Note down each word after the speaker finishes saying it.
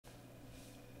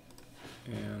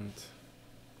And...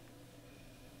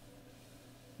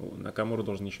 Накамура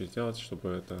должен еще сделать, чтобы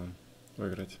это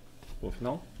выиграть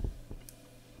полуфинал.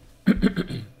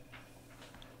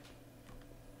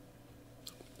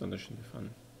 That should be fun.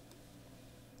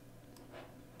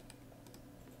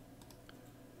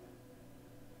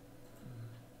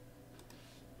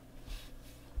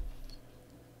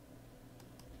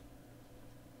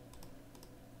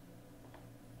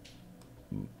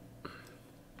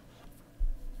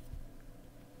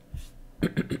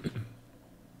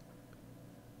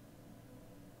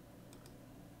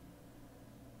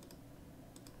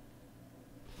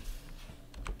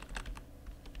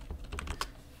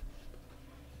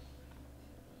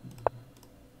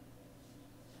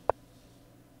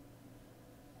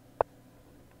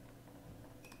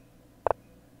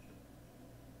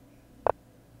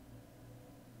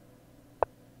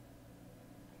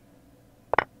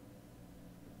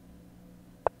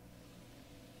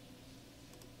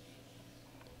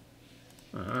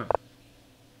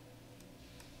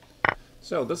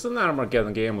 So this is an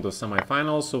Armageddon game of the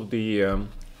semifinals of the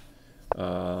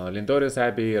Lindores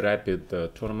Abbey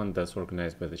Rapid tournament that's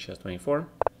organized by the Chess24.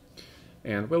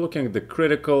 And we're looking at the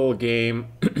critical game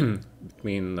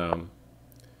between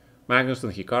Magnus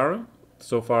and Hikaru.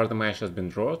 So far the match has been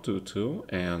drawn 2-2,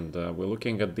 and we're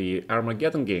looking at the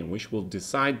Armageddon game, which will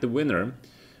decide the winner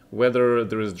whether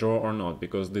there is draw or not,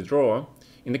 because the draw,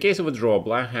 in the case of a draw,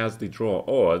 Black has the draw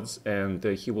odds, and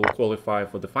he will qualify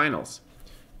for the finals.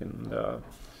 And,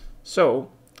 so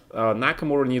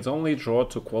Nakamura needs only draw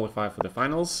to qualify for the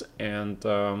finals, and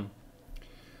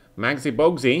Maxi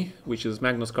Bogsy, which is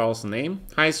Magnus Carlsen name.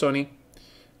 Hi Sony.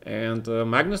 And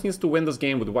Magnus needs to win this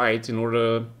game with white in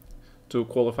order to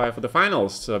qualify for the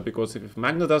finals, because if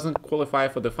Magnus doesn't qualify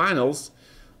for the finals,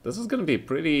 this is going to be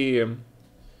pretty...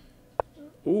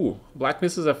 Ooh, Black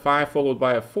misses a 5 followed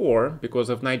by a 4 because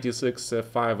of knight d6,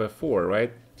 f5, f4,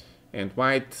 right? And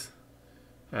white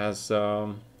has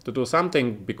to do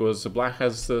something because Black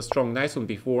has strong knights on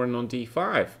b4 and on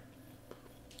d5.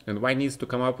 And white needs to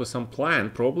come up with some plan.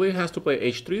 Probably has to play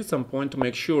h3 at some point to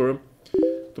make sure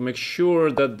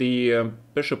that the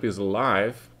bishop is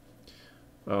alive.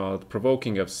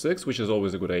 Provoking f6, which is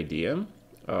always a good idea.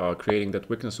 Creating that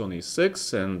weakness on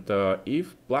e6, and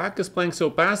if Black is playing so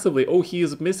passively, oh, he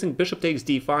is missing bishop takes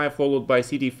d5 followed by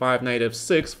cd5, knight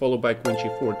f6 followed by queen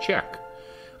g4 check.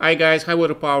 Hi guys, high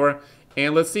water power,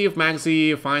 and let's see if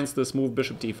Maxi finds this move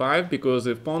bishop d5, because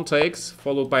if pawn takes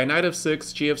followed by knight f6,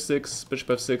 gf6, bishop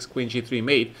f6, queen g3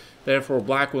 mate, therefore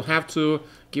Black will have to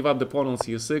give up the pawn on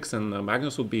c6 and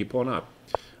Magnus would be pawn up.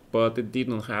 But it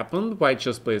didn't happen. White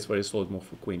just plays very solid move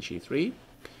for queen g3.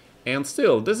 And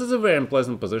still, this is a very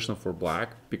unpleasant position for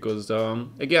Black, because,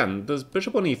 again, this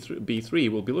bishop on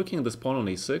b3 will be looking at this pawn on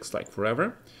a6, like,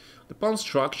 forever. The pawn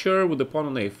structure with the pawn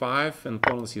on a5 and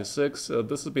pawn on c6,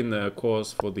 this has been the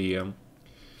cause for the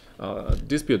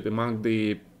dispute among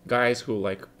the guys who,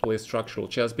 like, play structural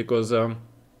chess, because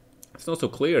it's not so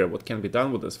clear what can be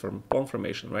done with this from pawn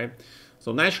formation, right?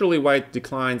 So naturally, White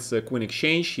declines queen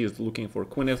exchange. He is looking for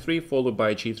queen f3, followed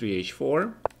by g3,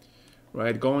 h4.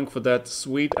 Right, going for that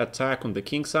sweet attack on the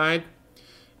king side,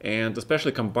 and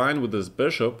especially combined with this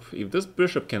bishop, if this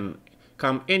bishop can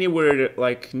come anywhere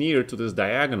like near to this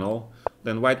diagonal,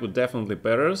 then White would definitely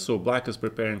better. So Black is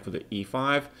preparing for the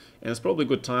e5, and it's probably a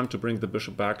good time to bring the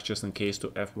bishop back just in case to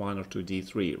f1 or to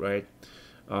d3, right?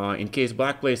 In case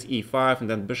Black plays e5 and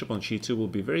then bishop on g2 will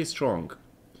be very strong,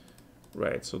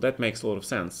 right? So that makes a lot of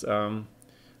sense.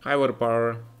 High water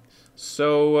power.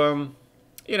 So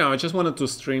you know, I just wanted to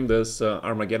stream this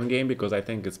Armageddon game because I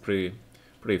think it's pretty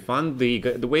fun.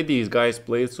 The way these guys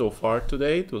played so far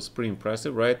today, it was pretty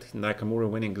impressive, right? Nakamura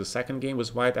winning the second game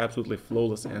with White, absolutely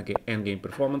flawless endgame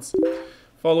performance,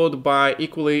 followed by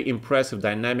equally impressive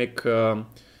dynamic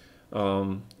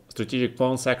strategic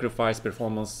pawn sacrifice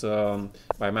performance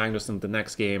by Magnus in the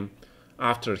next game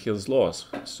after his loss,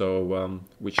 so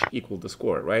which equaled the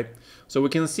score, right? So we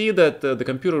can see that the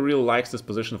computer really likes this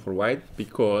position for White,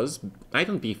 because knight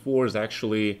on b4 is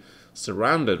actually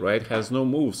surrounded, right? Has no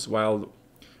moves, while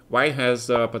White has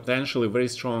potentially very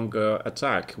strong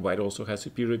attack. White also has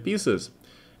superior pieces,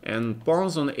 and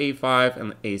pawns on a5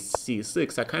 and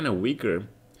ac6 are kind of weaker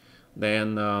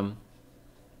than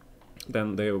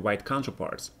the White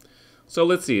counterparts. So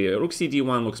let's see, rook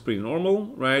cd1 looks pretty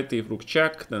normal, right? If rook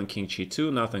check, then king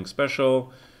g2, nothing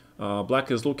special. Black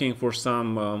is looking for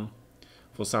some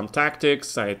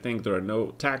tactics. I think there are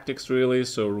no tactics really,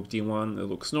 so rook d1 it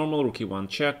looks normal, rook e1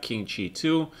 check, king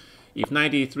g2. If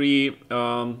knight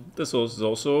e3, this is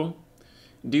also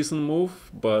a decent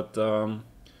move, but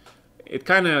it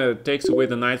kind of takes away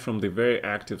the knight from the very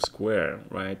active square,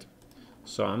 right?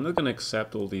 So I'm not gonna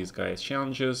accept all these guys'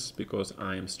 challenges because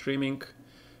I'm streaming.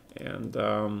 And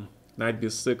knight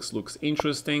b6 looks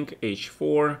interesting.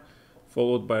 h4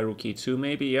 followed by rook e2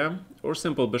 maybe, yeah, or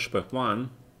simple bishop f1.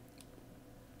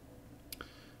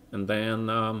 And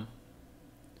then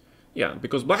yeah,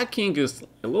 because black king is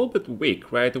a little bit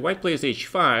weak, right? The white plays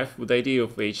h5 with the idea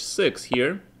of h6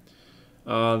 here.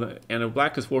 And if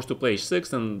black is forced to play h6,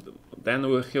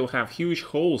 then he'll have huge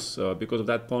holes because of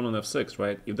that pawn on f6,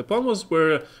 right? If the pawn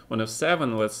were on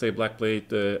f7, let's say black played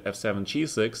f7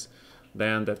 g6,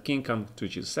 then that king comes to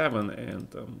g7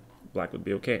 and black would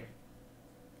be okay.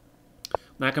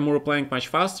 Nakamura playing much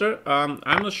faster. I'm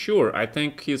not sure. I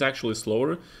think he's actually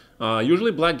slower.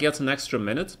 Usually black gets an extra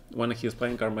minute when he's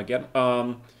playing Armageddon.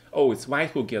 Oh, it's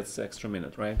white who gets extra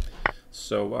minute, right?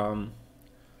 So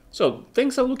so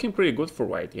things are looking pretty good for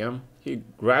white, yeah? He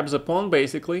grabs a pawn,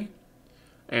 basically.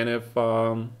 And if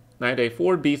knight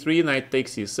a4, b3, knight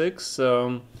takes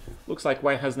e6, looks like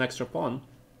white has an extra pawn.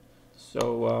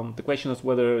 So the question is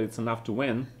whether it's enough to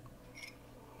win.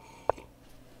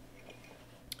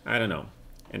 I don't know.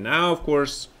 And now, of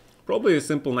course, probably a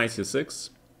simple knight c6.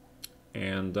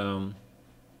 And,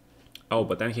 oh,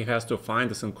 but then he has to find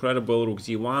this incredible rook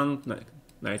z1,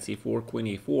 knight c4, queen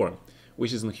e4,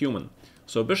 which is inhuman.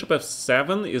 So bishop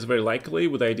f7 is very likely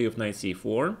with the idea of knight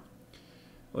c4.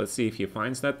 Let's see if he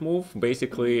finds that move.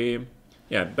 Basically,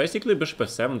 yeah, basically bishop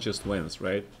f7 just wins,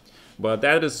 right? But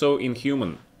that is so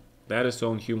inhuman. That is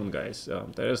so inhuman, guys.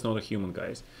 That is not a human,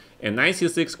 guys. And knight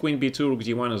c6, queen b2, rook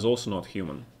g1 is also not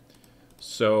human.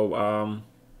 So,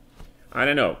 I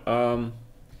don't know.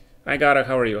 Hi, Gata,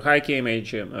 how are you? Hi,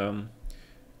 KMH.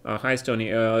 Hi, Stony.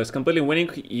 Is completely winning?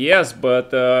 Yes,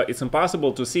 but it's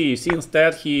impossible to see. You see,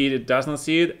 instead, he does not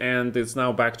see it, and it's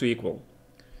now back to equal.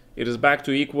 It is back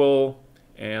to equal,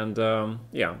 and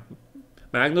yeah.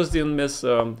 Magnus didn't miss,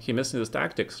 he missed his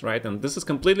tactics, right? And this is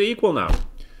completely equal now.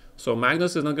 So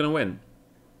Magnus is not going to win.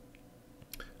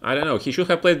 I don't know. He should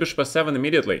have played bishop f7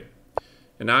 immediately.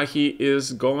 And now he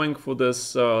is going for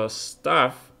this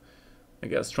stuff. I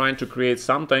guess trying to create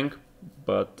something,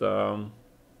 but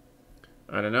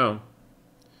I don't know.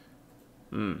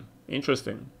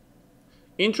 Interesting.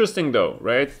 Interesting though,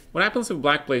 right? What happens if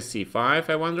black plays c5,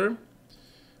 I wonder?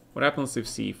 What happens if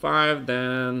c5,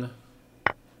 then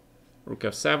rook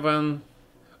f7.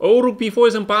 Oh, rook b4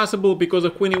 is impossible because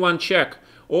of queen e1 check.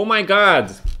 Oh my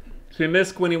god! He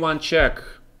missed queen e1 check.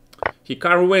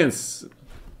 Hikaru wins.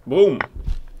 Boom.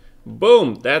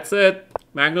 Boom, that's it.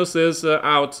 Magnus is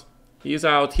out. He's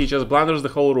out. He just blunders the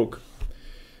whole rook.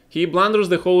 He blunders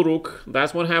the whole rook.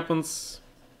 That's what happens.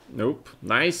 Nope.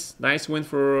 Nice win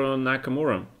for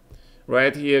Nakamura.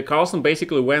 Right? Carlsen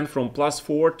basically went from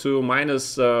 +4 to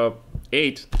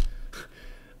 -8.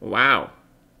 Wow.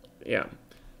 Yeah.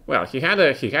 Well, he had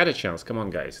a chance. Come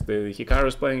on, guys. Hikaru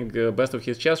is playing best of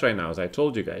his chess right now, as I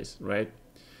told you guys. Right?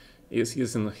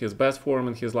 He's in his best form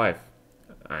in his life.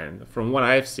 And from what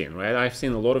I've seen, right? I've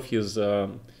seen a lot of his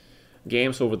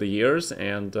games over the years,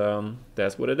 and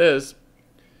that's what it is.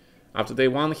 After day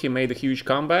one, he made a huge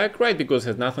comeback, right? Because he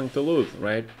had nothing to lose,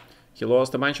 right? He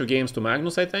lost a bunch of games to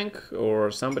Magnus, I think,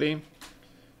 or somebody.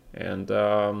 And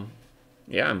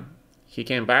yeah, he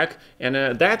came back. And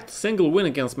that single win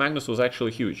against Magnus was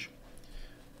actually huge.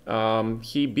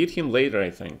 He beat him later,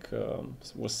 I think.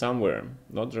 Was somewhere.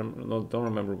 Don't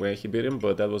remember where he beat him,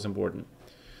 but that was important.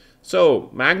 So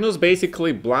Magnus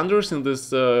basically blunders in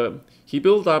this. He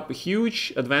built up a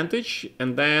huge advantage,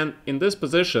 and then in this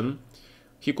position,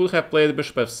 he could have played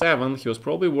bishop f7. He was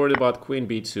probably worried about queen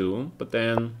b2, but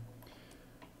then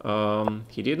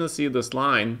he didn't see this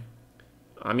line.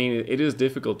 I mean, it is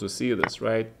difficult to see this,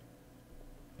 right?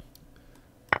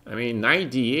 I mean, knight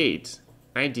d8.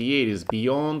 Knight d8 is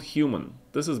beyond human.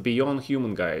 This is beyond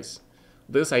human, guys.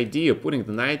 This idea of putting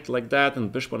the knight like that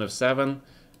and bishop on f7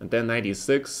 and then knight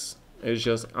e6 is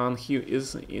just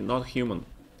not human.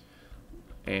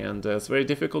 And it's very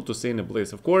difficult to see in a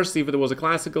blitz. Of course, if it was a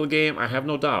classical game, I have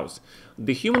no doubts.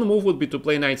 The human move would be to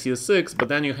play knight c6, but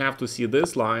then you have to see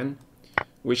this line,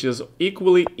 which is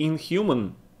equally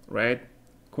inhuman, right?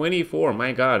 Queen e4,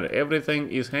 my god,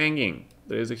 everything is hanging.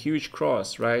 There is a huge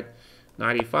cross, right?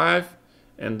 Knight e5,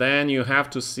 and then you have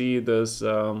to see this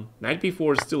knight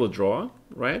b4 is still a draw,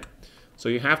 right? So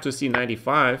you have to see knight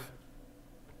e5,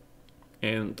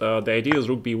 and the idea is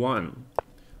rook b1.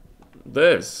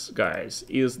 This, guys,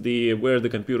 is where the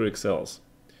computer excels.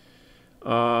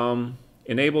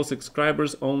 Enable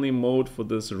subscribers only mode for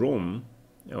this room.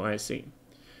 Oh, I see.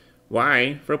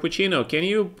 Why? Frappuccino, can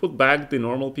you put back the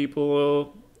normal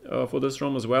people for this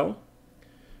room as well?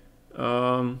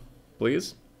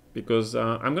 Please? Because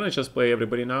I'm gonna just play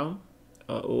everybody now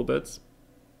a little bit.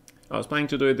 I was planning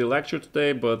to do the lecture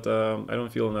today, but I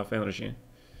don't feel enough energy.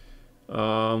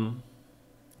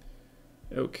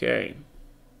 Okay.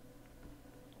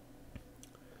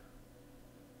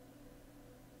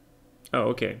 Oh,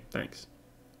 okay, thanks.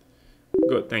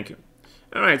 Good, thank you.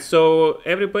 All right, so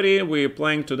everybody, we're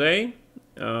playing today.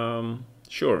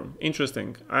 Sure,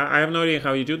 interesting. I have no idea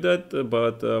how you do that,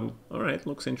 but all right,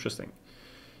 looks interesting.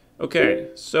 Okay,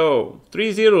 so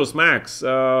 3 zeros max,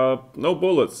 no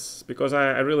bullets, because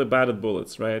I'm really bad at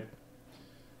bullets, right?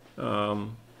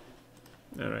 All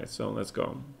right, so let's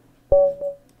go.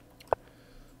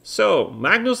 So,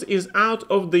 Magnus is out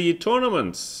of the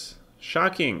tournament.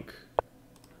 Shocking.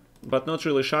 But not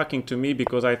really shocking to me,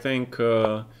 because I think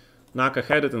Naka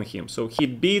had it in him. So he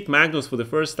beat Magnus for the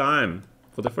first time.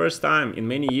 For the first time in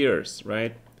many years,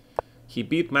 right? He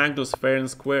beat Magnus fair and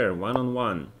square,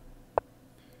 one-on-one.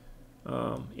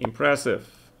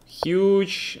 Impressive.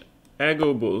 Huge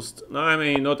ego boost. No, I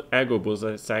mean not ego boost,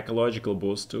 a psychological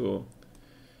boost to...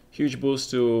 Huge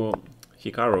boost to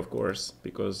Hikaru, of course,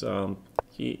 because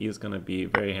he is gonna be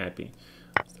very happy.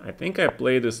 I think I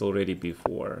played this already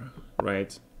before,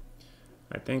 right?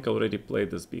 I think I already played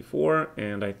this before,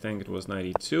 and I think it was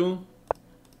 92.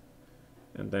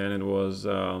 And then it was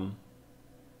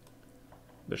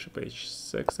bishop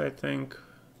h6, I think.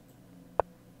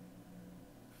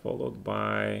 Followed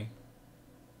by...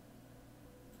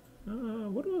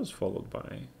 what was followed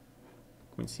by?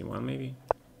 Queen c1, maybe?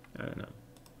 I don't know.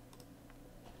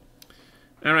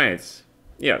 Alright,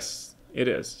 yes, it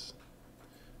is.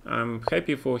 I'm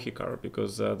happy for Hikaru,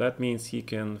 because that means he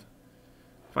can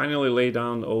finally lay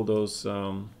down all those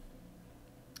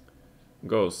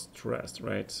ghosts to rest,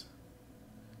 right?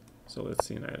 So let's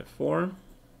see, knight f4.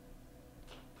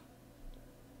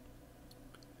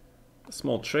 A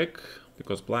small trick,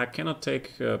 because black cannot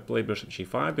take play bishop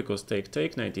g5, because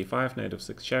take, knight d5, knight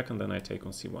f6 check, and then I take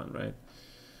on c1, right?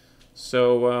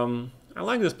 So I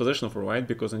like this position for white,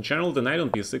 because in general the knight on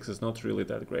b6 is not really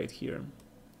that great here.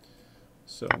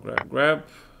 So grab.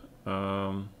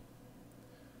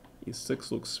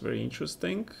 E6 looks very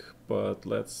interesting, but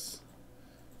let's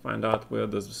find out where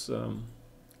this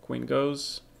queen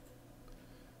goes.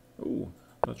 Ooh,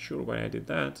 not sure why I did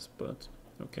that, but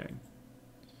okay.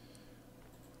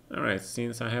 Alright,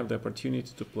 since I have the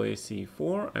opportunity to play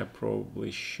c4, I probably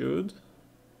should.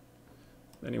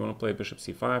 Then you want to play bishop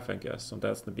c5, I guess, so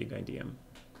that's the big idea.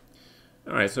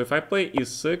 Alright, so if I play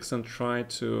e6 and try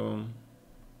to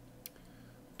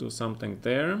do something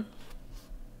there,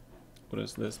 what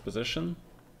is this position?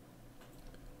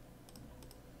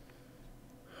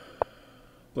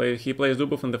 He plays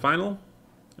Dubov in the final?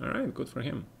 Alright, good for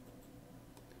him.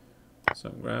 So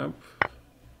grab,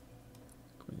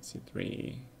 queen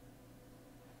c3,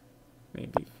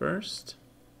 maybe first.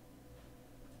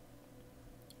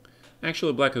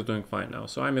 Actually, black is doing fine now,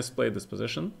 so I misplayed this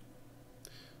position.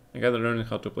 I gotta learn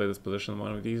how to play this position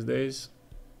one of these days.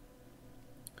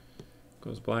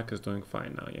 Because black is doing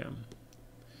fine now, yeah.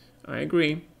 I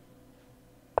agree.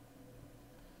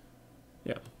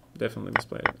 Yeah, definitely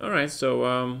misplayed it. Alright,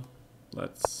 so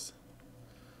let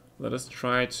us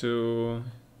try to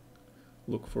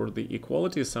look for the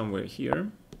equality somewhere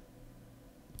here.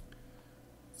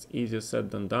 It's easier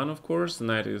said than done, of course. The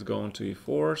knight is going to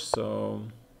e4, so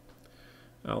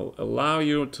I'll allow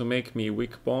you to make me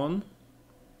weak pawn.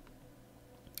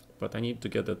 But I need to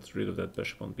get rid of that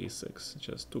bishop on b6.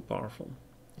 Just too powerful.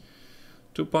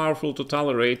 Too powerful to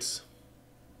tolerate.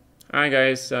 Hi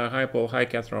guys, hi Paul, hi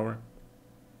Cat Thrower.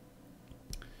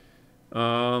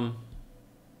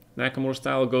 Nakamura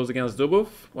style goes against Dubov.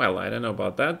 Well, I don't know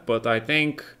about that, but I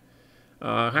think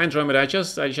hi Andromeda, I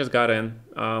just got in.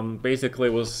 Basically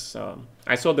was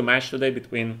I saw the match today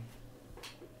between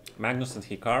Magnus and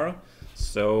Hikaru,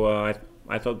 so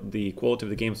I thought the quality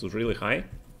of the games was really high.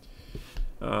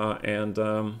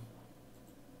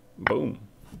 Boom,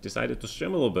 decided to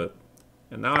stream a little bit.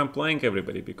 And now I'm playing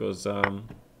everybody because I'm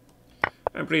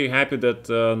pretty happy that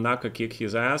Naka kicked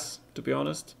his ass, to be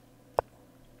honest.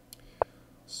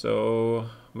 So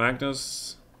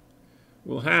Magnus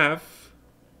will have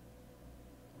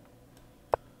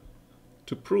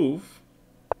to prove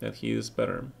that he is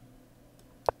better.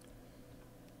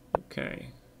 Okay,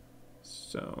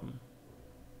 so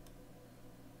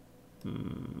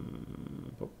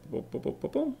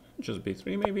just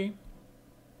b3 maybe.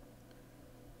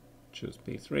 Choose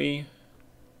b3.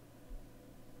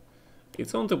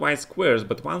 It's on the white squares,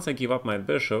 but once I give up my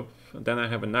bishop, then I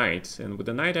have a knight, and with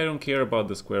the knight I don't care about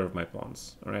the square of my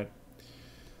pawns. All right.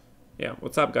 Yeah.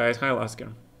 What's up, guys? Hi,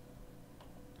 Lasker.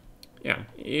 Yeah,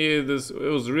 it was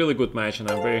a really good match,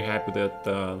 and I'm very happy that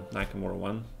Nakamura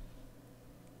won.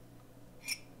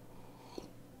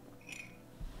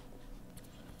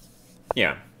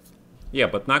 Yeah. Yeah,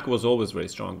 but Nak was always very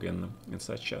strong in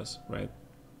such chess, right?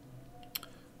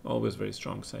 Always very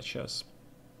strong such chess.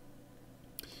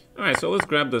 Alright, so let's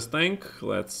grab this thing.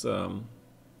 Let's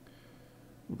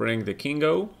bring the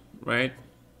kingo, right?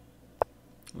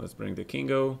 Let's bring the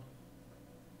kingo.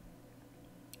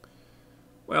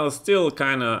 Well, still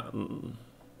kind of,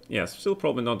 yes, still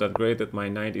probably not that great that my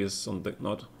knight is on the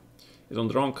on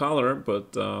the wrong color,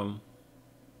 but all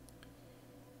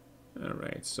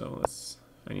right. So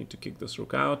I need to kick this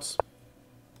rook out.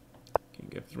 King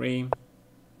f3.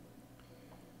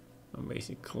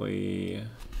 Basically,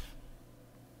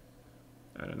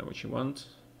 I don't know what you want.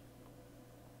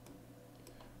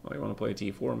 Well, you want to play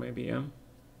d4, maybe, yeah.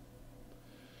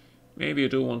 Maybe you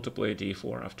do want to play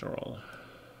d4 after all.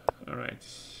 All right,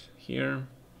 here.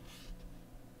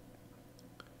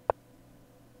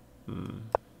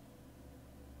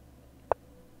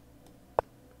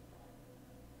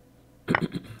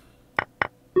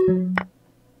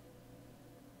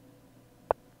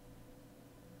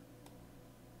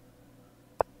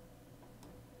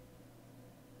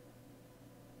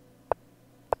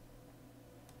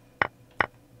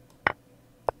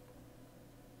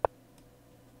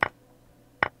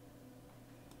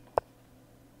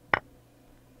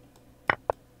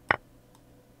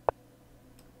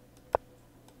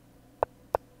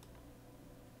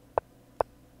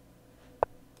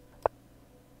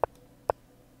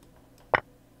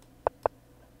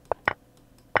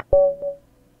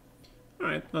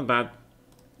 Alright, not bad.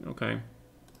 Okay.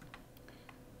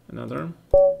 Another.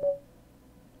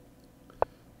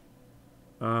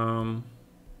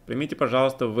 Примите,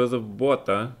 пожалуйста, вызов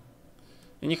бота.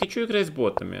 Я не хочу играть с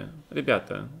ботами.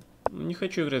 Ребята, не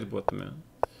хочу играть с ботами.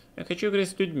 Я хочу играть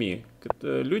с людьми.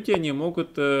 Люди, они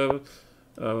могут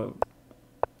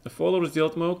фоллоу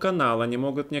сделать моего канала, они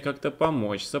могут мне как-то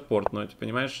помочь, саппортнуть,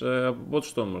 понимаешь? Вот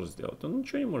что он может сделать. Он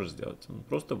ничего не может сделать, он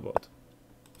просто бот.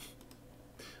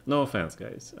 No offense,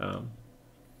 guys.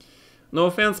 No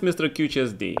offense, Mr.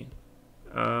 QChessD.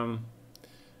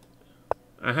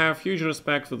 I have huge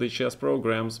respect for the chess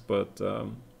programs, but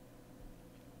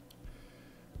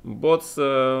bots,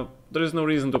 there is no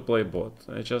reason to play bot.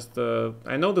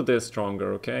 I know that they're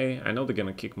stronger, okay? I know they're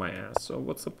gonna kick my ass, so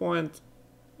what's the point?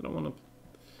 I don't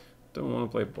wanna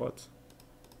play bot.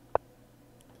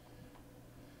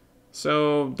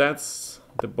 So that's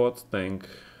the bot thing,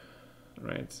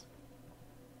 right?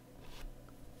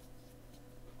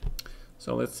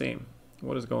 So let's see,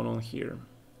 what is going on here?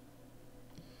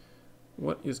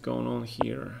 What is going on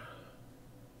here?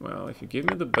 Well, if you give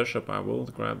me the bishop, I will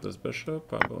grab this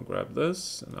bishop, I will grab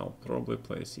this, and I'll probably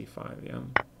play c5, yeah?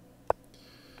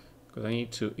 Because I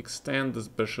need to extend this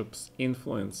bishop's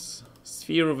influence,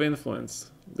 sphere of influence.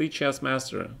 Lead chess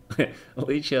master.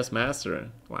 Lead chess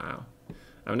master. Wow.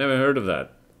 I've never heard of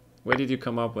that. Where did you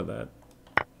come up with that?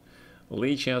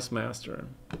 Lead chess master.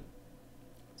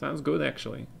 Sounds good,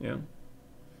 actually, yeah?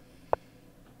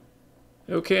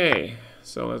 Okay,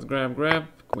 so let's grab,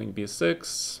 queen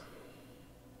b6.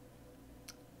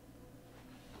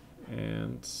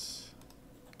 And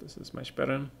this is much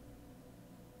better.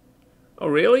 Oh,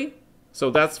 really? So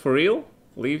that's for real?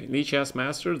 Lead chess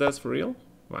master, that's for real?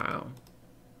 Wow.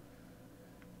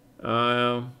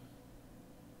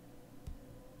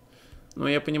 Ну,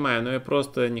 я понимаю, но я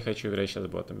просто не хочу играть сейчас с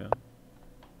ботами.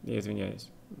 Я извиняюсь.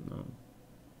 Но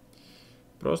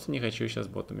просто не хочу сейчас с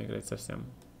ботами играть совсем.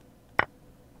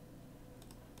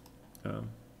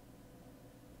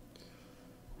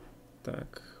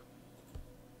 Так.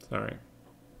 Sorry.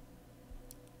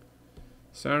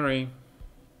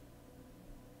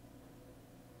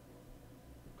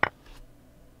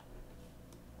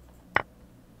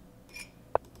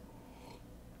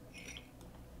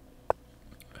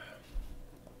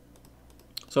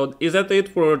 So is that it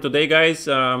for today, guys?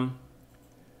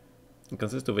 It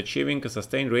consists of achieving a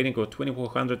sustained rating of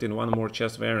 2400 in one more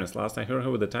chess variance. Last I heard,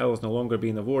 however, the title is no longer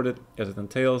being awarded as it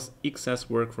entails excess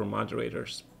work for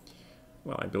moderators.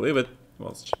 Well, I believe it.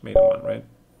 Well, it's made in one, right?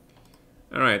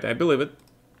 Alright, I believe it.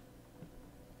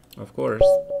 Of course.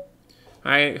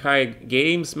 Hi,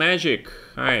 Games Magic.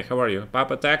 Hi, how are you?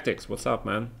 Papa Tactics, what's up,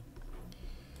 man?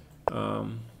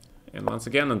 And once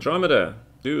again, Andromeda.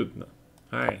 Dude,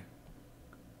 hi.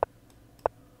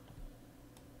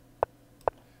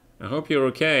 I hope you're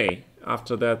okay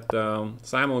after that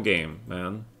simul game,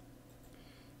 man.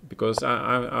 Because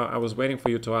I was waiting for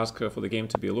you to ask for the game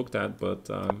to be looked at, but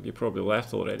you probably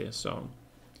left already, so...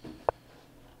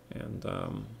 And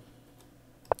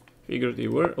figured you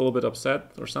were a little bit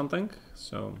upset or something,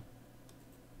 so...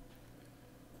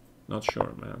 Not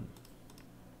sure, man.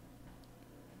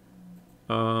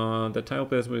 The tile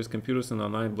players with computers in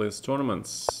online blitz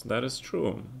tournaments. That is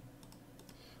true.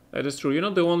 That is true. You're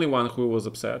not the only one who was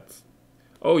upset.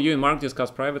 Oh, you and Mark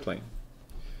discussed privately.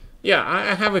 Yeah,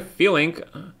 I have a feeling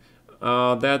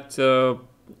that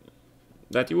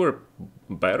that you were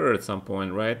better at some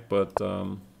point, right? But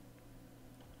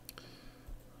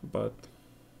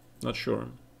not sure.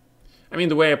 I mean,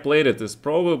 the way I played it is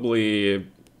probably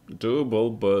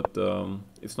doable, but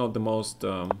it's not the most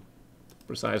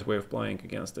precise way of playing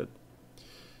against it.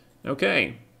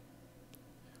 Okay.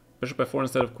 Bishop f4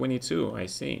 instead of queen e2, I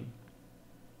see.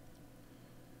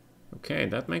 Okay,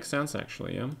 that makes sense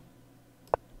actually, yeah.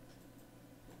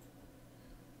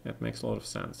 That makes a lot of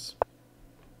sense.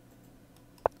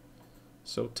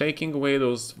 So taking away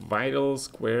those vital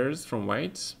squares from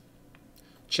white.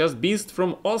 Chess Beast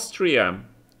from Austria.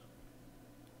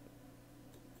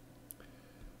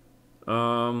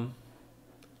 92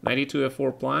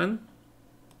 f4 plan.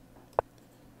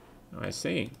 I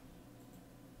see.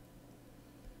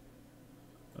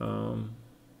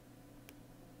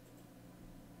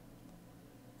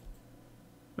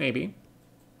 Maybe.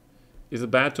 Is it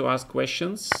bad to ask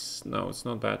questions? No, it's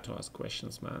not bad to ask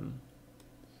questions, man.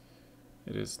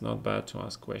 It is not bad to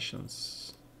ask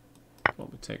questions.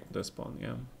 Probably take with this pawn,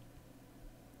 yeah.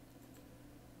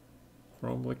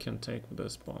 Probably can take with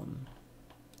this pawn.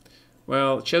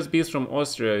 Well, Chess Beast from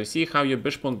Austria, you see how your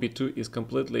bishop on b2 is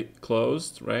completely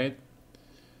closed, right?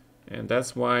 And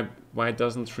that's why white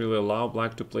doesn't really allow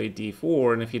black to play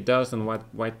d4, and if he does, then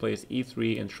white plays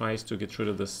e3 and tries to get rid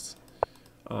of this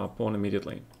pawn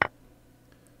immediately.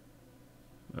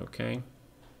 Okay.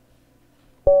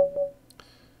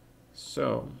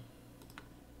 So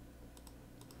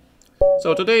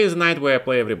today is a night where I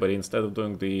play everybody. Instead of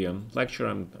doing the lecture,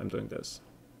 I'm doing this.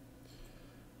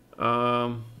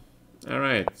 All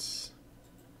right.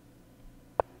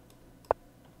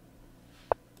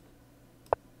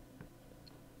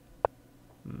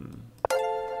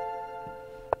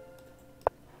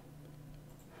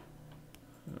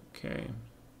 Okay.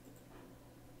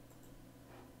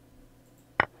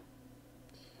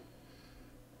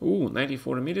 Ooh,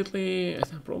 94 immediately. I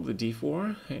think probably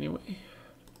d4 anyway.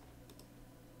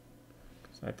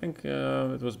 I think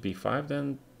it was b5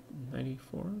 then.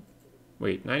 94.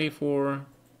 Wait, 94.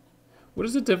 What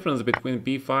is the difference between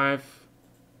b5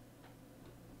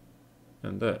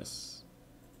 and this?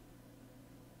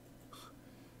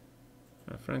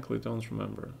 I frankly don't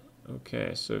remember.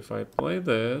 Okay, so if I play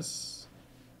this,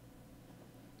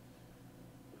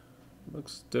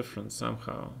 looks different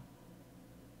somehow.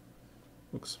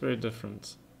 Looks very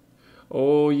different.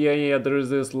 Oh, yeah, there is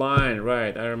this line.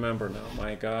 Right, I remember now.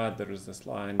 My god, there is this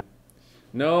line.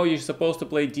 No, you're supposed to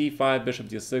play d5, bishop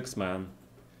d6, man.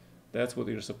 That's what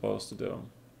you're supposed to do.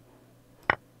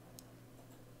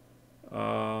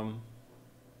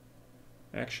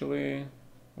 Actually,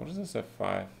 what is this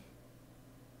f5?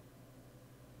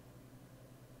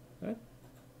 That?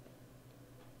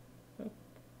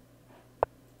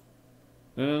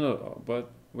 No,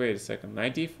 but wait a second.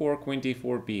 Knight d4, queen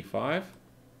d4, b5.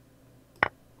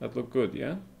 That looked good,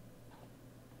 yeah?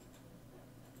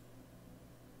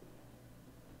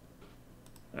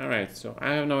 Alright, so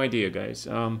I have no idea, guys.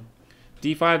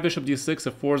 d5, bishop d6,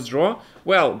 a forced draw.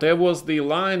 Well, there was the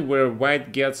line where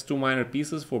white gets two minor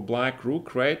pieces for black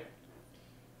rook, right?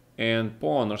 And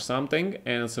pawn or something,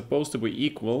 and it's supposed to be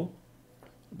equal,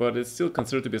 but it's still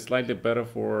considered to be slightly better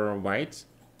for white.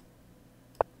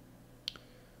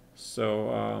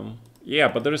 So, yeah,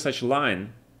 but there is such a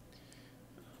line.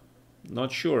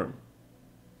 Not sure.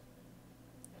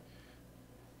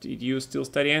 Did you still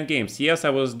study endgames? Yes, I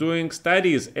was doing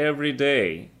studies every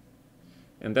day.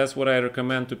 And that's what I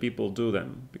recommend to people do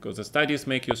them. Because the studies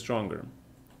make you stronger.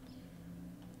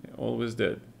 They always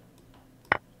did.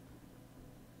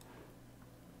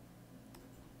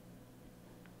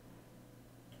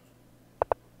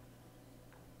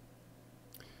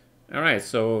 Alright,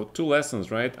 so 2 lessons,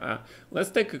 right?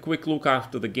 Let's take a quick look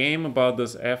after the game about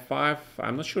this f5.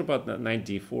 I'm not sure about that knight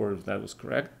d4, if that was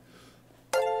correct.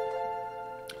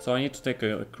 So I need to take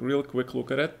a real quick look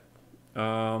at it.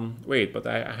 Wait, but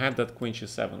I had that queen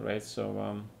g7, right?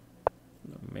 So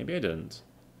maybe I didn't.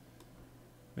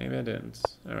 Maybe I didn't.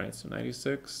 Alright, so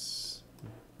 96,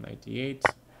 98,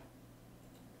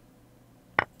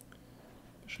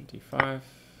 bishop d5.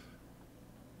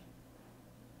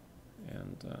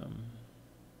 And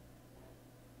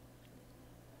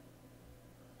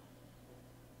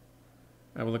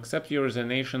I will accept your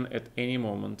resignation at any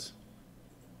moment.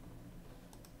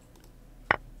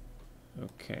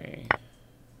 Okay.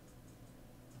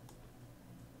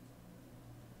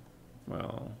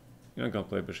 Well, you're not gonna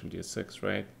play bishop d6,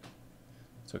 right?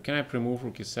 So can I pre-move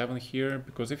rook e7 here?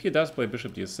 Because if he does play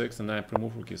bishop d6 and I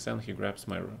pre-move rook e7, he grabs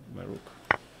my rook.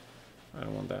 I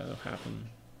don't want that to happen.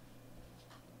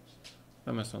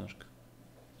 Dame солнышко.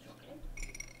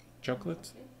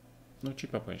 Chocolate? No, чуть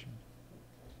попозже.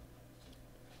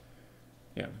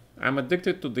 Yeah, I'm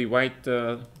addicted to the white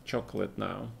chocolate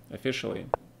now, officially.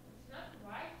 It's not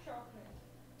white chocolate.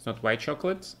 It's not white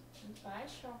chocolate? It's white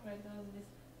chocolate, those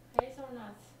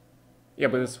hazelnuts. Yeah,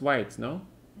 but it's white, no?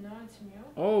 No, it's milk.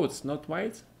 Oh, it's not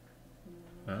white?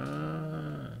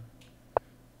 Ah,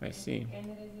 I see. Can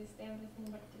resist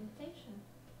everything but temptation.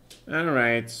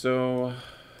 Alright, so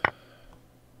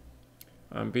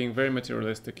I'm being very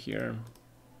materialistic here.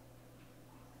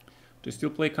 Do you still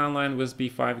play conline with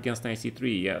b5 against knight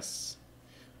c3? Yes.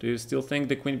 Do you still think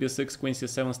the queen b6, queen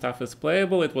c7 stuff is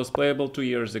playable? It was playable 2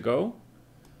 years ago.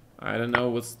 I don't know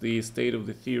what's the state of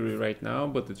the theory right now,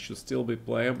 but it should still be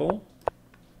playable.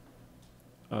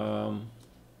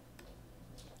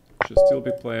 Should still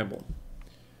be playable.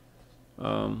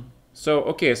 So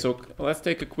okay, so let's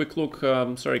take a quick look.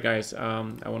 Sorry guys,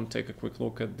 I want to take a quick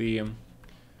look at the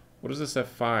what is this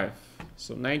f5?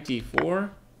 So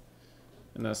 94,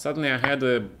 and suddenly I had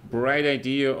a bright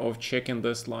idea of checking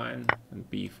this line and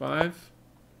b5,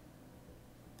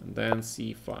 and then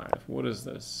c5. What is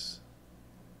this?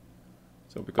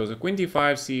 So because of queen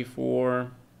d5,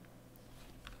 c4,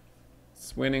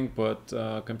 it's winning, but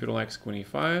computer likes queen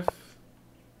e5.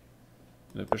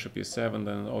 And bishop e7,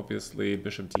 then obviously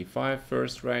bishop d5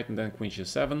 first, right? And then queen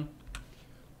g7.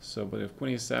 So, but if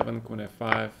queen e7, queen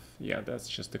f5, yeah, that's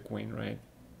just the queen, right?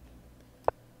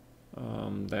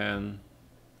 Then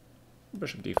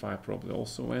bishop d5 probably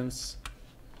also wins.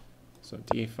 So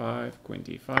d5, queen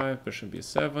d5, bishop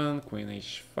b7, queen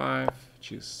h5,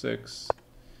 g6.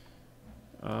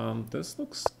 This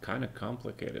looks kind of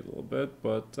complicated a little bit,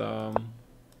 but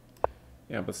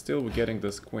yeah, but still we're getting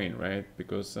this queen, right?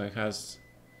 Because it has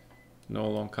no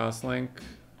long castle link,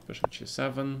 bishop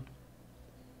g7.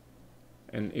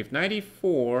 And if knight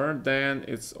e4, then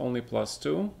it's only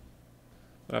 +2.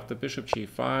 But after bishop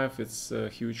g5, it's a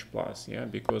huge plus, yeah?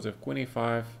 Because if queen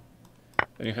e5,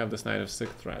 then you have this knight of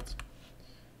 6th threat.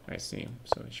 I see.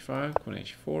 So h5, queen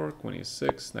h4, queen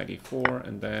e6, knight e4,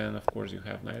 and then of course you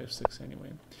have knight f6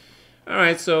 anyway. All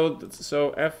right, so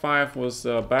f5 was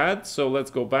bad. So let's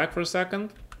go back for a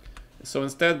second. So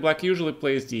instead, black usually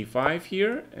plays d5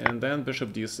 here, and then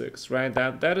bishop d6, right?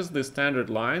 That is the standard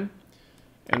line,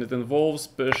 and it involves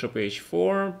bishop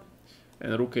h4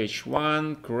 and rook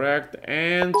h1, correct,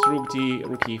 and rook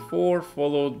e4,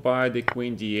 followed by the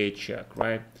queen d8 check,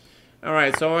 right? All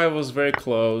right, so I was very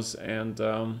close, and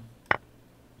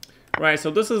right, so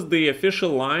this is the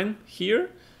official line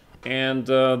here, and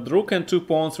the rook and 2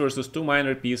 pawns versus 2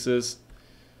 minor pieces.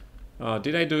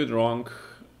 Did I do it wrong?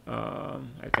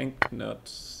 I think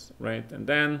not, right? And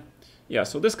then, yeah,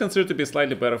 so this is considered to be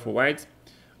slightly better for white.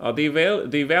 The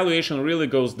evaluation really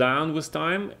goes down with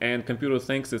time, and computer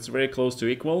thinks it's very close to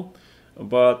equal,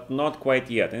 but not quite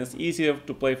yet. And it's easier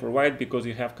to play for white because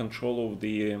you have control of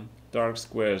the dark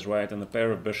squares, right, and a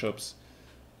pair of bishops.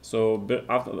 So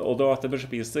although after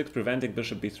bishop e6, preventing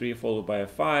bishop b3 followed by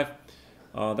f5,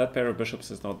 that pair of bishops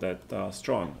is not that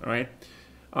strong, right?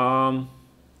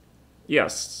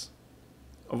 Yes,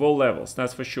 of all levels,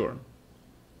 that's for sure.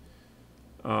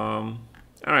 All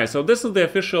right, so this is the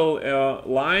official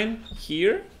line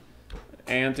here,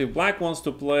 and if black wants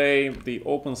to play the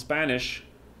open Spanish,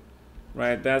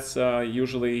 right, that's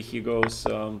usually he goes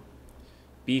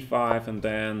b5 and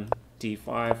then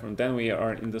d5, and then we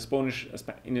are in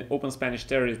the open Spanish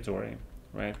territory,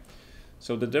 right?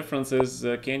 So the difference is,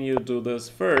 can you do this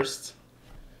first?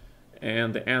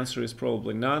 And the answer is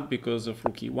probably not, because of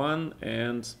rook e1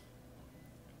 and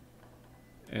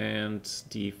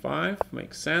d5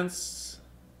 makes sense.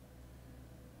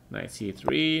 Knight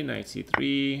c3, knight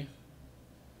c3,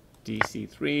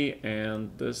 dc3, and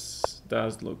this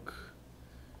does look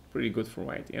pretty good for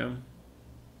white, yeah.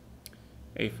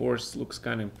 a4 looks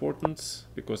kind of important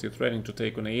because you're threatening to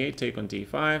take on a8, take on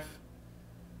d5.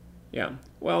 Yeah,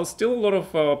 well, still a lot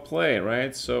of play,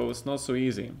 right? So it's not so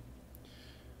easy.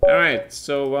 All right,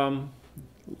 so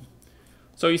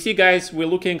so you see, guys, we're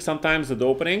looking sometimes at the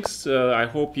openings. I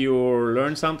hope you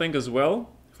learned something as well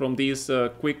from these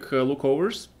quick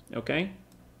lookovers, okay?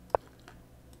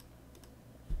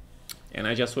 And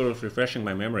I just sort of refreshing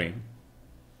my memory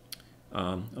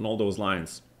on all those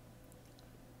lines,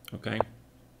 okay?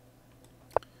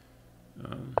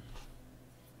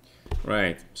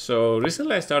 Right, so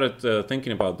recently I started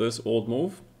thinking about this old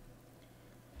move.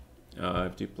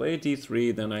 If you play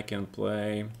d3, then I can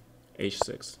play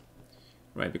h6,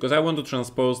 right? Because I want to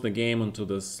transpose the game onto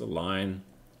this line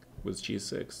with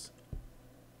g6.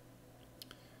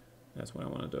 That's what I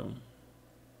want to do.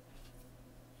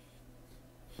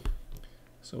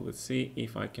 So let's see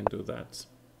if I can do that.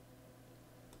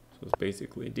 So it's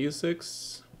basically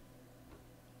d6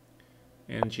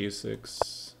 and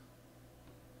g6,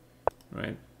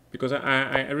 right? Because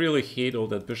I really hate all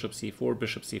that bishop c4,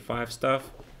 bishop c5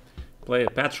 stuff. Play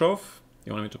Petrov.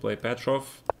 You want me to play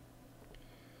Petrov?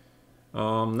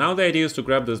 Now the idea is to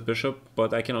grab this bishop,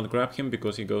 but I cannot grab him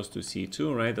because he goes to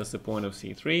c2, right? That's the point of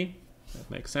c3. That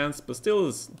makes sense, but still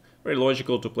it's very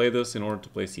logical to play this in order to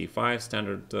play c5,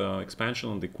 standard expansion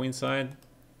on the queen side.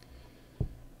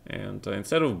 And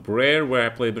instead of Brer, where I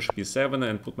play bishop e7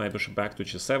 and put my bishop back to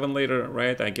g7 later,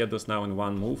 right? I get this now in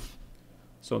one move.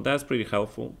 So that's pretty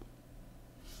helpful.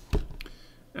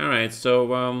 Alright,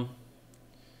 so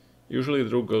usually the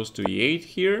rook goes to e8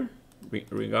 here,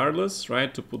 regardless,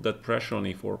 right? To put that pressure on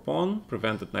e4 pawn,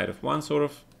 prevent that knight f1 sort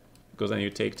of, because then you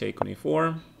take on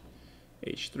e4.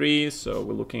 h3, so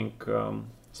we're looking,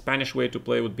 Spanish way to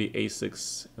play would be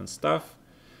a6 and stuff.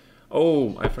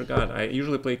 Oh, I forgot, I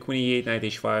usually play queen e8, knight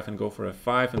h5 and go for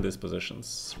f5 in these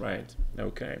positions, right?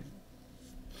 Okay.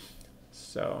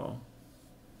 So,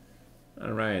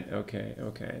 alright,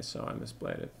 okay, so I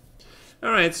misplayed it.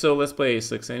 Alright, so let's play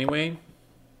a6 anyway,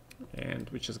 and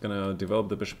we're just gonna develop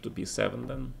the bishop to b7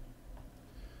 then.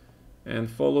 And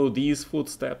follow these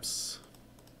footsteps.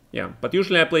 Yeah, but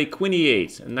usually I play queen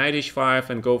e8 and knight h5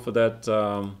 and go for that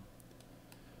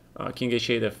king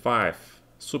h8 f5.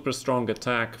 Super strong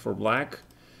attack for black.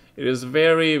 It is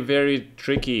very, very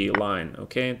tricky line,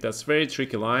 okay? That's very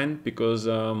tricky line because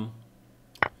one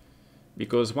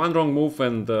wrong move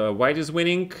and white is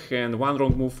winning, and one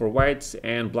wrong move for white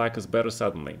and black is better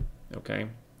suddenly, okay?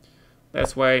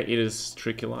 That's why it is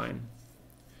tricky line.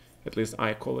 At least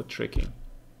I call it tricky.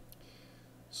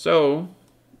 So,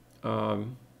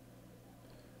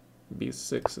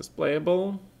 b6 is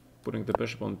playable, putting the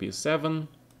bishop on b7.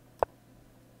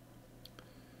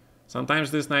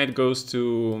 Sometimes this knight goes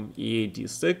to e8,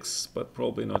 d6, but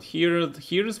probably not here.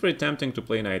 Here is very tempting to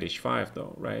play knight h5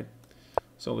 though, right?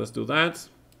 So let's do that,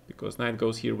 because knight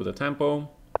goes here with a tempo.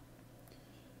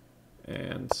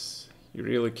 And you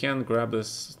really can't grab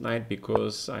this knight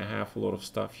because I have a lot of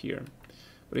stuff here.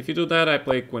 But if you do that, I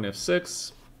play queen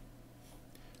f6.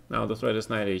 Now the threat is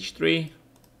knight h3.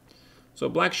 So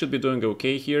black should be doing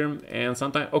okay here, and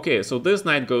sometimes, okay, so this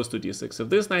knight goes to d6. If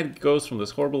this knight goes from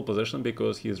this horrible position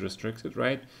because he's restricted,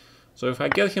 right? So if I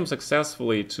get him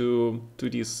successfully to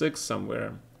d6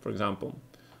 somewhere, for example,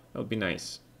 that would be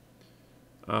nice.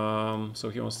 So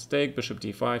he wants to take bishop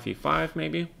d5, e5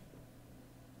 maybe.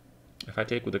 If I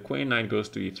take with the queen, knight goes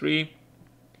to e3.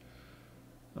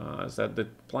 Is that the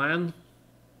plan?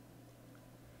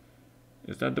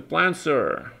 Is that the plan,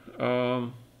 sir?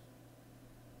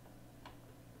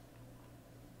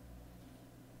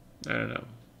 I don't know.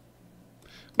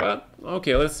 But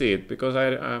okay, let's see it, because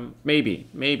maybe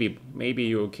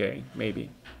you okay, maybe.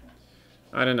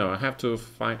 I don't know. I have to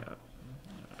find.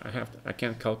 I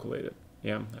can't calculate it.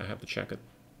 Yeah, I have to check it.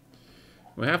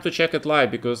 We have to check it live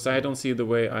because I don't see the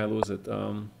way I lose it.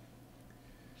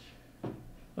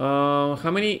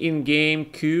 How many in-game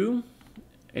queue?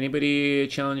 Anybody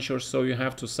challenge or so you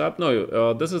have to sub?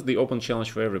 No, this is the open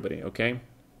challenge for everybody. Okay.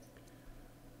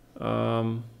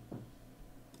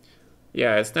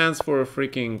 Yeah, it stands for a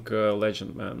freaking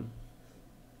legend, man.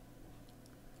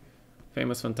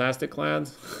 Famous Fantastic lad.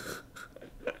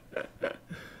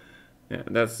 Yeah,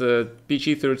 that's a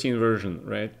PG-13 version,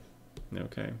 right?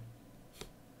 Okay.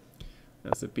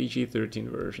 That's the PG-13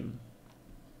 version.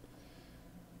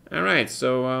 All right,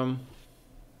 so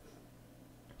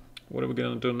what are we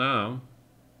gonna do now?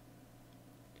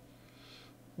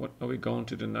 What are we going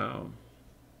to do now?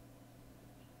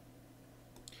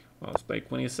 Well, let's play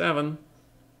queen e7,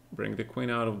 bring the queen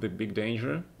out of the big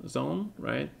danger zone,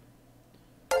 right?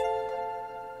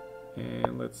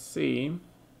 And let's see,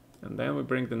 and then we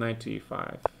bring the knight to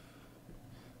e5.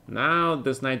 Now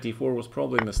this knight d4 was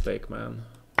probably a mistake, man,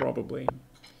 probably,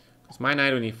 because my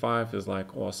knight on e5 is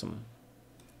like awesome.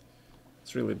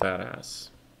 It's really badass.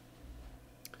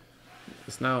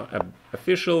 It's now an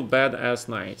official badass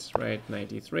knight, right? Knight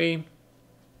e3.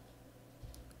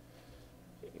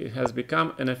 It has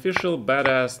become an official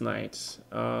badass knight.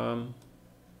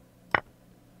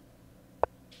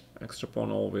 Extra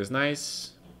pawn always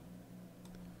nice.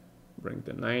 Bring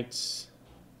the knight.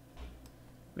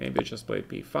 Maybe just play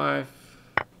p5.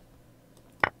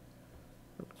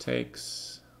 Rook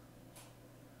takes.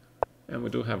 And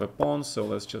we do have a pawn, so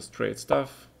let's just trade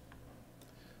stuff.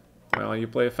 Well, you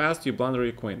play fast, you blunder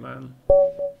your queen, man.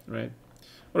 Right?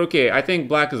 But okay, I think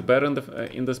black is better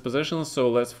in this position, so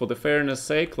let's, for the fairness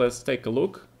sake, let's take a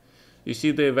look. You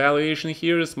see the evaluation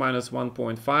here is minus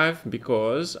 1.5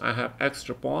 because I have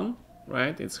extra pawn,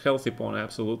 right? It's healthy pawn,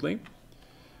 absolutely.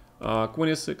 Queen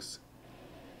e6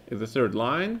 is the third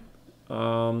line,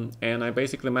 and I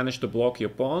basically managed to block your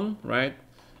pawn, right?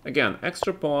 Again,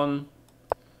 extra pawn,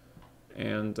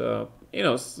 and you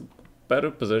know,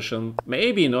 better position.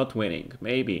 Maybe not winning,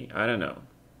 maybe, I don't know.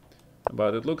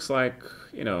 But it looks like,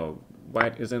 you know,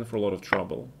 white is in for a lot of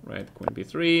trouble, right? Queen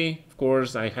b3. Of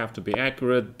course, I have to be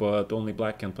accurate, but only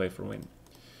black can play for win.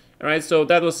 All right, so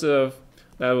that was bad.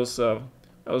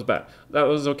 That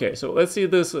was okay. So let's see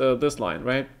this this line,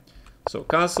 right? So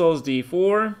castles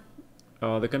d4.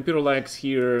 The computer likes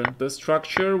here this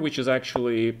structure, which is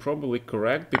actually probably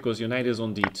correct because your knight is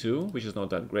on d2, which is not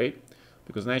that great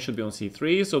because knight should be on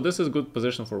c3. So this is a good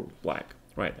position for black,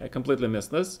 right? I completely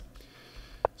missed this.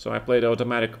 So I played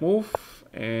automatic move,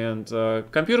 and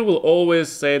computer will always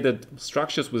say that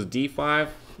structures with d5,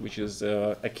 which is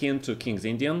akin to King's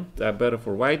Indian, are better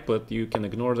for white, but you can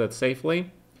ignore that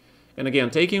safely. And again,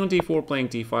 taking on d4, playing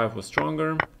d5 was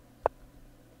stronger.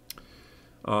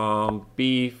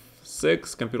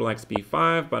 b6, computer likes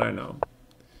b5, but I know.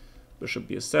 Bishop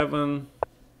b7.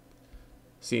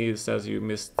 C says you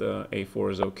missed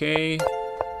a4 is okay.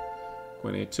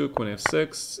 Queen a2, queen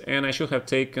f6, and I should have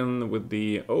taken with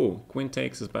the... Oh, queen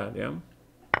takes is bad, yeah?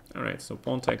 Alright, so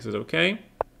pawn takes is okay.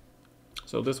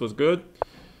 So this was good.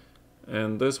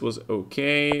 And this was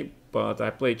okay, but I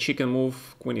played chicken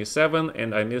move, queen e7,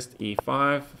 and I missed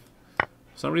e5. For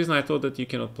some reason I thought that you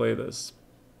cannot play this.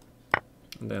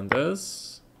 And then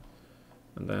this.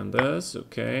 And then this,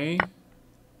 okay.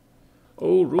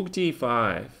 Oh, rook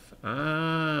d5.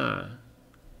 Ah,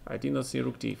 I did not see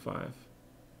rook d5.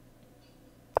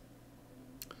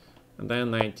 And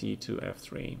then knight e2,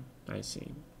 f3. I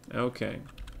see. Okay.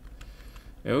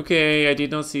 Okay, I did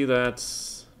not see that.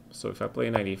 So if I play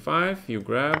knight e5, you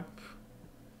grab.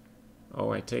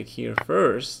 Oh, I take here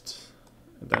first.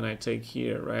 And then I take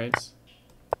here, right?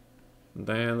 And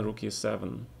then rook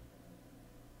e7.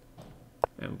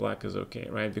 And black is okay,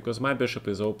 right? Because my bishop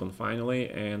is open finally,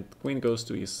 and queen goes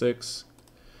to e6.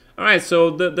 All right,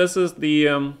 so this is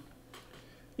the...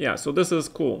 yeah, so this is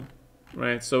cool.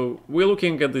 Right, so we're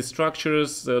looking at the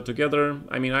structures together.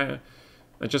 I mean, I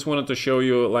just wanted to show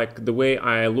you like the way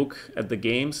I look at the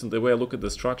games and the way I look at the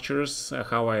structures,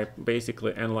 how I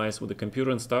basically analyze with the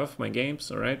computer and stuff, my games,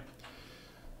 all right?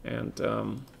 And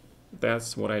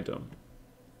that's what I do,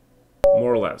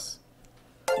 more or less.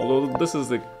 Although this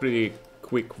is a pretty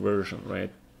quick version,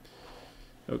 right?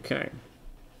 Okay.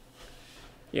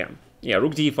 Yeah,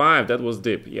 rook d5, that was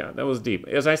deep. Yeah, that was deep.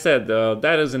 As I said,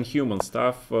 that isn't human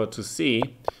stuff to see.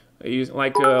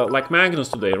 Like Magnus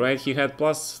today, right? He had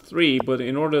 +3, but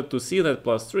in order to see that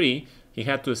 +3, he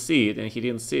had to see it, and he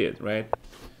didn't see it, right?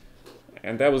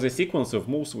 And that was a sequence of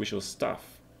moves which was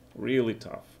tough. Really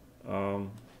tough.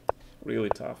 Really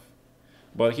tough.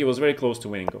 But he was very close to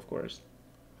winning, of course.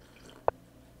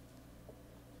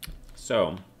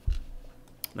 So,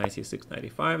 knight c6, knight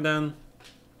e5 then.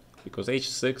 Because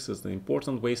h6 is an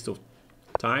important waste of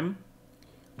time.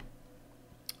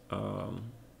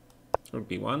 Rook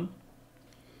b1.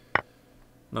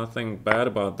 Nothing bad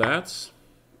about that.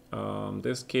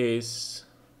 This case,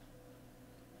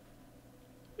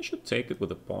 I should take it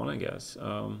with a pawn, I guess.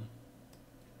 Should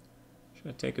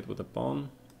I take it with a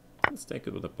pawn? Let's take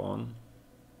it with a pawn.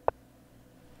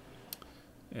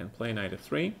 And play knight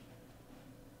f3.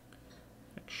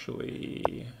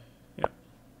 Actually, yeah,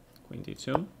 queen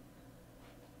d2.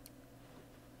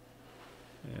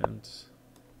 And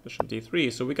bishop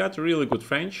d3. So we got a really good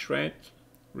French, right?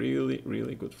 Really,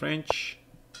 really good French.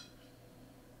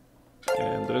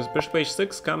 And there's bishop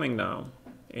h6 coming now.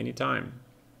 Anytime.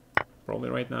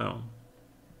 Probably right now.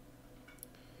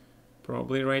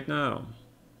 Probably right now.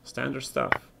 Standard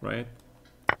stuff, right?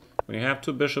 When you have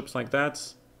two bishops like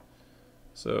that.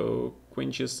 So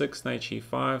queen g6, knight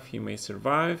g5, he may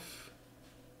survive.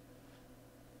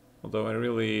 Although I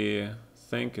really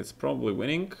think it's probably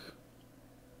winning.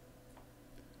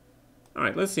 All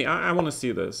right, let's see. I want to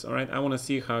see this. All right, I want to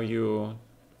see how you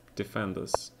defend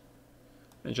this.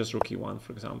 And just rook e1,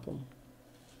 for example.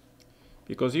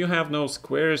 Because you have no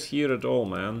squares here at all,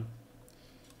 man.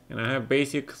 And I have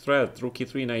basic threat, rook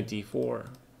e3, knight d4. All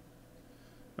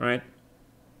right.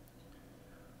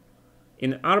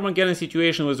 In Armageddon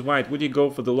situation with white, would you go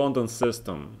for the London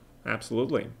system?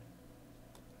 Absolutely.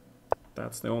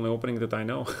 That's the only opening that I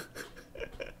know.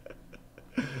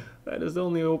 That is the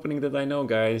only opening that I know,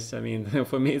 guys. I mean,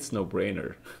 for me, it's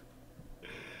no-brainer.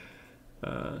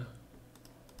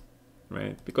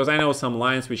 right? Because I know some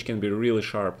lines which can be really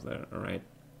sharp there, all right?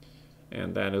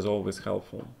 And that is always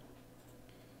helpful.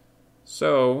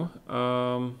 So,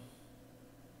 all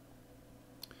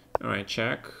right,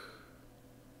 check.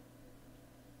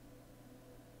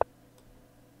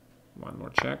 One more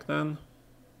check then.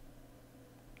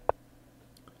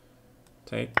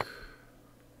 Take.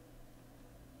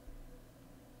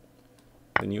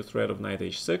 The new threat of knight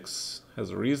h6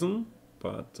 has a reason,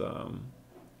 but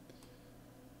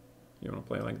you want to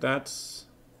play like that.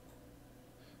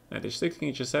 Knight h6,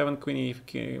 king h7, queen e,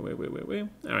 wait.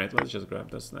 All right, let's just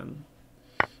grab this then.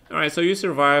 All right, so you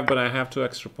survive, but I have 2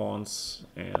 extra pawns,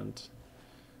 and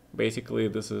basically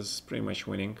this is pretty much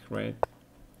winning, right?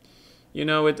 You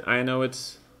know it, I know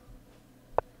it.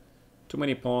 Too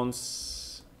many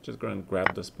pawns. Just go and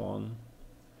grab this pawn.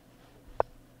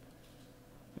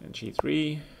 And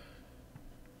g3.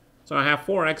 So I have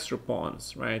 4 extra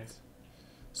pawns, right?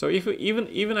 So if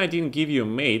even I didn't give you a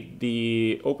mate,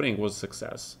 the opening was a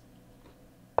success.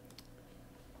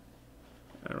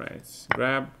 All right,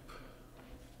 grab.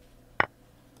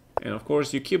 And of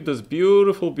course you keep this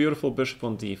beautiful bishop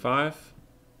on d5,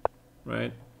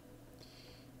 right?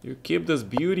 You keep this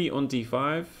beauty on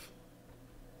d5,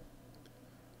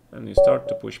 and you start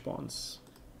to push pawns.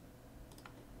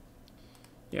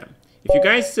 Yeah. If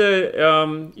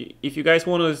you guys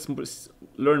want to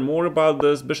learn more about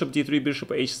this bishop d3, bishop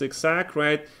h6 sack,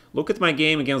 right? Look at my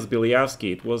game against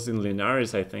Bilyavsky. It was in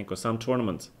Lindores, I think, or some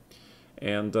tournament.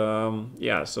 And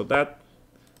yeah, so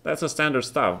that's a standard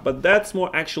stuff. But that's more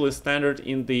actually standard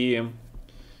in the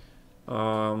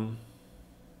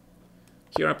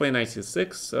here I play knight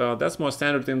c6. That's more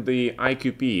standard in the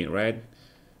IQP, right?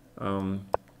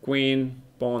 Queen,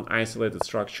 pawn, isolated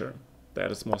structure.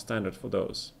 That is more standard for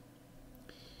those.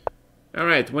 All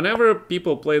right, whenever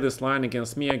people play this line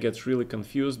against me, I get really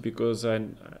confused because I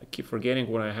keep forgetting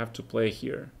what I have to play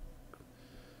here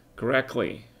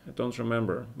correctly. I don't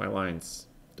remember my lines,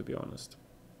 to be honest.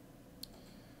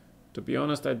 To be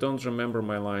honest, I don't remember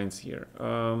my lines here.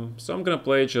 So I'm gonna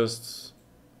play just,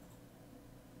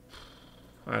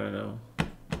 I don't know,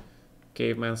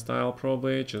 caveman style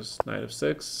probably, just knight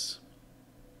f6.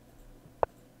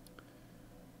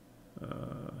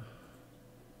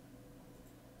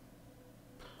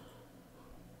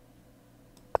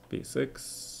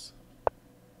 b6.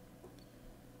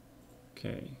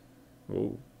 Okay.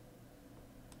 Ooh.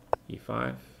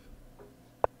 e5.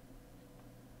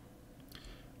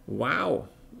 Wow.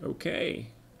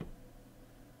 Okay.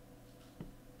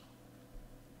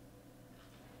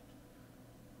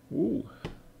 Ooh.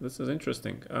 This is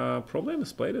interesting. Probably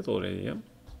misplayed it already, yeah?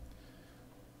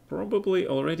 Probably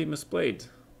already misplayed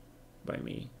by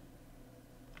me.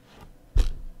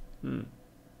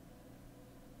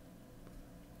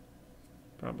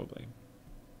 Probably.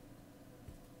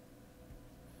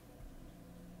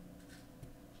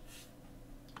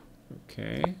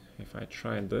 Okay, if I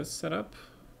try this setup,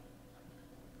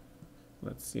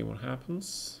 let's see what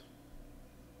happens.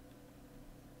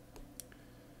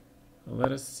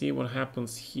 Let us see what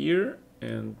happens here,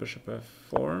 and bishop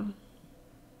f4.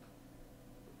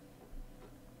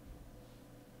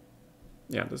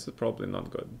 Yeah, this is probably not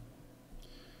good.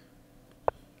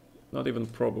 Not even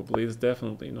probably, it's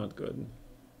definitely not good.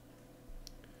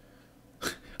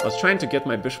 I was trying to get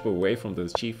my bishop away from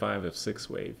this g5 f6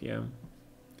 wave, yeah.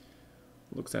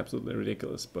 Looks absolutely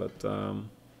ridiculous, but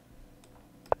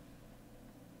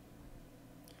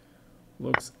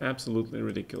looks absolutely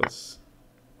ridiculous.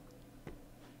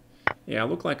 Yeah, I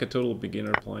look like a total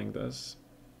beginner playing this.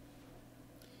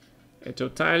 A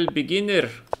total beginner.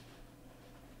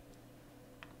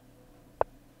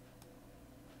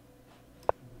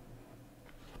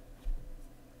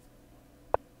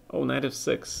 Oh, knight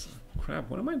f6. Crap,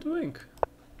 what am I doing?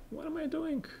 What am I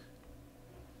doing?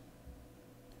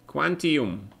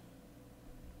 Quantium.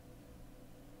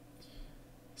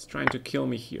 He's trying to kill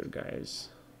me here, guys.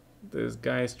 This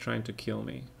guy is trying to kill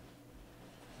me.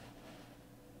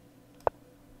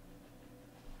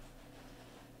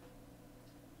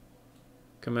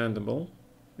 Commendable.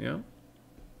 Yeah.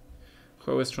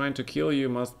 Who is trying to kill you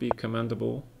must be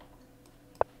commendable.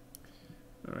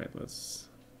 All right, let's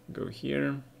go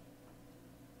here.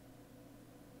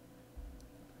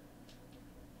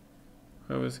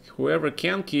 Whoever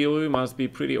can kill you must be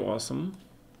pretty awesome,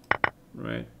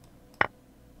 right?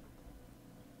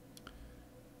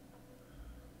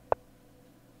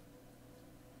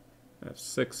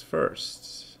 f6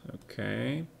 first.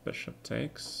 Okay, bishop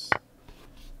takes.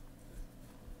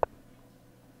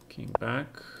 King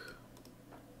back.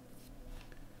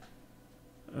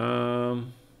 Is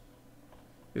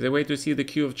there a way to see the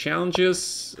queue of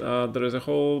challenges? There is a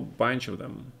whole bunch of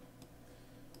them.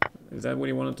 Is that what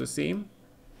you wanted to see?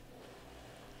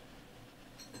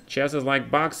 Chess is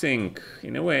like boxing,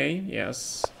 in a way,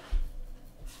 yes.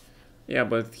 Yeah,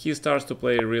 but he starts to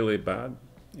play really bad.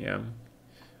 Yeah.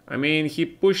 I mean, he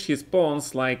pushed his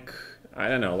pawns like, I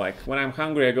don't know, like when I'm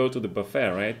hungry, I go to the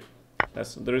buffet, right?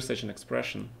 There is such an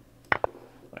expression.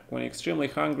 Like when you're extremely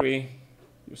hungry,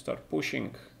 you start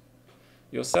pushing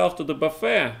yourself to the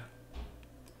buffet.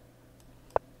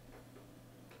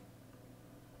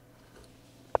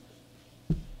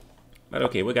 But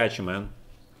okay, we got you, man.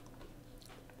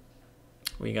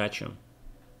 We got you.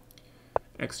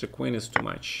 Extra queen is too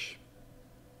much.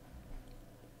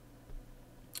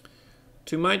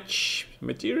 Too much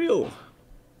material,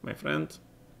 my friend.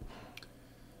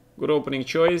 Good opening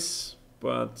choice,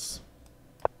 but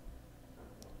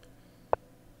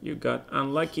you got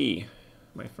unlucky,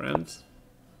 my friend.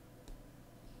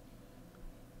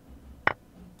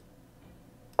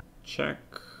 Check.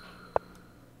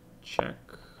 Check.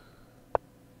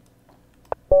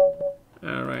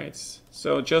 Alright,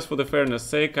 so just for the fairness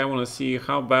sake, I want to see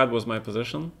how bad was my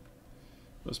position.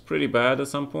 It was pretty bad at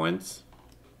some points.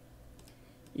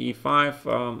 E5.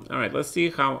 Alright, let's see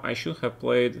how I should have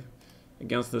played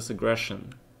against this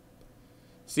aggression.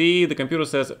 See, the computer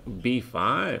says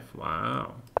B5.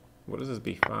 Wow. What is this,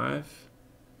 B5?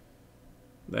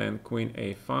 Then Queen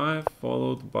A5,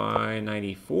 followed by Knight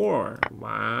E4.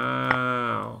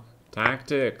 Wow.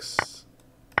 Tactics.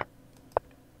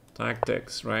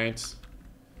 Tactics, right?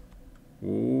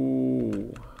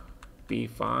 Ooh.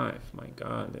 B5, my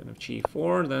god. Then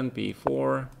G4, then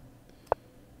B4.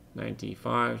 Knight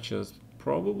D5, just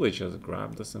probably just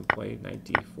grab this and play Knight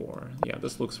D4. Yeah,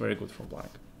 this looks very good for black.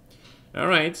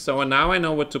 Alright, so now I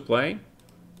know what to play.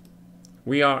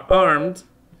 We are armed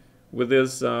with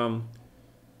this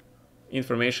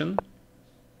information.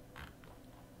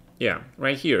 Yeah,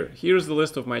 right here. Here's the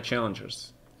list of my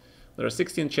challengers. There are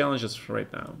 16 challenges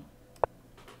right now.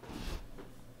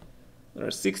 There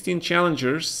are 16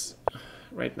 challengers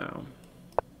right now.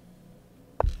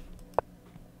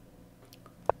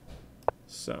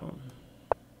 So,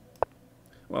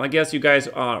 well, I guess you guys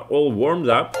are all warmed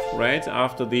up, right?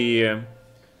 After the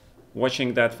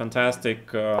watching that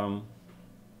fantastic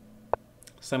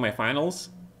semifinals,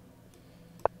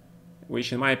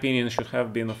 which in my opinion should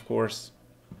have been, of course,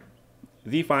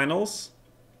 the finals,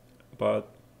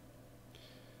 but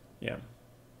yeah.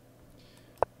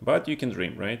 But you can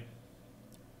dream, right?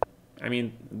 I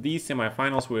mean, these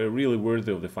semifinals were really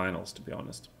worthy of the finals, to be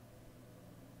honest.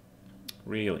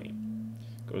 Really.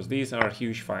 Because these are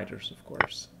huge fighters, of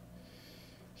course.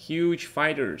 Huge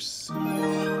fighters.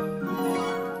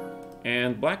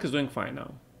 And black is doing fine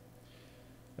now.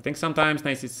 I think sometimes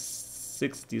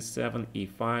 67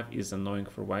 e5 is annoying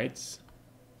for whites.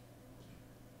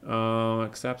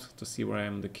 Except to see where I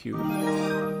am in the queue.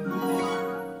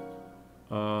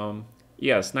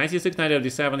 Yes, 96, knight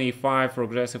d7, e5 for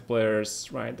aggressive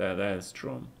players. Right, that is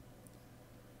true.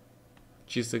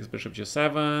 G6, bishop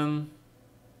g7.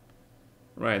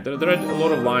 Right, there are a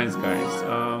lot of lines, guys.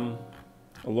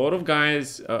 A lot of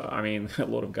guys, I mean, a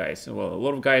lot of guys. Well, a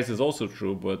lot of guys is also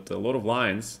true, but a lot of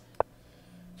lines.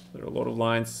 There are a lot of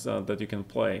lines that you can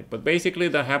play. But basically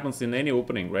that happens in any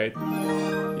opening, right?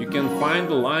 You can find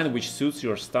the line which suits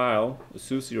your style,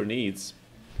 suits your needs,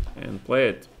 and play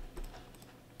it.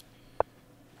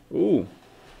 Ooh.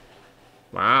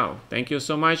 Wow. Thank you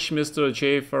so much, Mr.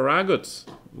 J. Farragut.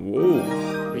 Ooh.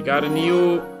 We got a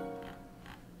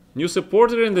new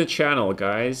supporter in the channel,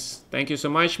 guys. Thank you so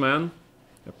much, man.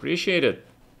 Appreciate it.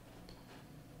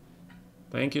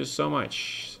 Thank you so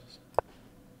much.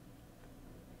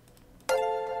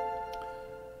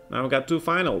 Now we got 2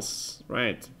 finals,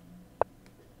 right?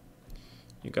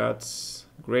 You got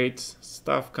great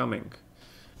stuff coming.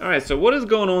 All right, so what is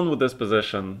going on with this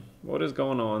position? What is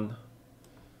going on?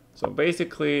 So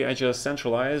basically, I just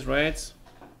centralize, right?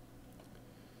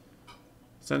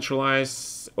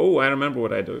 Centralize. Oh, I remember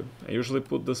what I do. I usually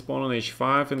put this pawn on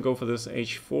h5 and go for this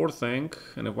h4 thing.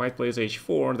 And if white plays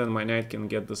h4, then my knight can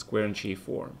get the square in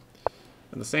g4.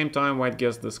 At the same time, white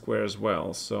gets the square as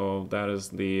well. So that is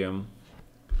the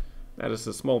a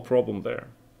small problem there.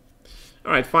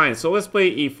 All right, fine. So let's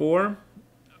play e4.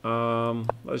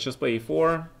 Let's just play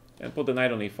e4 and put the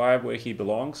knight on e5 where he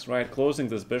belongs, right? Closing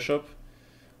this bishop,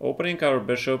 opening our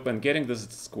bishop, and getting this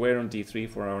square on d3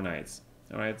 for our knights.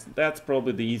 All right, that's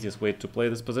probably the easiest way to play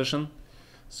this position.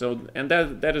 So, and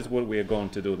that is what we are going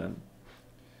to do then.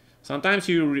 Sometimes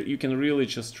you can really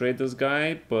just trade this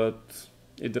guy, but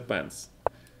it depends.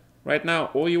 Right now,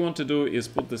 all you want to do is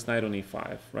put this knight on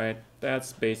e5, right?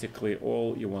 That's basically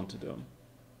all you want to do.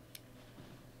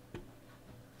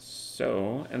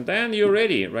 So, and then you're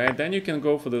ready, right? Then you can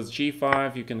go for this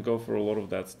g5, you can go for a lot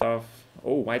of that stuff.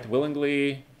 Oh, white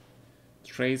willingly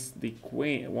trades the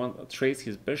queen, trades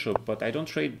his bishop, but I don't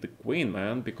trade the queen,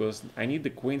 man, because I need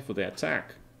the queen for the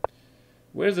attack.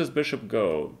 Where's this bishop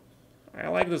go? I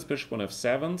like this bishop on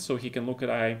f7, so he can look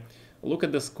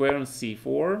at the square on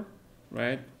c4,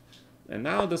 right? And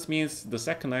now this means the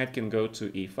second knight can go to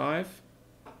e5.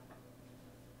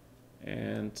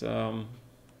 And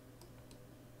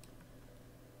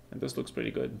this looks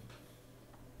pretty good.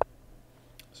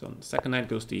 So the second knight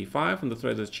goes to e5, and the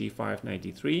threat is g5, knight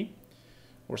d3.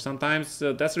 Or sometimes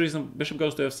that's the reason bishop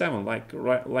goes to f7,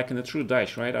 like in a true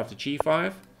Dutch, right? After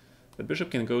g5, the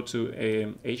bishop can go to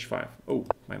h5. Oh,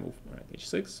 my move. All right,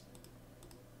 h6.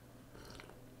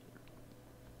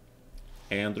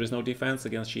 And there is no defense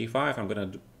against g5. I'm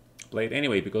gonna play it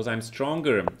anyway because I'm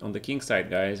stronger on the king side,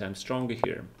 guys. I'm stronger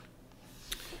here,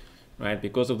 right?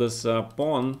 Because of this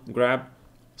pawn grab,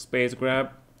 space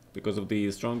grab, because of the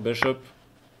strong bishop.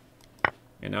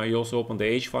 And now you also open the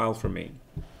h file for me,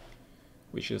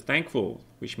 which is thankful,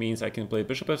 which means I can play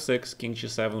bishop f6, king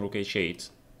g7, rook h8,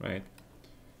 right?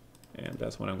 And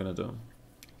that's what I'm gonna do.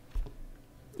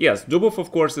 Yes, Dubov,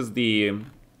 of course, is the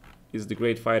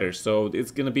great fighter, so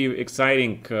it's gonna be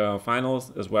exciting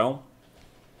finals as well.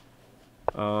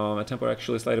 A tempo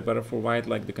actually slightly better for white,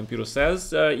 like the computer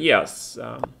says. Yes,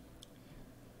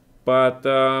 but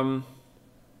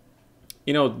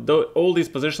you know, all these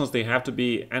positions, they have to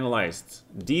be analyzed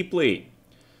deeply,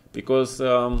 because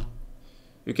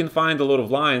you can find a lot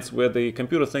of lines where the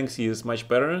computer thinks he is much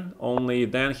better, only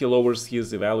then he lowers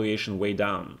his evaluation way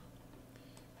down,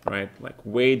 right? Like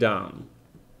way down.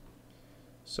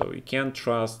 So you can't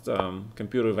trust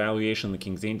computer evaluation in the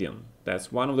King's Indian.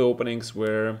 That's one of the openings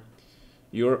where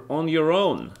you're on your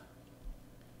own.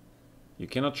 You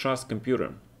cannot trust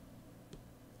computer.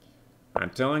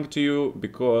 I'm telling it to you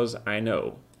because I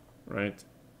know, right?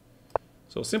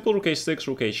 So simple rook h6,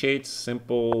 rook h8,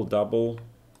 simple double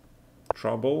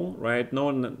trouble, right?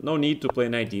 No need to play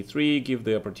knight d3, give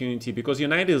the opportunity, because your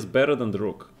knight is better than the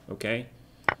rook, okay?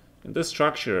 In this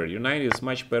structure, your knight is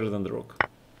much better than the rook.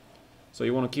 So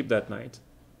you want to keep that knight.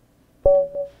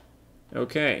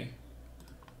 Okay.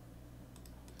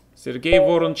 Sergei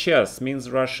Voron chess means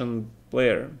Russian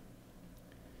player.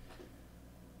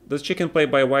 This chicken play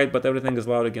by white, but everything is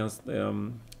allowed against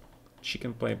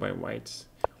chicken play by white.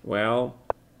 Well,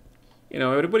 you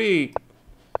know, everybody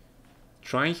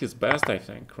trying his best, I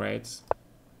think, right?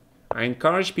 I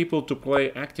encourage people to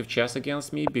play active chess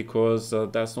against me because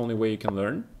that's the only way you can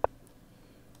learn,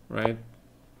 right?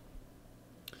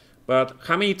 But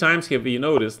how many times have you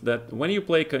noticed that when you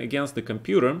play against the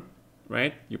computer,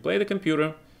 right? You play the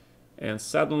computer and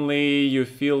suddenly you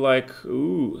feel like,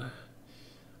 ooh,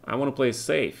 I want to play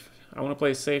safe. I want to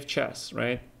play safe chess,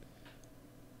 right?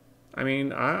 I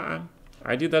mean,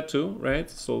 I did that too, right?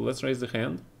 So let's raise the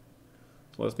hand.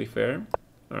 So let's be fair.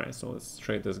 All right, so let's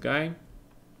trade this guy.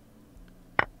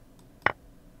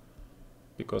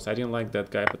 Because I didn't like that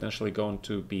guy potentially going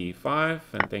to b5,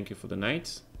 and thank you for the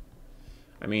knight.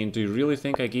 I mean, do you really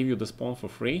think I gave you this pawn for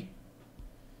free?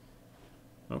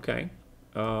 Okay.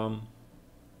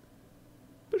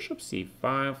 Bishop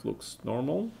c5 looks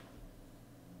normal.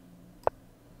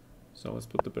 So let's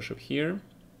put the bishop here.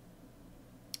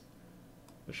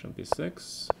 Bishop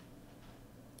b6.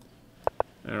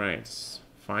 All right,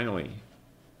 finally.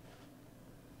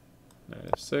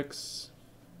 Knight f6.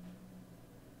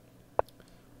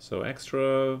 So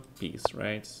extra piece,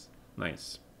 right?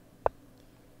 Nice.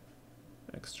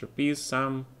 Extra piece,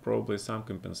 probably some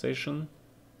compensation.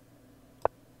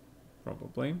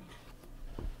 Probably.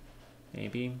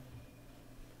 Maybe.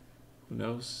 Who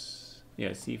knows? Yeah,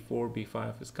 c4,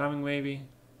 b5 is coming maybe.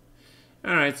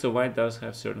 Alright, so white does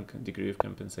have certain degree of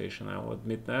compensation, I'll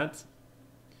admit that.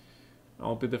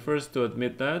 I'll be the first to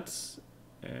admit that.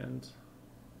 And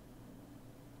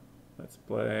let's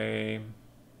play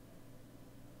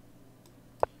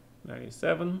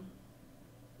 97.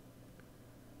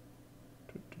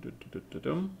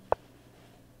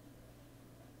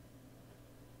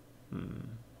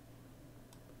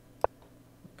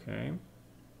 Okay.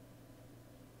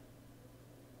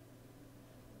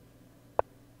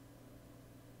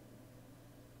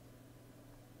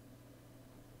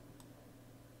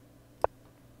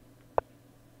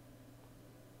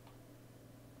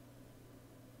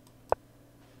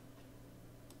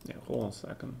 Yeah, hold on a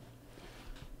second.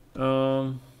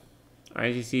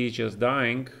 ICC is just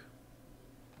dying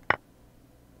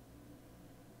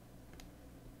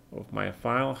of my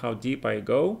file. How deep I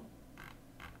go?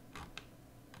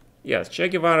 Yes, Che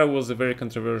Guevara was a very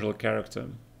controversial character.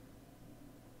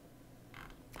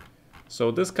 So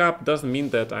this cup doesn't mean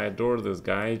that I adore this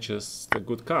guy, just a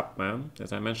good cup, man,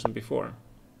 as I mentioned before.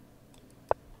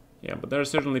 Yeah, but there are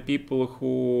certainly people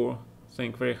who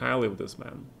think very highly of this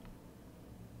man.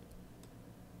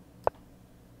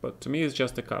 But to me, it's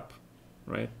just a cup,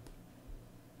 right?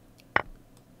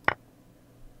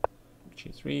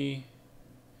 G3.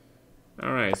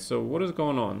 Alright, so what is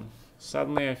going on?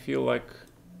 Suddenly I feel like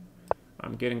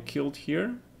I'm getting killed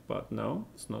here, but no,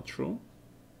 it's not true.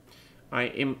 I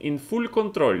am in full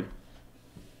control.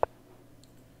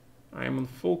 I am in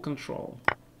full control.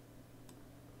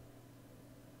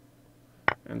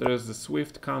 And there is the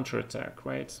swift counterattack,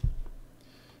 right?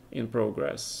 In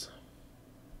progress.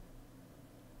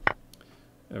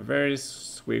 A very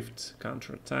swift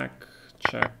counterattack.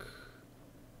 Check.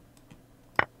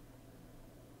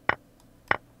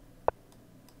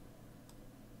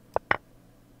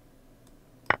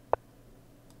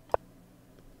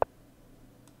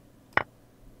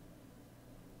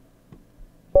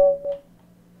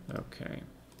 Okay.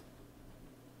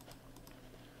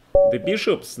 The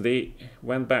bishops, they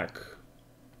went back.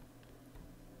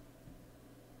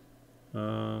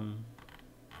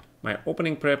 My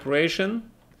opening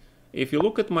preparation. If you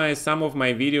look at some of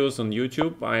my videos on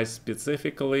YouTube, I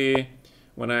specifically,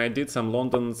 when I did some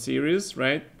London series,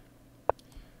 right?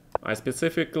 I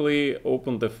specifically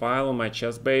opened the file on my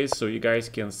chess base so you guys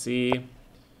can see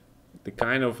the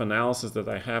kind of analysis that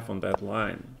I have on that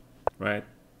line, right?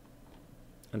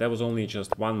 And that was only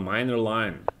just one minor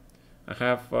line. I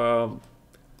have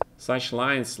such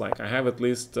lines, like I have at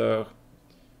least a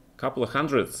couple of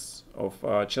hundreds of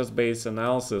chess-based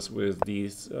analysis with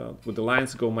these, with the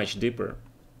lines go much deeper.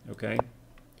 Okay,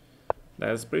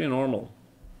 that's pretty normal.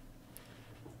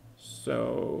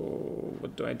 So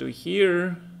what do I do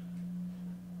here?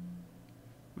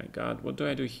 My God, what do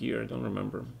I do here? I don't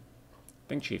remember. I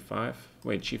think G5.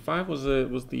 Wait, G5 was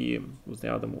the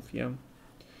other move, yeah.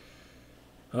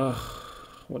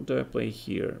 What do I play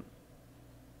here?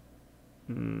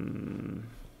 I don't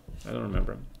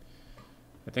remember.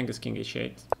 I think it's King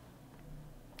H8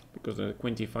 because the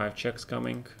Queen D5 check's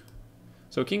coming.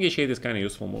 So King H8 is kind of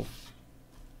useful move.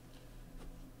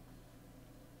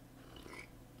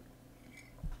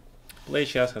 Play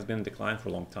chess has been in decline for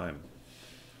a long time.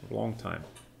 For a long time.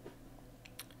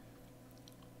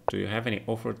 Do you have any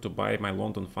offer to buy my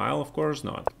London file? Of course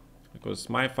not, because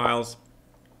my files,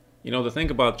 you know, the thing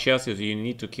about chess is you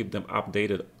need to keep them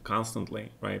updated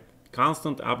constantly, right?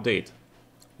 Constant update.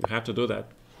 You have to do that.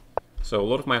 So a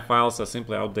lot of my files are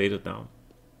simply outdated now.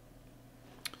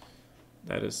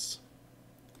 That is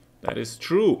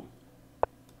true.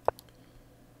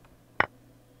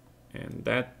 And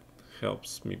that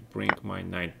helps me bring my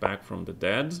knight back from the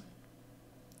dead.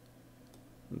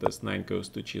 This knight goes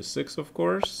to G6, of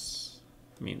course.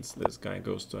 Means this guy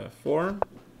goes to F4.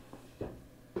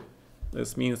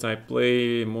 This means I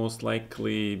play most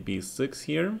likely B6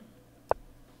 here.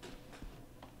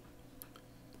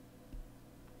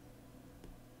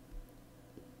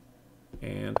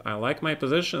 And I like my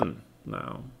position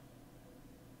now.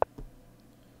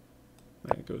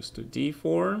 Knight goes to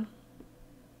D4.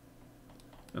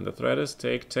 And the threat is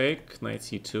take, take, knight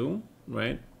C2,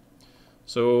 right?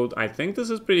 So I think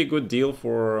this is pretty good deal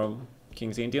for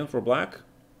King's Indian for black.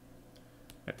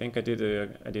 I think I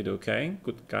did okay.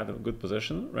 Got a good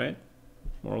position, right?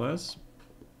 More or less.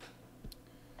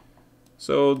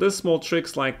 So this small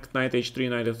tricks like knight H3,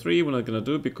 knight F3 we're not gonna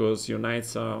do because your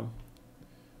knights are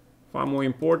far more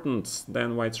important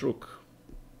than white's rook.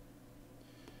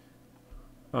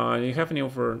 You have any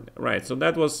offer? Right, so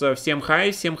that was всем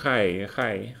hi,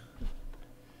 hi.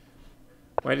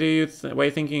 Why are you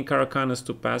thinking Caro-Kann is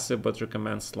too passive but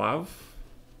recommend Slav?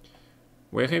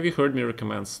 Where have you heard me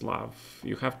recommend Slav?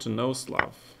 You have to know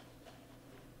Slav.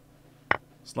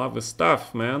 Slav is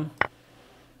tough, man.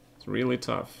 It's really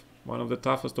tough. One of the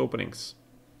toughest openings.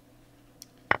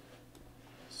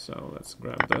 So let's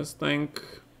grab this thing,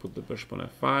 put the bishop on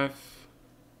F5.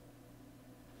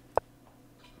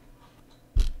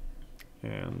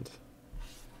 And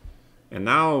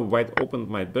now white opened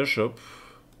my bishop,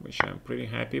 which I'm pretty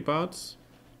happy about.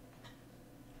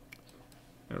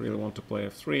 I really want to play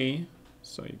F3,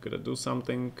 so you gotta do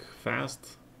something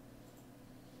fast.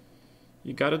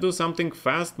 You gotta do something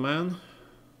fast, man.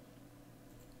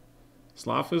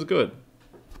 Slav is good,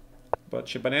 but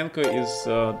Chebanenko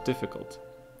is difficult.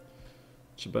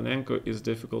 Chebanenko is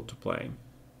difficult to play.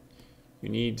 You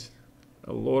need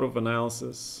a lot of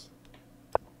analysis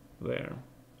there.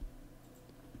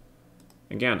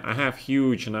 Again, I have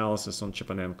huge analysis on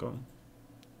Chebanenko.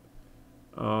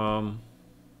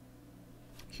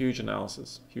 Huge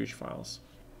analysis, huge files.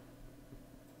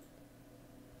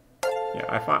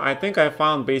 Yeah, I think I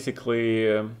found basically,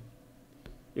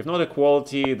 if not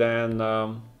equality, then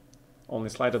only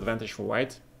slight advantage for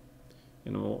white.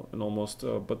 You know, and almost.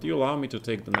 But you allow me to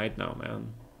take the knight now,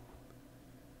 man.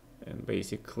 And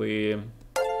basically,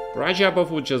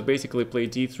 Rajabov would just basically play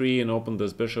d3 and open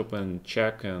this bishop and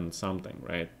check and something,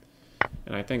 right?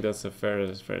 And I think that's a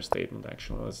fair statement,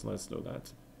 actually. Let's do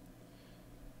that.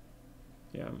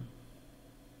 Yeah.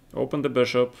 Open the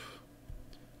bishop.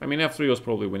 I mean, f3 was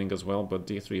probably winning as well, but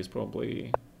d3 is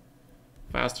probably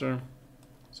faster.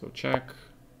 So check.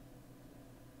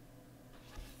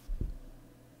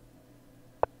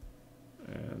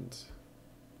 And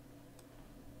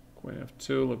queen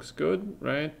f2 looks good,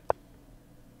 right?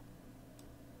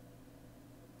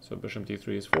 So bishop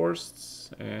d3 is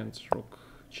forced, and rook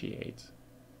g8.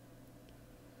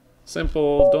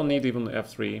 Simple, don't need even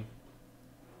f3.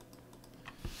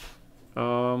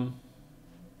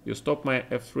 You stop my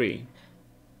f3.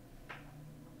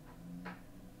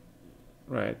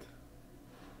 Right.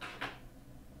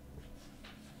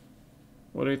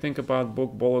 What do you think about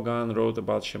book Bologan wrote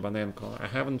about Shabanenko? I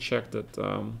haven't checked it.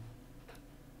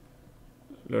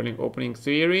 Learning opening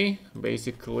theory.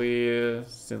 Basically,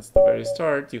 since the very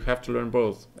start, you have to learn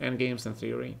both endgames and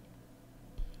theory.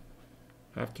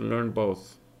 Have to learn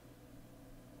both.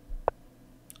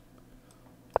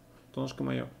 Тонушка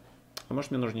моя. А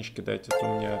может мне ножнички дать? А то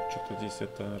у меня что-то здесь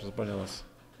это разболелось.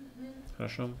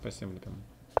 Хорошо? Спасибо, Ликам.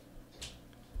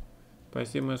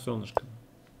 Спасибо, мое солнышко.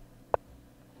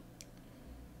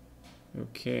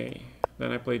 Okay.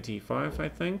 Then I play d5, I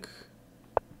think.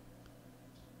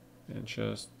 And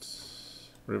just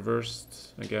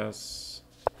reversed, I guess.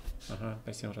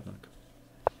 Спасибо, родненько.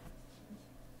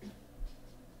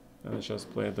 And I just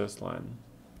play this line.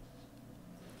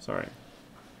 Sorry.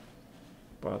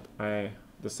 But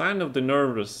the sign of the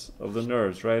nerves,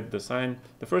 right? The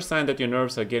first sign that your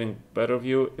nerves are getting better of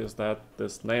you is that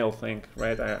this nail thing,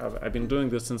 right? I've been doing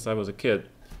this since I was a kid,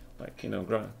 like, you know,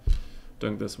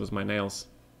 doing this with my nails.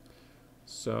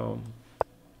 So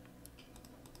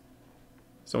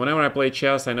whenever I play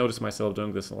chess, I notice myself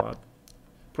doing this a lot.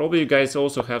 Probably you guys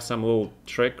also have some little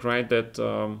trick, right? That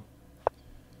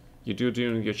you do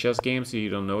during your chess games you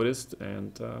don't notice,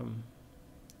 and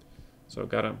so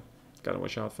gotta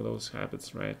watch out for those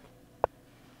habits, right?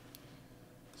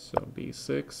 So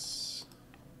b6.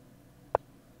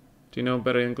 Do you know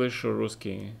better English or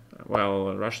Ruski?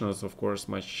 Well, Russian is of course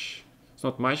much. It's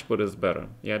not much, but it's better.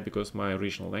 Yeah, because my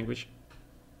regional language.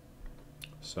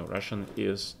 So Russian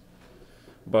is,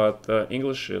 but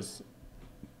English is.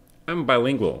 I'm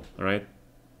bilingual, right?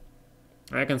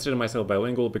 I consider myself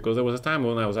bilingual because there was a time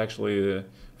when I was actually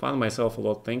found myself a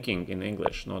lot thinking in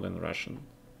English, not in Russian,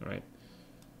 right?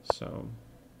 So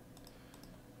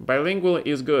bilingual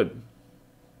is good.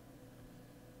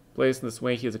 Plays in this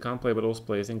way, he can't play, but also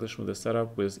plays English with the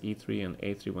setup with e3 and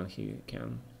a3 when he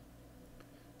can.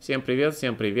 Всем привет,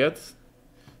 всем привет.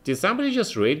 Did somebody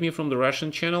just raid me from the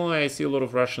Russian channel? I see a lot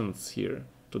of Russians here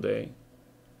today.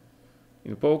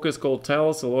 In poker, it's called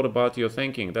tells a lot about your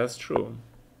thinking. That's true.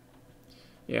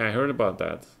 Yeah, I heard about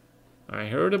that. I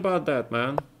heard about that,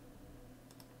 man.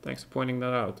 Thanks for pointing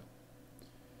that out.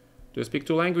 Do you speak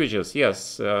two languages?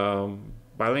 Yes.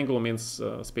 Bilingual means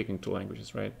speaking two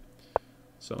languages, right?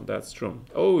 So that's true.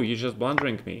 Oh, you're just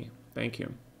blundering me. Thank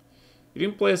you. You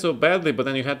didn't play so badly, but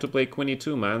then you had to play queen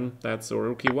e2, man. That's a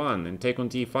rook e1 and take on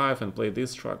d5 and play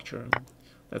this structure.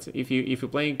 That's if you're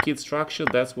playing kid structure,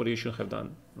 that's what you should have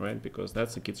done, right? Because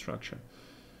that's a kid structure.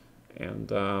 And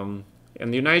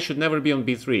your knight should never be on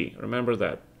b3. Remember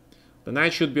that. The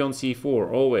knight should be on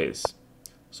c4 always.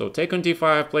 So take on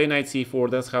d5, play knight c4.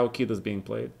 That's how kid is being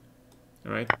played.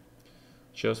 All right,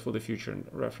 just for the future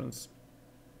reference.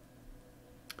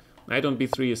 Knight on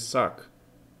b3 is suck.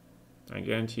 I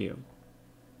guarantee you.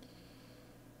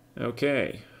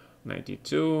 Okay, knight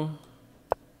d2,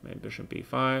 maybe bishop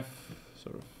b5,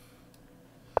 sort of.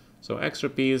 So extra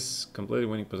piece, completely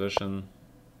winning position.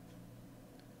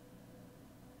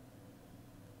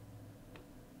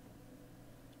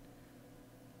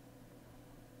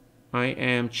 I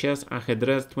am Chess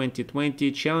Ajedrez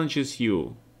 2020 challenges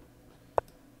you.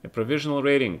 A provisional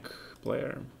rating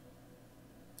player.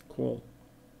 Cool.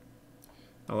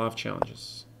 I love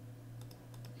challenges.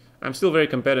 I'm still very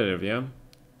competitive, yeah?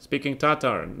 Speaking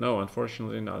Tatar? No,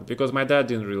 unfortunately not. Because my dad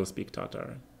didn't really speak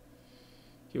Tatar.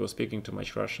 He was speaking too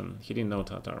much Russian. He didn't know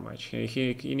Tatar much.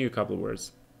 He knew a couple of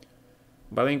words.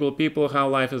 Bilingual people, how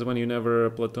life is when you never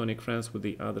platonic friends with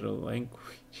the other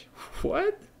language.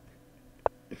 What?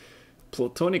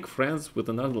 Platonic friends with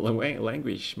another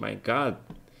language? My god.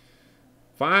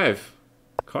 5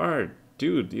 card.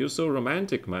 Dude, you're so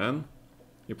romantic, man.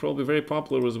 You're probably very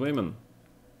popular with women.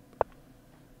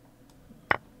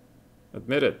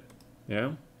 Admit it.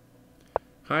 Yeah.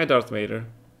 Hi, Darth Vader.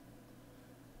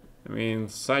 I mean,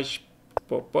 such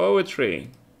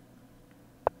poetry.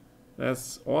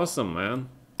 That's awesome, man.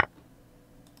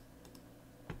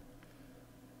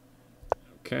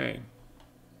 Okay.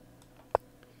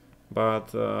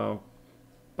 But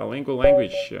bilingual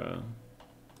language,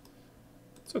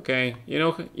 it's okay. You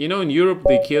know, in Europe,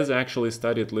 the kids actually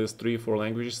study at least 3-4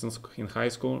 languages in high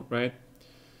school, right?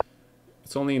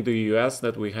 It's only in the US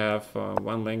that we have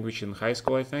one language in high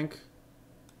school, I think,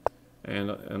 and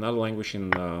another language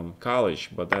in college,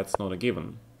 but that's not a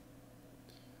given.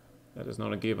 That is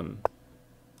not a given.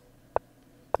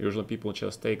 Usually people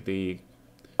just take the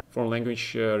foreign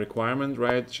language requirement,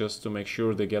 right, just to make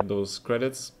sure they get those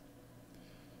credits.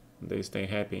 They stay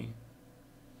happy.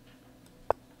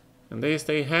 And they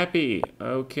stay happy.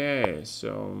 Okay,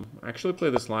 so I actually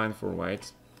played this line for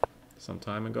white some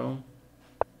time ago.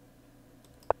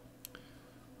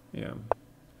 Yeah.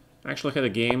 I actually had a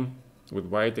game with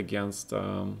white against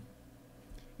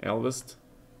Elvis,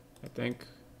 I think,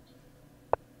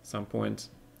 at some point.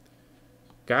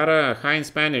 Gata, hi in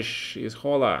Spanish is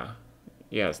hola.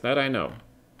 Yes, that I know.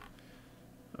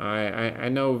 I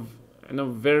know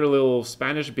very little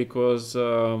Spanish because,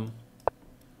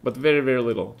 but very, very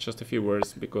little, just a few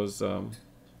words, because I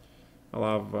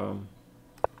love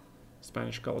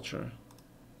Spanish culture.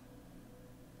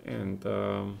 And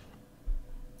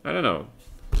I don't know,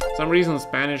 for some reason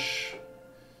Spanish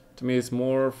to me is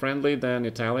more friendly than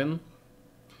Italian.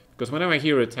 Because whenever I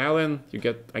hear Italian, I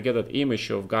get that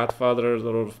image of Godfather, a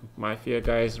lot of mafia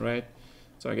guys, right?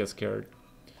 So I get scared.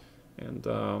 And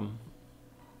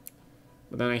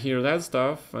but then I hear that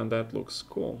stuff, and that looks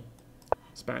cool.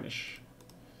 Spanish.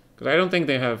 Because I don't think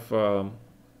they have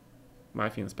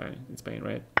mafia in Spain,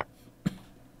 right?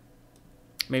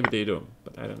 Maybe they do,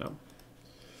 but I don't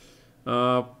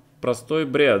know. Простой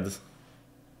бред.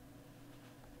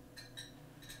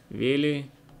 Вели,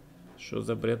 что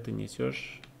за бред ты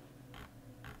несешь?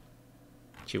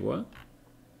 Чего?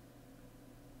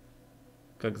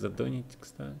 Как задонить,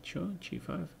 кстати? Чё?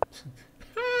 G5?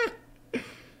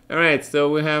 Alright, so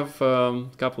we have a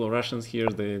couple of Russians here.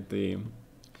 They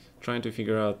trying to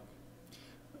figure out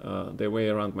their way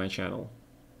around my channel.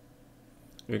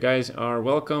 You guys are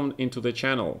welcome into the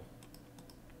channel.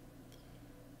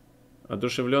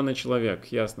 Одушевленный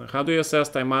человек, ясно. How do you assess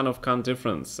Taimanov-Khan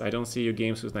difference? I don't see your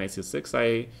games with knight c6.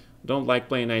 I don't like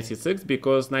playing knight c6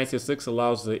 because knight c6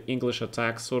 allows the English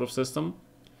attack sort of system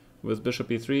with bishop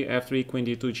e3, f3, queen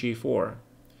d2, g4.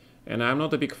 And I'm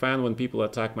not a big fan when people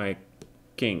attack my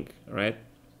king, right?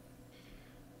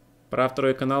 Про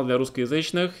второй канал для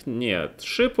русскоязычных? Нет.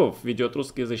 Шипов ведет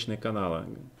русскоязычные каналы.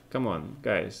 Come on,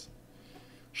 guys.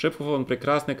 Шипов, он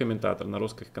прекрасный комментатор на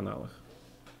русских каналах.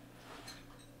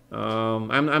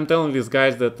 I'm telling these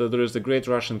guys that there is a great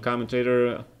Russian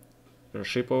commentator,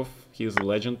 Shipov. He's a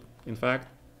legend, in fact.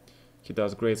 He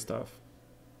does great stuff.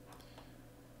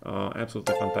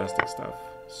 Absolutely fantastic stuff.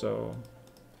 So,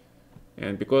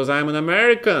 and because I'm an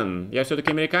American, я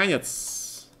все-таки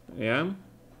американец, yeah.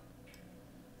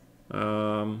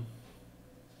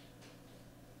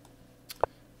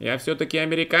 Я все-таки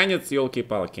американец,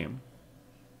 елки-палки.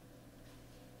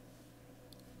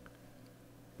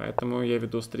 Поэтому я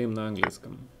веду стрим на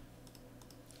английском.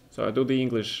 So I do the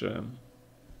English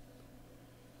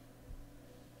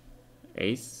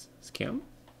ace scam.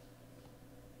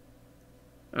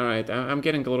 Alright, I'm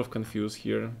getting a lot of confused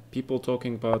here. People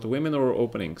talking about women or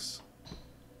openings.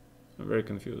 I'm very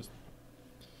confused.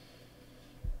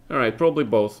 Alright, probably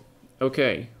both.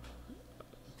 Okay.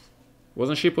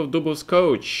 Wasn't Shipov Dubov's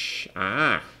coach?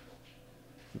 Ah.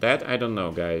 That I don't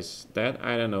know, guys. That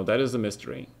I don't know. That is a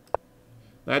mystery.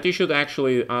 That you should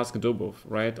actually ask Dubov,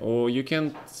 right? Or you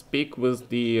can speak with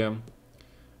the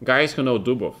guys who know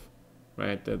Dubov,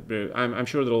 right? I'm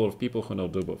sure there are a lot of people who know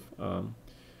Dubov.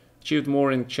 Achieved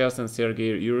more in chess than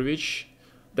Sergei Yurovich.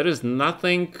 There is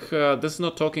nothing, this is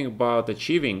not talking about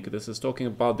achieving, this is talking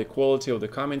about the quality of the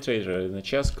commentator and the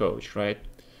chess coach, right?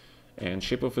 And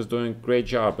Shipov is doing a great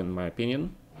job, in my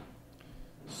opinion.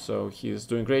 So he's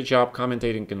doing a great job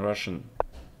commentating in Russian.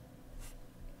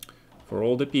 For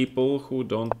all the people who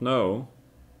don't know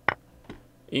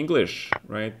English,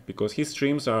 right? Because his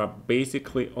streams are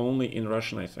basically only in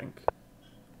Russian, I think.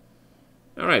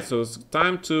 Alright, so it's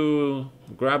time to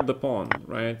grab the pawn,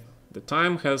 right? The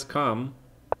time has come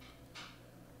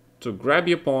to grab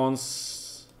your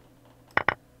pawns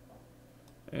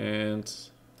and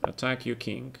attack your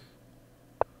king.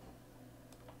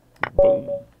 Boom.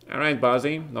 Alright,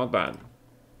 Bazi, not bad.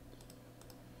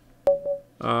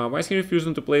 Why is he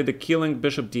refusing to play the killing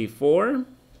bishop d4?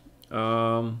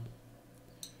 Well,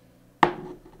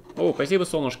 Oh, спасибо,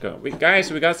 солнышко.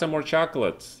 Guys, we got some more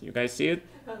chocolate. You guys see it?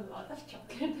 A lot of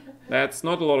chocolate. That's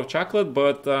not a lot of chocolate,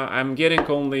 but I'm getting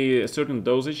only a certain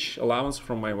dosage allowance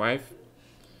from my wife.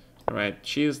 Right,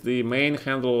 she's the main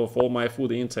handle of all my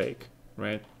food intake,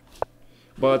 right?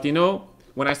 But you know,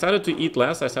 when I started to eat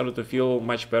less, I started to feel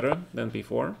much better than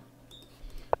before.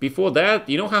 Before that,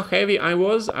 you know how heavy I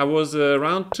was? I was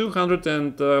around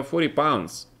 240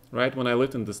 pounds, right, when I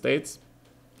lived in the States.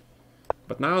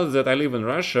 But now that I live in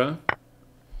Russia,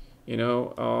 you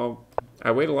know,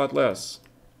 I weigh a lot less.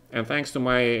 And thanks to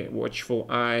my watchful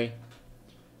eye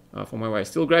for my wife.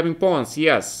 Still grabbing pawns,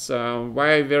 yes.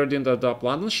 Why Vera didn't adopt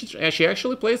London? She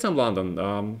actually played some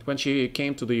London when she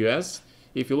came to the US.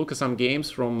 If you look at some games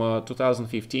from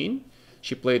 2015,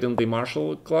 she played in the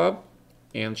Marshall Club,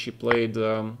 and she played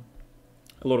a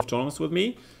lot of tournaments with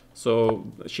me. So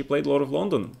she played a lot of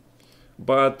London.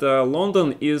 But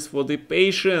London is for the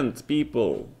patient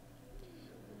people.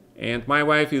 And my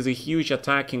wife is a huge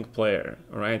attacking player,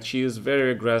 all right? She is a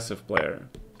very aggressive player.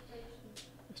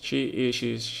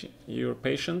 You're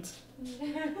patient?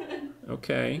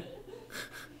 Okay.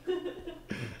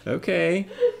 Okay.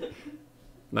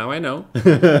 Now I know.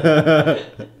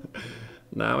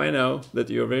 Now I know that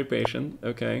you're very patient.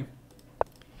 Okay.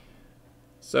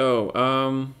 So,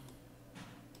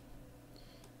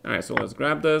 alright, so let's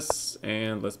grab this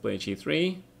and let's play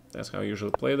g3. That's how I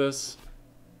usually play this.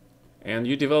 And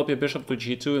you develop your bishop to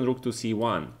g2 and rook to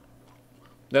c1.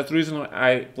 That's the reason why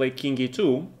I play king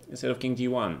e2 instead of king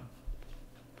d1.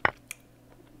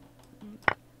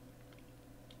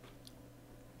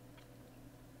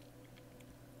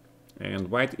 And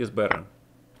white is better,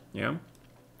 yeah?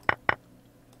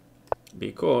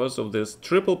 Because of this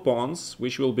triple pawns,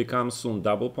 which will become soon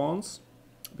double pawns,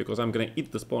 because I'm gonna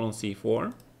eat this pawn on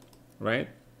c4, right?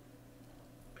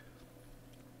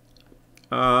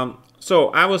 So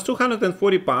I was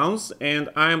 240 pounds and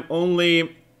I'm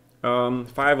only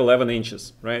 5'11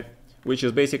 inches, right? Which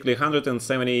is basically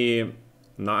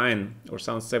 179 or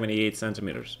some 78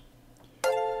 centimeters.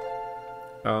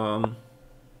 How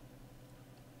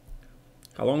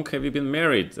long have you been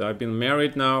married? I've been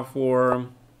married now for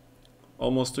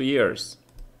almost 2 years.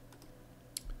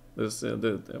 This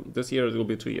year it will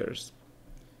be 2 years.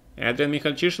 Adrian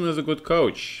Michalchishin is a good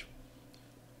coach.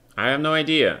 I have no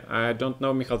idea. I don't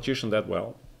know Michalchishin that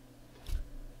well.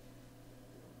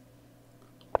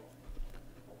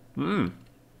 Good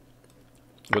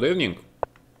evening.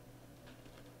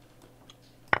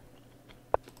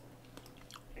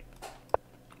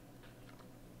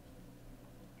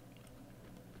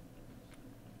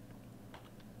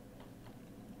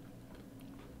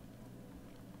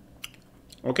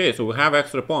 Okay, so we have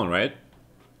extra pawn, right?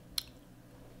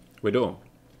 We do.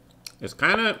 It's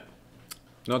kind of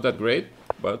not that great,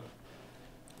 but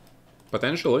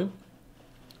potentially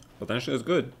it's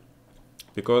good.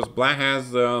 Because black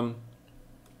has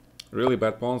really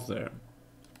bad pawns there.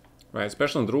 Right,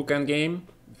 especially in the rook endgame.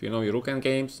 If you know your rook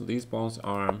endgames, these pawns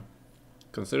are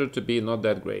considered to be not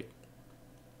that great.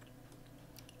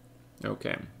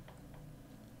 Okay.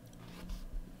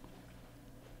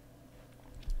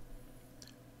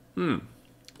 E4,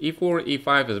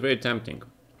 e5 is very tempting,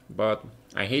 but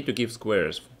I hate to give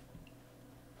squares.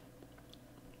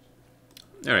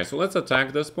 Alright, so let's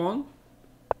attack this pawn.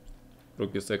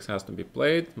 Rook b6 has to be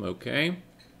played, okay.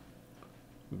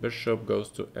 Bishop goes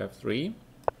to f3.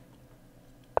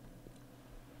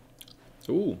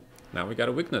 Ooh, now we got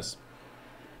a weakness.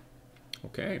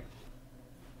 Okay.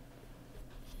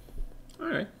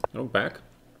 Alright, rook back.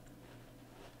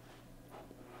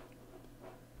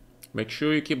 Make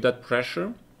sure you keep that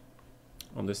pressure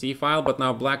on the c file, but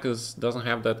now black doesn't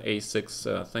have that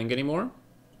a6 thing anymore.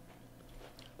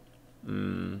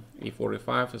 E4,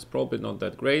 e5 is probably not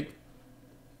that great.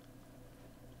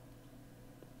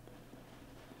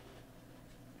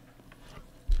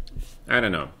 I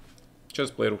don't know.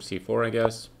 Just play rook c4, I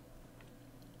guess.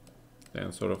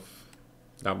 Then sort of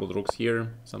double rooks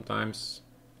here sometimes.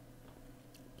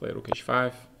 Play rook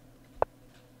h5.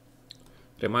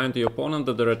 Remind the opponent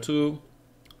that there are two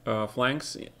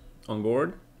flanks on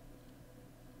board.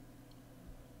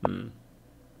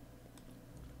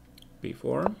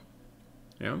 b4.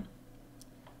 Yeah.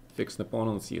 Fix the pawn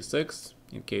on c6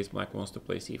 in case black wants to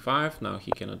play c5. Now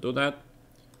he cannot do that.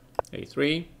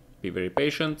 a3. Be very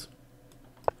patient.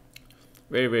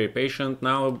 Very, very patient.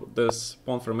 Now this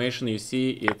pawn formation, you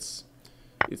see, it's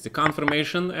a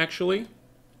confirmation actually.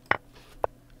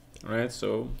 Alright,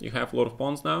 so you have a lot of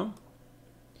pawns now.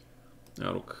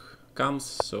 Now rook comes,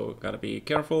 so gotta be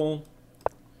careful.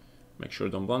 Make sure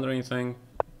don't blunder anything.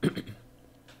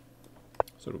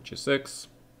 So rook g6.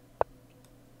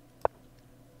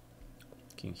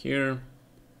 King here.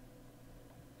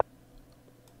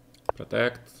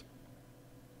 Protect.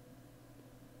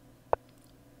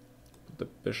 Put the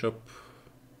bishop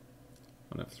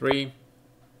on f3.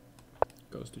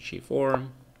 Goes to g4.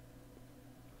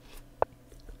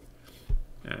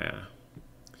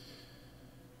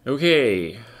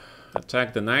 Okay.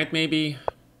 Attack the knight maybe.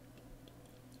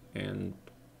 And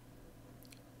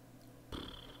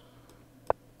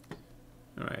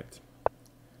alright.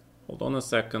 Hold on a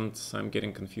second. I'm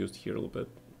getting confused here a little bit.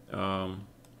 Can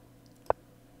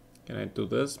I do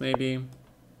this maybe?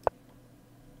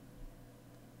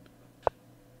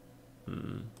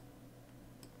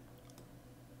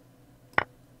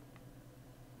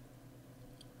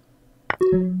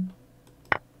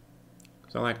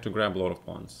 So I like to grab a lot of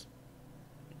pawns.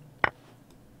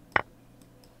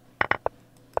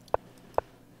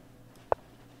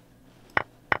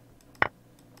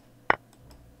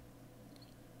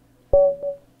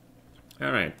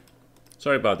 Alright,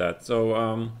 sorry about that. So,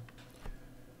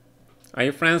 are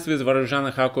you friends with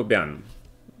Varujan Hakobian?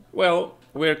 Well,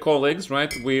 we're colleagues,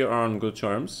 right? We are on good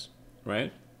terms,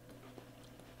 right?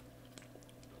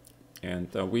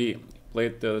 And we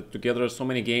played together so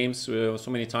many games, so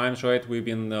many times, right? We've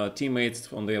been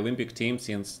teammates on the Olympic team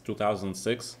since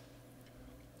 2006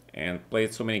 and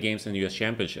played so many games in the US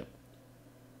Championship.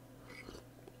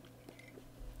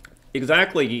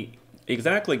 Exactly,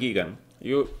 Gigan.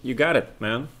 You got it,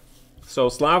 man. So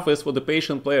Slav is for the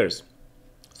patient players.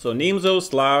 So Nimzo,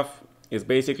 Slav is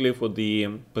basically for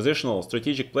the positional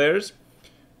strategic players,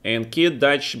 and Kid,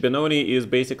 Dutch, Benoni is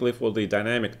basically for the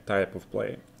dynamic type of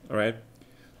play. All right.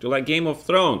 Do you like Game of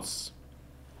Thrones?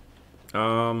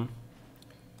 I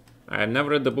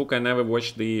never read the book. I never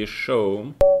watched the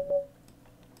show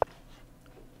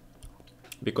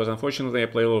because unfortunately I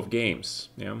play a lot of games.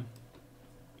 Yeah,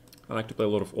 I like to play a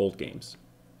lot of old games.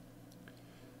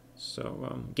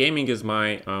 So gaming is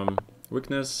my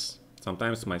weakness,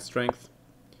 sometimes my strength,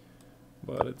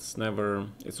 but it's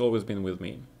always been with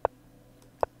me.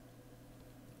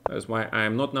 That's why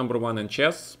I'm not #1 in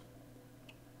chess,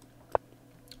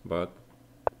 but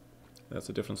that's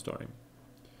a different story.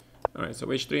 All right, so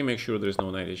h3, make sure there's no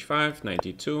knight h5, knight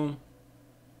e2.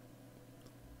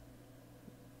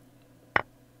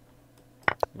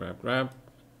 Grab.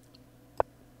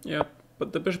 Yeah.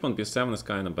 But the bishop on b7 is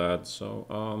kind of bad, so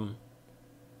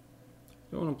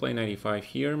you want to play knight e5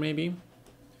 here, maybe.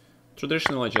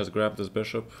 Traditionally, I just grab this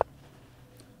bishop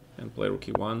and play rook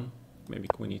e1, maybe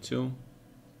queen e2.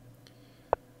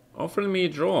 Offering me a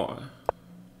draw.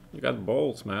 You got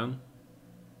balls, man.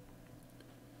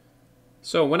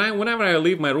 So whenever I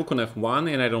leave my rook on f1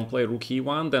 and I don't play rook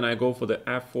e1, then I go for the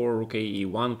f4 rook a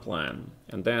e1 plan,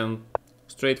 and then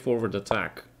straightforward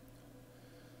attack.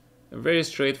 A very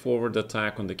straightforward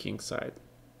attack on the king side.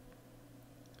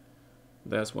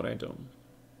 That's what I do.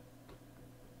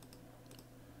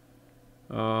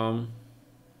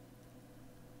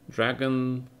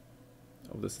 Dragon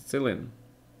of the Sicilian.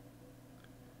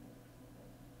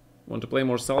 Want to play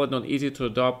more solid, not easy to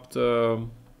adopt.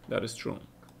 That is true.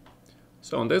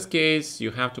 So in this case,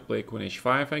 you have to play queen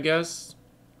h5, I guess.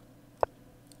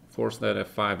 Force that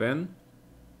f5 in.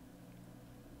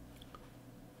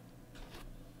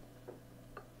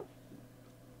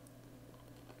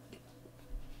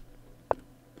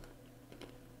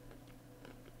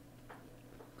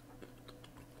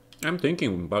 I'm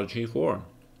thinking about g4,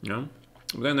 yeah?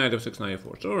 Then knight f6, knight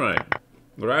f4. So, alright.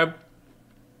 Grab.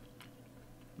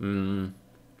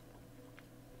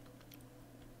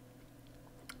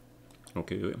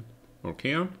 Okay.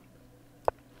 Okay.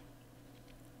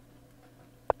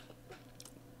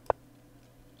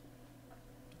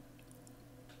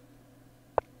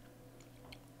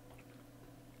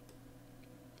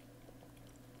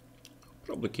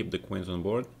 Probably keep the queens on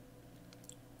board.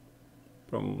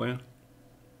 Probably.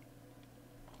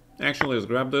 Actually, let's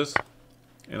grab this,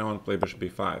 and I want to play bishop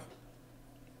b5.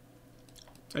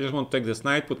 I just want to take this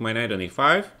knight, put my knight on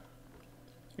e5,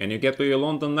 and you get to your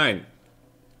London knight.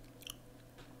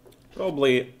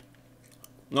 Probably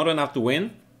not enough to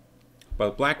win,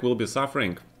 but black will be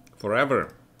suffering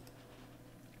forever.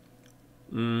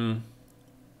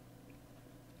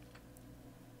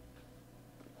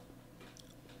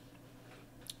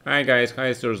 Hi guys,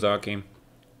 hi Surzaki.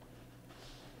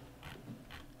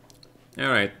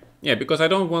 Alright. Yeah, because I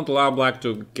don't want to allow black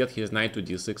to get his knight to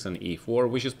d6 and e4,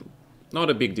 which is not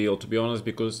a big deal, to be honest,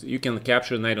 because you can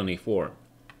capture knight on e4.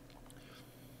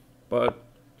 But,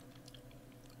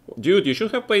 dude, you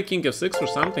should have played king f6 or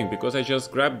something, because I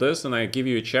just grabbed this and I give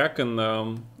you a check and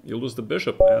you lose the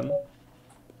bishop, man.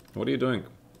 What are you doing?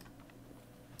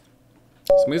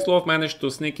 Smyslov managed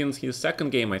to sneak in his second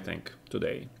game, I think,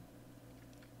 today.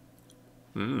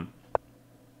 Hmm.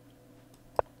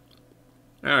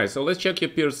 Alright, so let's check your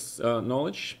peer's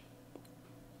knowledge.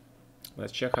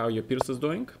 Let's check how your peers is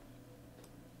doing.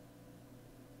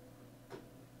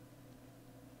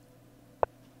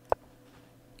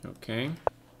 Okay.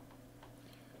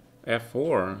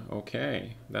 F4,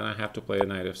 okay. Then I have to play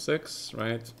knight f6,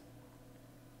 right?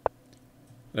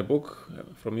 A book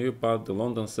from you about the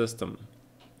London system.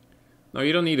 No,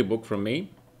 you don't need a book from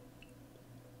me.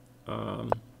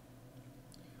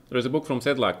 There's a book from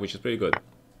Sedlak, which is pretty good.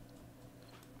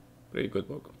 Pretty good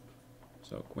book.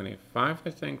 So queen a5, I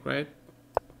think, right?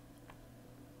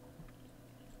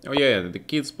 Oh yeah, the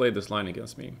kids play this line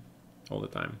against me all the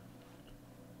time.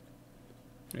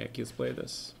 Yeah, kids play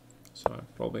this. So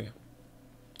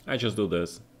I just do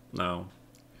this now.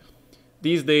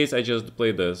 These days I just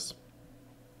play this.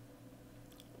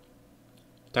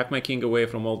 Tuck my king away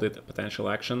from all the potential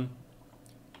action.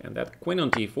 And that queen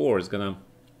on t4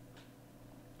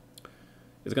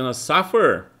 is gonna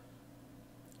suffer.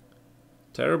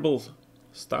 Terrible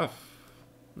stuff.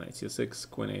 Knight c6,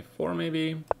 queen a4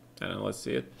 maybe. I don't know, let's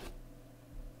see it.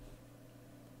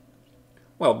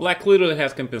 Well, black clearly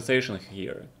has compensation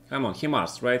here. Come on, he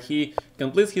must, right? He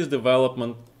completes his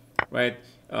development, right?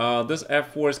 This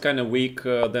f4 is kind of weak,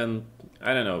 then,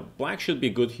 I don't know, black should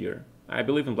be good here. I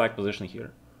believe in black position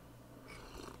here.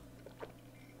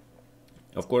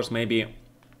 Of course, maybe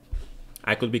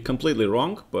I could be completely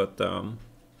wrong, but to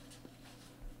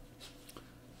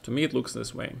me it looks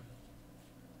this way.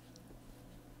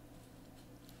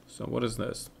 So what is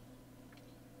this?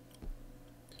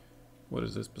 What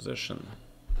is this position?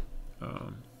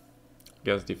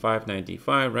 Guess d5, knight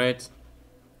d5, right?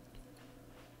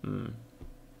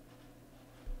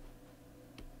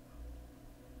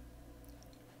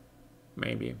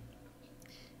 Maybe.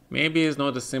 Maybe it's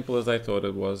not as simple as I thought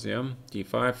it was, yeah?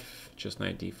 d5, just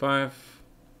knight d5.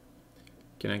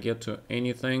 Can I get to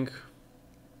anything?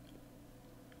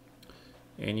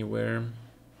 Anywhere?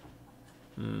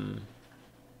 I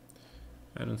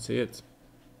don't see it.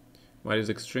 White is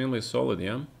extremely solid,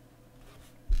 yeah?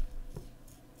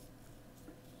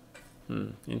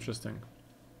 Interesting.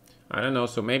 I don't know,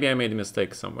 so maybe I made a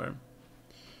mistake somewhere.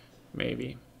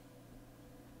 Maybe.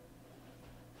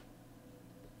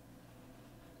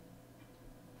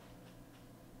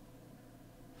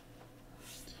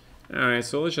 Alright,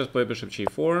 so let's just play bishop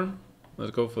g4.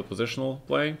 Let's go for positional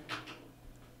play.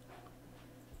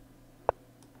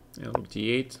 And rook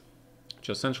d8.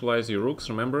 Just centralize your rooks,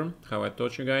 remember how I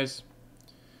taught you guys?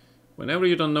 Whenever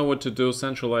you don't know what to do,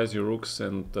 centralize your rooks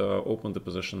and open the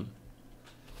position.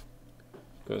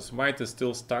 Because white is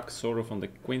still stuck sort of on the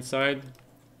queen side.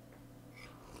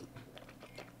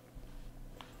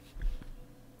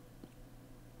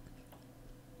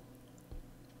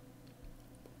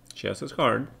 Chess is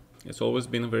hard. It's always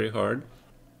been very hard.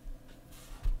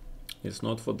 It's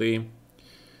not for the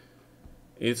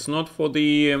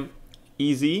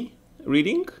easy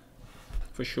reading,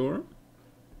 for sure.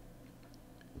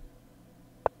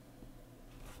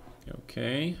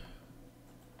 Okay.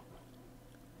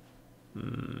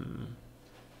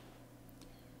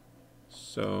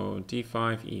 So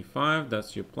d5, e5,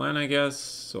 that's your plan, I guess.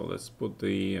 So let's put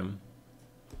the...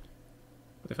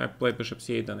 but if I play bishop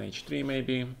c8, then h3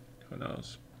 maybe. Who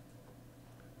knows?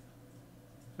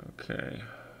 Okay.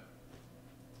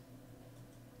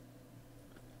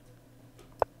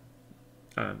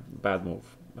 Bad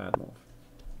move. Bad move.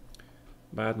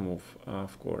 Bad move,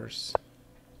 of course.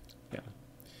 Yeah.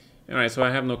 Alright, so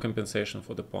I have no compensation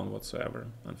for the pawn whatsoever,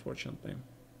 unfortunately.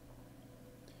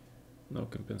 No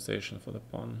compensation for the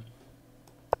pawn.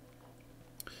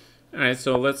 Alright,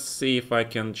 so let's see if I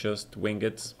can just wing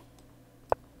it.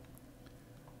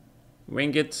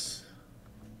 Wing it.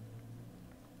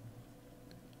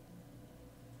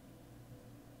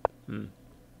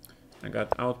 I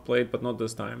got outplayed, but not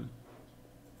this time.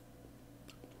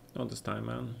 Not this time,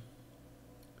 man.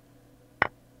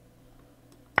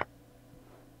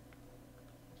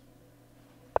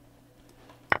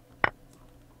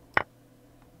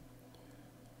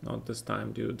 Not this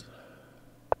time, dude.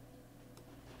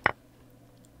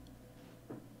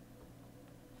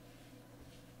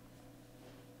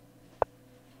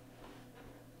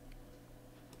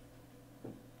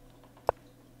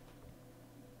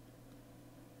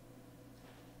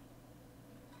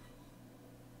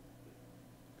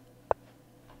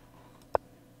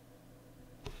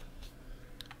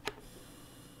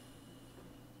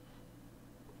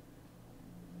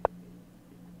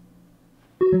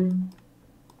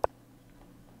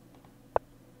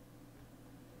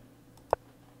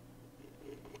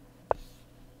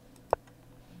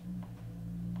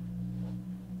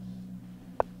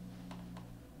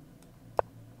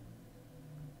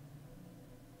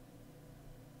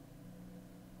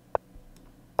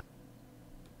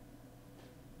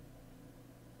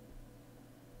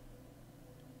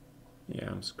 Yeah,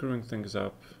 I'm screwing things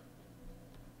up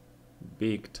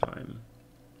big time.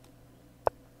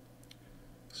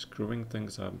 Screwing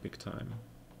things up big time.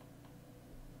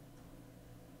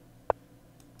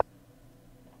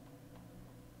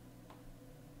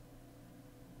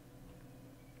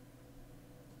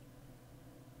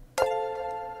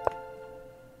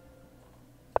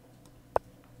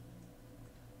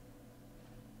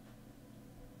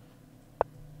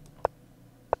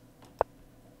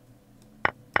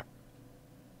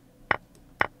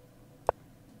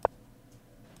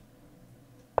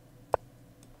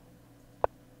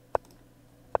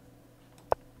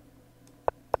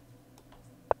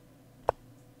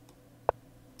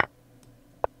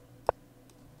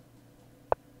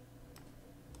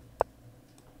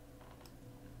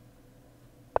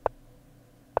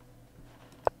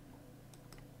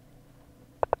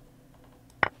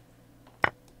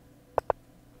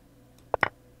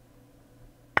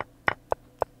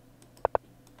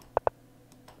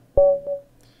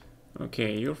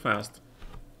 Okay, you're fast.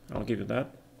 I'll give you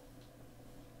that.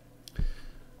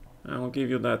 I'll give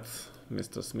you that,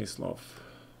 Mr. Smyslov.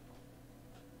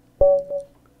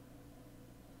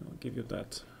 I'll give you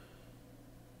that.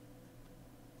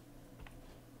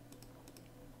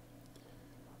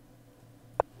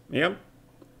 Yep.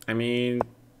 I mean,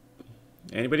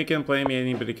 anybody can play me,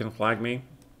 anybody can flag me.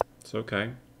 It's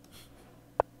okay.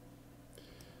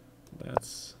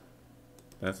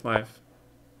 That's life.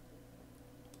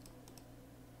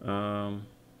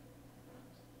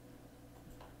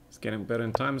 It's getting better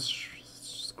in time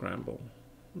scramble.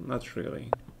 Not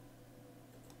really.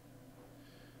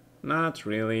 Not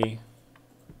really,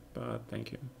 but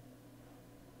thank you.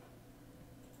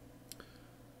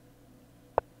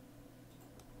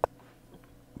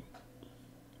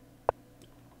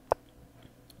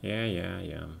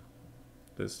 Yeah.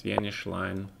 This Vienish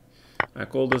line. I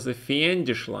call this a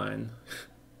Fiendish line.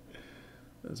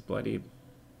 This bloody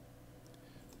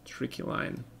tricky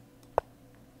line.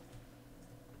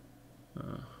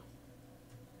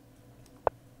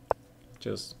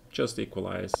 Just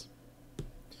equalize.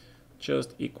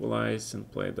 Just equalize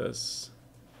and play this.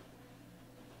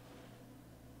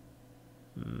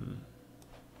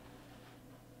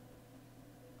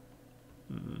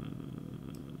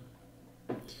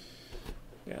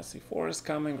 Yeah, C4 is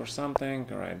coming or something.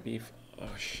 All right, beef.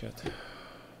 Oh shit.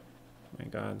 My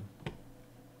god.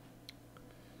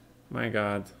 My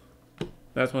god.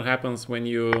 That's what happens when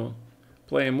you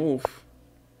play a move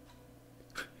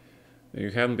that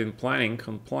you haven't been planning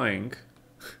on playing.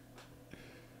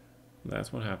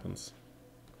 That's what happens.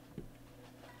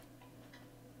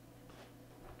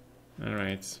 All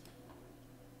right.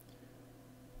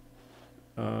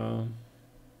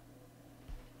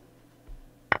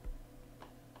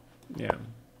 Yeah.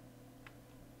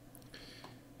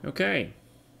 Okay.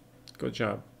 Good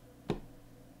job.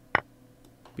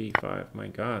 B5. My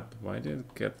god, why did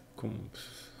it get...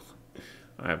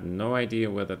 I have no idea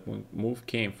where that move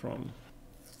came from.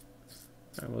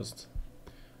 That was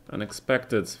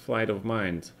unexpected flight of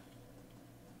mind.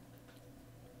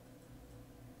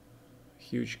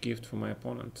 Huge gift for my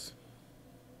opponent.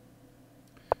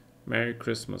 Merry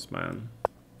Christmas, man.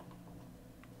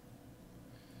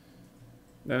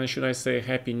 Then should I say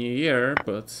Happy New Year,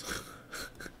 but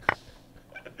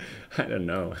I don't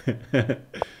know.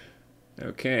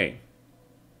 Okay.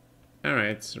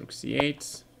 Alright, Rook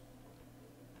C8.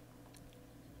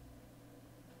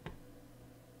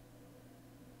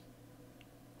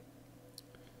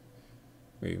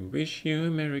 We wish you a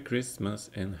Merry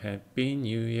Christmas and Happy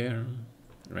New Year.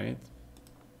 Right?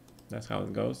 That's how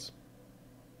it goes.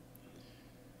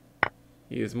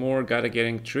 He is more Gata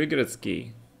getting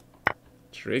Triggeredski.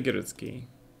 Triggeredski.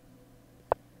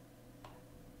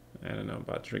 I don't know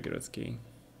about Triggeredski.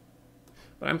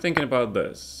 But I'm thinking about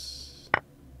this.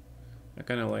 I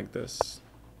kind of like this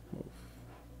move.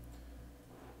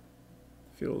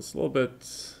 Feels a little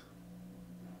bit...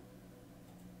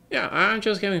 Yeah, I'm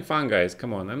just having fun, guys.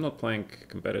 Come on, I'm not playing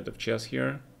competitive chess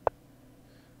here.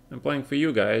 I'm playing for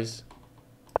you guys.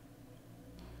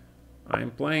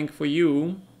 I'm playing for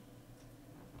you.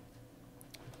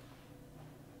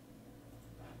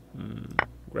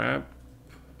 Grab.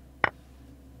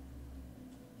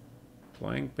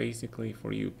 Playing basically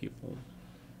for you people.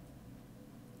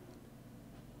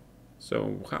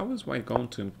 So how is white going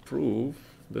to improve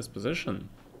this position?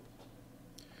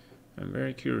 I'm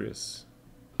very curious.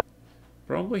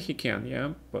 Probably he can,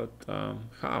 yeah, but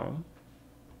how?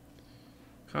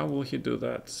 How will he do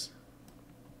that?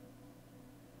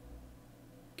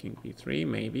 King b3,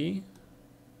 maybe.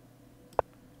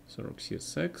 So rook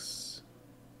c6.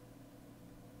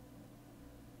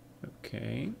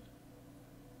 Okay.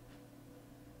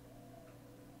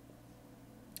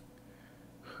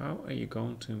 how are you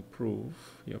going to improve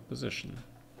your position?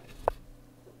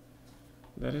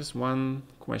 That is one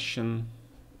question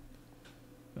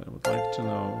that I would like to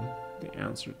know the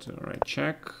answer to. All right,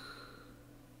 check.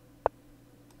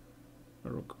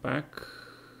 Rook back.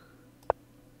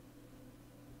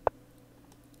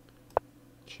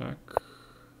 Check.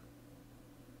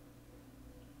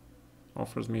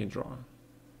 Offers me a draw.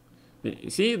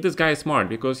 You see, this guy is smart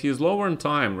because he's lower in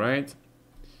time, right?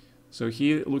 So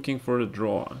he's looking for a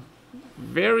draw.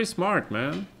 Very smart,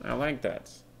 man. I like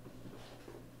that.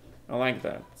 I like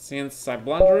that. Since I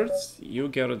blundered, you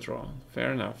get a draw.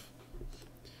 Fair enough.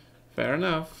 Fair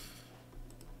enough.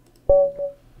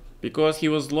 Because he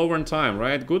was lower in time,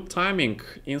 right? Good timing,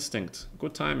 instinct.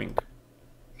 Good timing.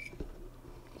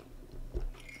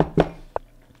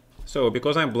 So,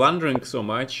 because I'm blundering so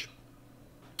much,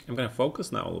 I'm gonna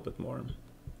focus now a little bit more.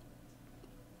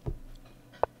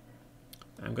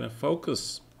 I'm gonna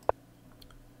focus.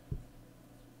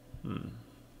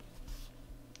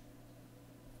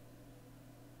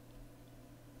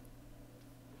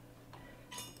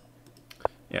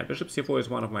 Yeah, bishop c4 is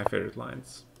one of my favorite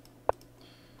lines.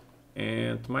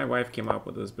 And my wife came up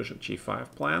with this bishop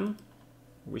g5 plan,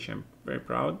 which I'm very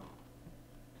proud.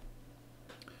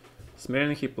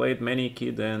 Smirin, he played many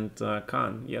Kid and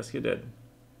Khan. Yes, he did.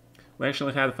 We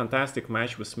actually had a fantastic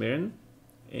match with Smirin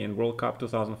in World Cup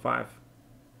 2005.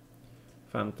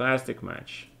 Fantastic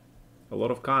match. A lot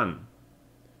of Khan.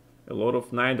 A lot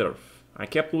of Najdorf. I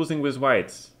kept losing with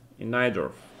whites in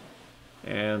Najdorf.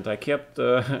 And I kept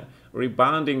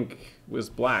rebounding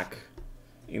with black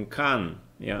in Khan.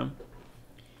 Yeah.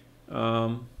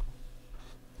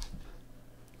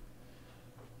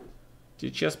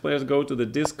 Did chess players go to the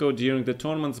disco during the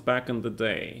tournaments back in the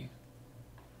day?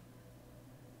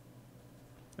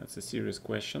 That's a serious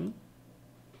question.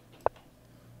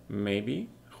 Maybe.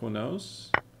 Who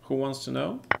knows? Who wants to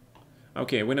know?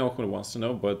 Okay, we know who wants to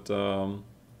know, but a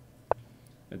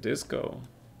disco.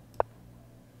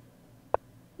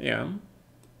 Yeah.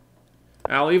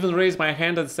 I'll even raise my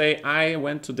hand and say I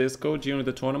went to disco during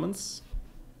the tournaments.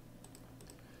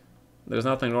 There's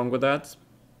nothing wrong with that,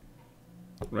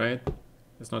 right?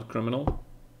 It's not criminal.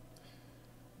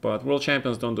 But world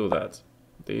champions don't do that.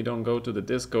 They don't go to the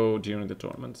disco during the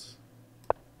tournaments,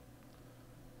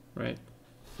 right?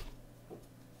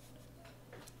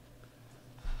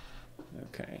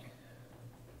 Okay.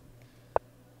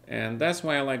 And that's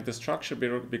why I like the structure,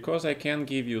 because I can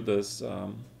give you this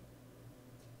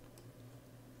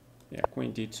yeah,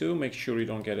 queen d2, make sure you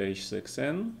don't get h6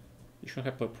 in. You should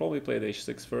have probably played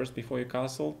h6 first before you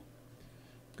castle.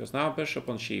 Because now bishop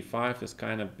on c5 is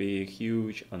kind of big,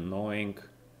 huge, annoying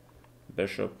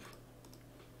bishop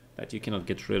that you cannot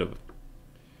get rid of.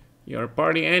 You're a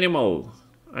party animal.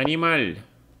 Animal.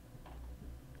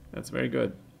 That's very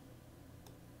good.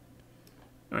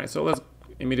 Alright, so let's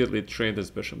immediately trade this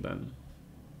bishop then.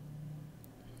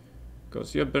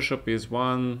 Because your bishop is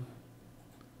one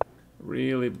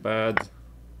really bad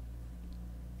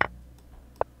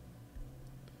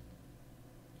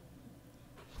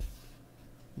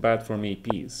for me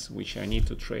piece, which I need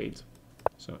to trade.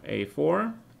 So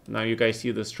a4. Now you guys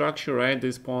see the structure, right?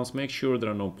 These pawns, make sure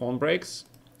there are no pawn breaks.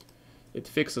 It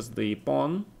fixes the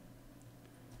pawn.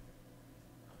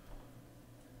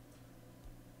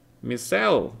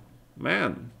 Michel,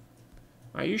 man,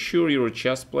 are you sure you're a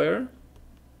chess player?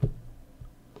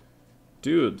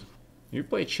 Dude, you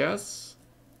play chess?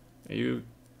 Are you...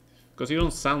 Because you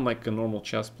don't sound like a normal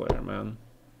chess player, man.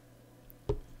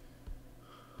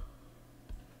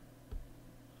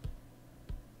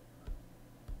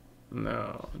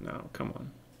 No, no, come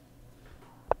on.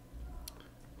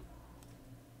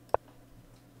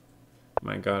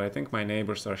 My God, I think my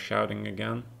neighbors are shouting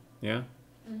again. Yeah?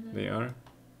 They are?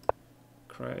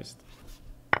 Christ.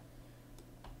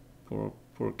 Poor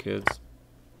kids.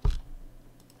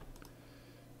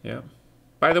 Yeah.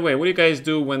 By the way, what do you guys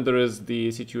do when there is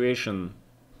the situation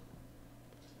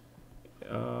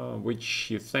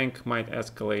which you think might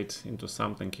escalate into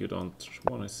something you don't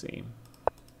want to see?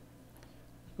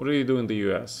 What do you do in the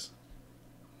US?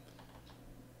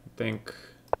 I think...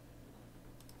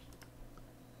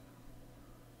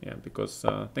 Yeah, because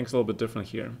things are a little bit different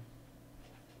here.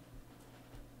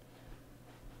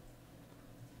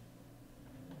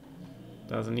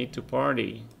 Doesn't need to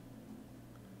party.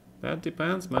 That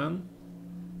depends, man.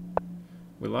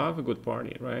 We love a good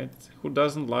party, right? Who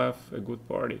doesn't love a good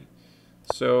party?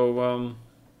 So,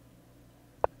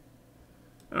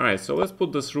 alright, so let's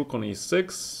put this rook on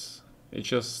e6. It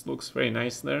just looks very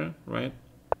nice there, right?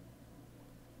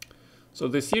 So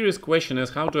the serious question is,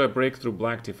 how do I break through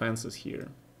black defenses here?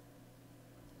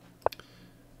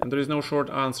 And there is no short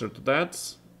answer to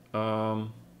that.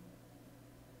 However,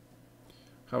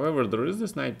 there is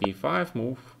this knight b5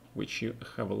 move, which you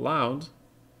have allowed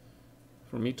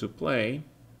for me to play,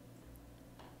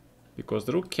 because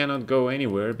the rook cannot go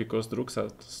anywhere, because the rooks are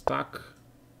stuck,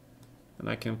 and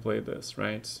I can play this,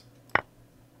 right?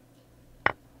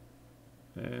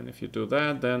 And if you do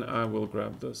that, then I will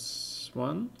grab this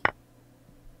one.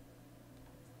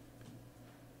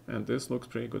 And this looks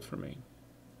pretty good for me.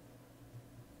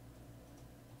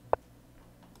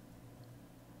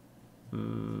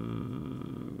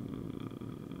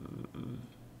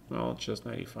 Well, just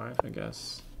 95, I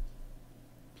guess.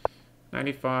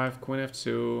 95, queen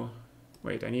f2.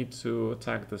 Wait, I need to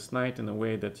attack this knight in a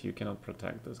way that you cannot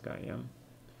protect this guy, yeah?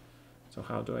 So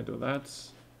how do I do that?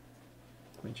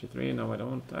 Queen g3, no I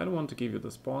don't want to give you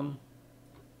the pawn.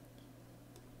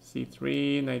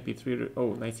 c3, knight b3,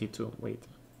 oh, knight c2, wait,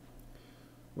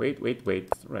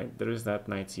 right, there is that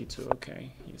knight c2,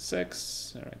 okay,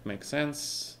 e6, alright, makes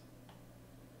sense.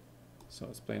 So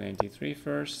let's play knight d3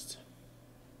 first.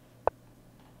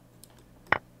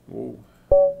 Ooh.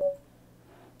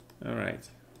 Alright,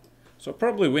 so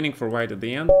probably winning for white at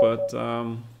the end, but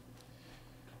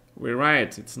we're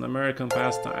right, it's an American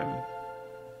pastime.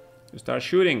 You start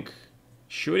shooting,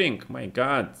 my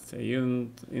god, are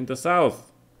you in the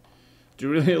south? Do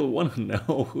you really want to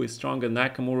know who is stronger,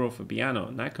 Nakamura or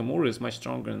Fabiano? Nakamura is much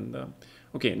stronger in the...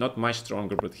 Okay, not much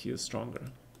stronger, but he is stronger.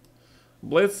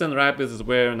 Blitz and Rapids is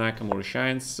where Nakamura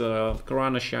shines.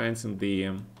 Corona shines in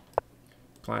the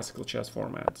classical chess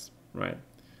formats, right?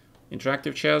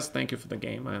 Interactive chess, thank you for the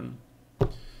game, man.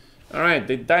 Alright,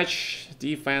 the Dutch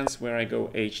defense where I go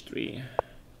h3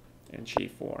 and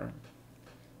g4.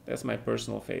 That's my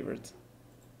personal favorite.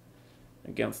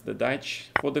 Against the Dutch,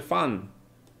 for the fun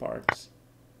part.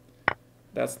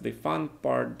 That's the fun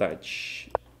part, Dutch.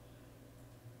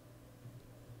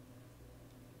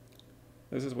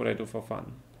 This is what I do for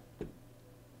fun.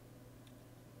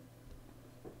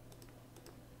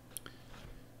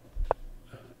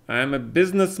 I'm a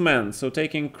businessman, so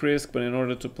taking risk, but in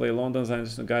order to play London,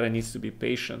 Gata needs to be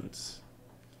patient.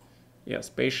 Yes,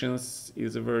 patience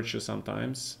is a virtue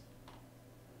sometimes.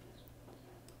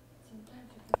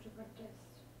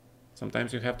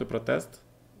 Sometimes you have to protest?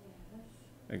 Yes.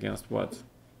 Against what?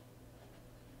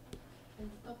 And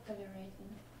stop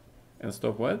tolerating. And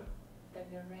stop what?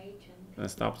 Tolerating. And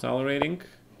stop tolerating?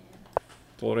 Yeah.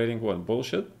 Tolerating what?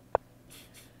 Bullshit?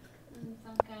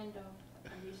 Some kind of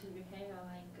abusive behavior,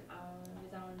 like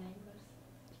with our neighbors.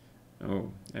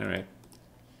 Oh, alright.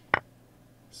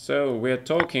 So, we're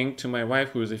talking to my wife,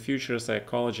 who is a future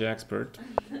psychology expert.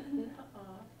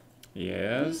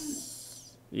 Yes.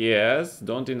 Yes,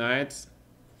 don't deny it.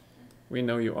 We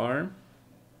know you are.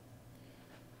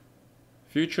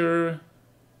 Future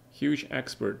huge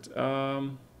expert.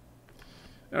 Alright,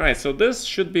 so this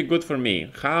should be good for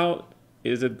me. How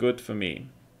is it good for me?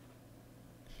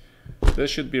 This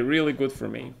should be really good for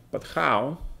me. But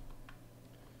how?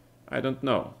 I don't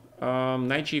know.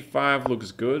 Knight g5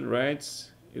 looks good,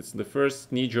 right? It's the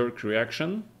first knee-jerk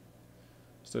reaction.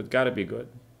 So it gotta be good.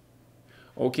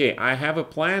 Okay, I have a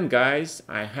plan, guys.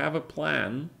 I have a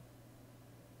plan.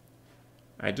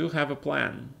 I do have a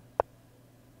plan.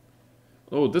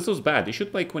 Oh, this was bad. You should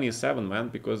play queen e7, man,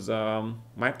 because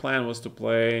my plan was to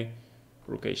play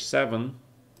rook h7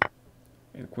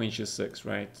 and queen g6,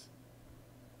 right?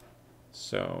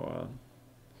 So,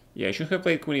 yeah, I should have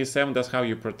played queen e7. That's how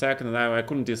you protect. And now I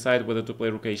couldn't decide whether to play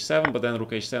rook h7, but then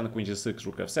rook h7, queen g6,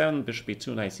 rook f7, bishop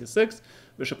e2, knight c6,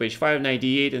 bishop h5, knight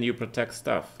d8, and you protect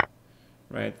stuff.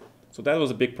 Right, so that was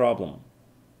a big problem.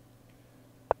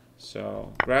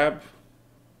 So grab,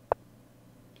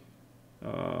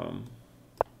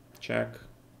 check,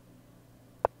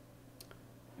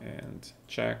 and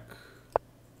check.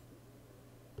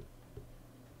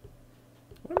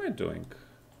 What am I doing?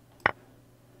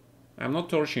 I'm not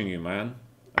torturing you, man.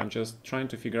 I'm just trying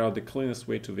to figure out the cleanest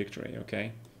way to victory,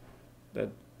 okay?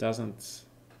 That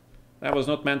was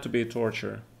not meant to be a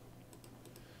torture.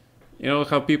 You know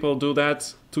how people do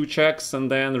that? 2 checks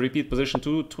and then repeat position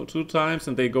two times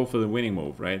and they go for the winning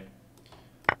move, right?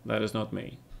 That is not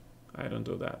me. I don't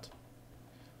do that.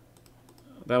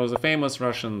 That was a famous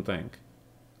Russian thing.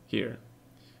 Here.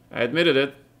 I admitted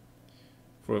it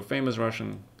for a famous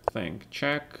Russian thing.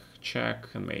 Check, check,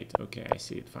 and mate. Okay, I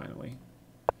see it finally.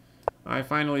 I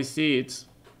finally see it.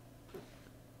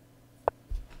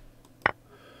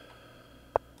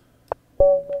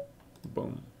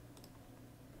 Boom.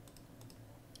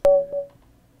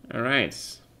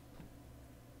 Alright.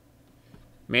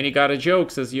 Many Gata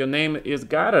jokes, as your name is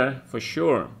Gata, for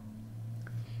sure.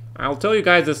 I'll tell you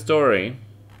guys a story.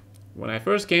 When I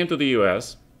first came to the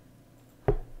US,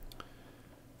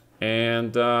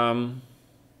 And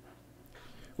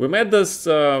we met this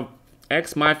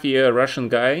ex-mafia Russian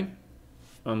guy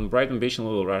on Brighton Beach in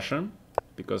Little Russia,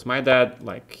 because my dad,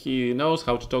 like, he knows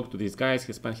how to talk to these guys.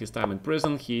 He spent his time in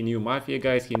prison. He knew mafia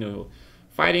guys. He knew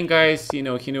fighting guys. You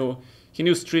know, he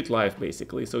knew street life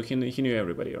basically. So he knew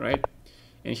everybody, right?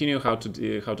 And he knew how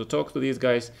to talk to these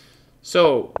guys.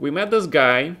 So we met this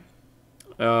guy.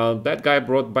 That guy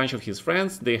brought a bunch of his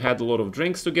friends. They had a lot of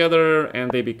drinks together,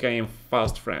 and they became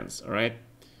fast friends. All right.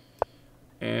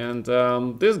 And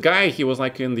this guy, he was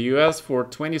like in the US for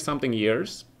 20-something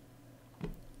years.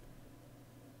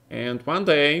 And one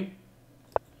day,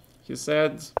 he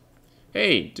said,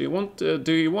 "Hey, do you want?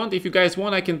 If you guys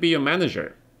want, I can be your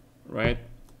manager, right?"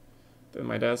 Then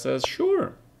my dad says,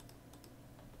 "Sure."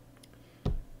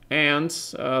 And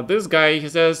this guy, he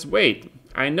says, "Wait,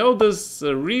 I know this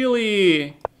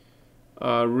really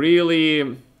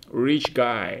rich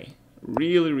guy,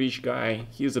 really rich guy.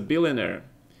 He's a billionaire.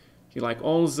 He like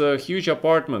owns a huge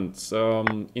apartment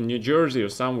in New Jersey or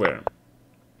somewhere."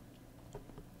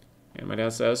 And my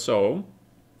dad says, "So,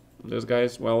 this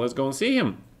guy's, well, let's go and see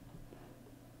him.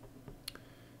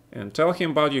 And tell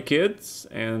him about your kids,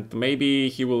 and maybe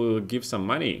he will give some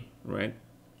money, right?"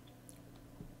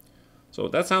 So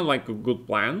that sounds like a good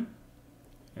plan.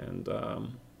 And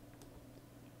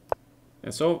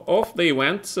so off they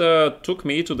went, took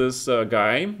me to this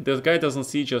guy. This guy doesn't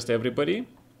see just everybody.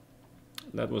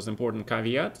 That was important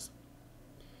caveat.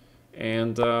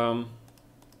 And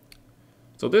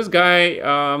so this guy,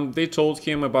 they told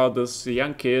him about this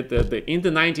young kid that in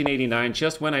the 1989,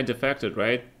 just when I defected,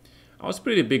 right? I was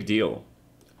pretty big deal.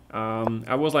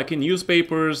 I was like in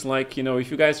newspapers, like, you know, if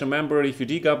you guys remember, if you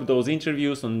dig up those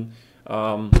interviews and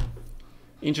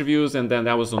then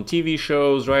I was on TV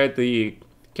shows, right? The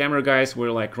camera guys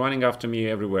were like running after me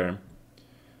everywhere.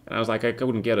 And I was like, I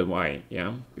couldn't get it, why,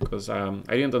 yeah? Because I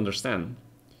didn't understand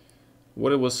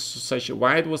why it was such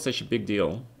a big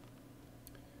deal.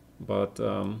 But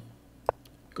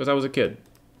because I was a kid.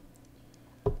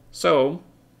 So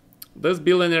this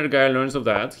billionaire guy learns of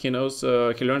that. He knows,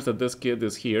 he learns that this kid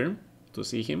is here to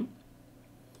see him.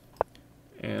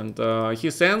 And he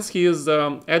sends his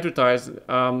how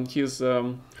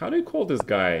do you call this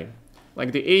guy?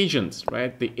 Like the agent,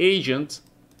 right? The agent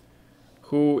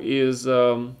who is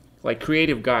like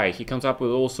creative guy. He comes up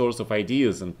with all sorts of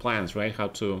ideas and plans, right? How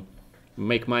to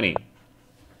make money.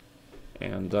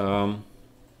 And all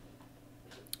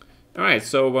right,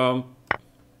 so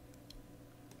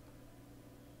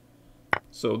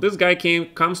so this guy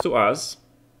comes to us.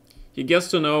 He gets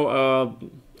to know,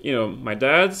 you know, my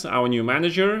dad's our new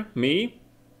manager, me,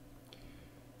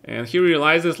 and he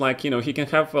realizes, like, you know, he can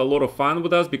have a lot of fun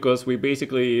with us because we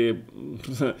basically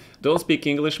don't speak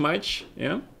English much,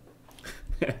 yeah.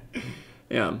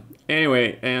 Yeah.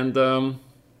 Anyway, and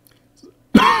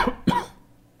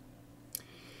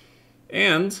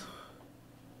and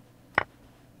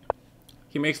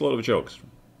he makes a lot of jokes.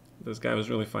 This guy was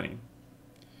really funny.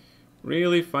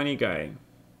 Really funny guy.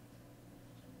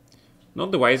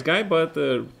 Not the wise guy, but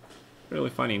really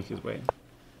funny in his way.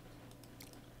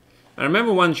 I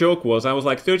remember one joke was, I was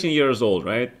like 13 years old,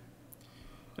 right?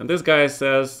 And this guy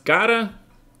says, "Gata,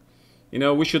 you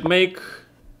know, we should make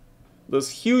this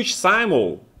huge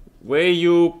simul where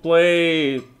you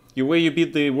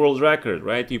beat the world record,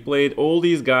 right? You played all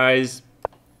these guys,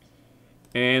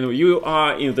 and you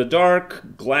are in the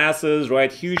dark glasses,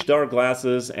 right? Huge dark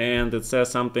glasses, and it says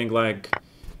something like,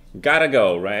 gotta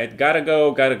go, right? Gotta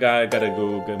go, gotta go,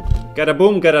 gotta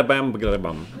boom, gotta bam, gotta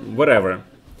bum, whatever,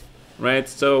 right?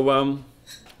 So,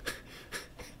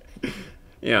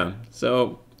 yeah,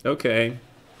 so, okay,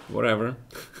 whatever.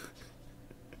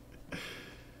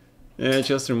 Yeah,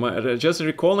 just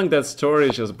recalling that story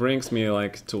just brings me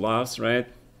like to laughs, right?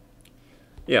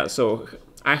 Yeah, so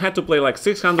I had to play like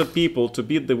 600 people to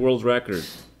beat the world record.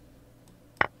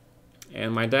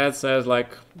 And my dad says,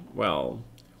 like, well,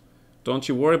 don't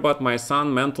you worry about my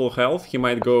son's mental health. He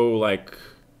might go like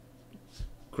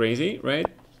crazy, right?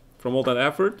 From all that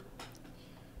effort.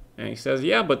 And he says,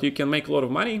 yeah, but you can make a lot of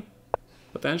money,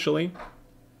 potentially.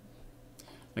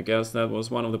 I guess that was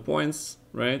one of the points,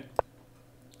 right?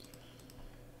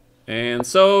 And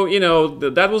so, you know,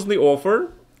 that was the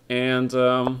offer. And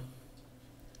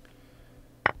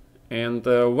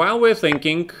while we're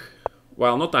thinking,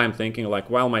 well, not I'm thinking, like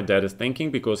while my dad is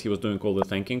thinking, because he was doing all the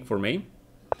thinking for me.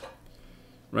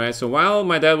 Right, so while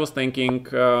my dad was thinking,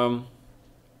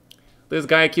 this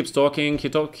guy keeps talking,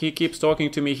 he keeps talking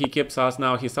to me, he starts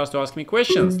to ask me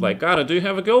questions, like, Gata, do you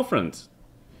have a girlfriend?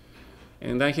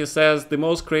 And then he says the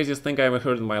most craziest thing I ever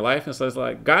heard in my life, and says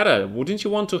like, Gata, wouldn't you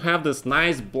want to have this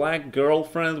nice black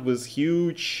girlfriend with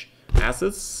huge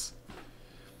assets.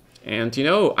 And you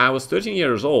know, I was 13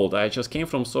 years old. I just came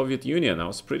from Soviet Union. I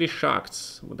was pretty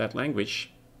shocked with that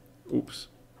language. Oops.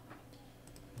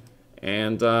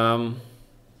 And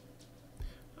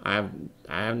I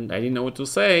didn't know what to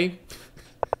say.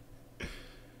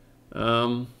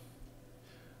 So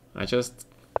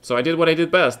I did what I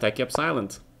did best. I kept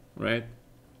silent, right?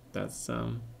 That's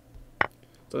so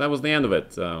that was the end of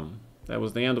it. That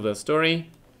was the end of that story.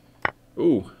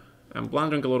 Ooh, I'm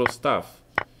blundering a lot of stuff.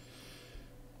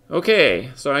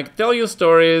 Okay, so I tell you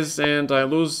stories and I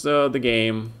lose the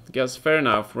game. Guess fair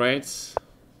enough, right?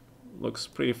 Looks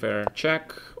pretty fair.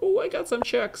 Check. Oh, I got some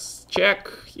checks. Check.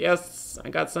 Yes, I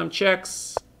got some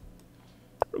checks.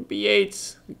 Rook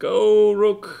b8. Go,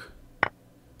 rook.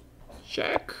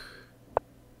 Check.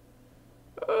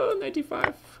 Oh,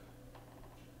 95.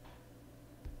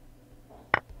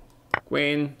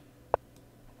 Queen.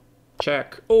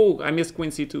 Check. Oh, I missed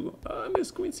queen c2. Oh, I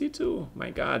missed queen c2.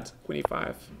 My god. Queen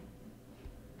e5.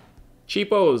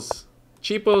 Cheapos.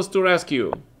 Cheapos to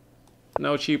rescue.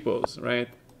 No cheapos, right?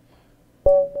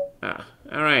 Ah,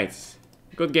 alright.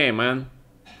 Good game, man.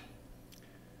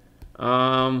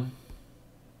 I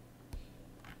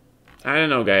don't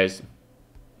know, guys.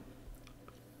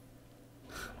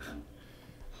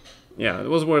 Yeah, it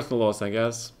was worth the loss, I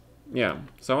guess. Yeah,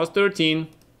 so I was 13.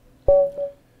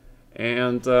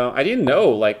 And I didn't know,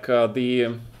 like,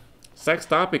 the sex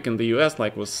topic in the US,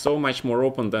 like, was so much more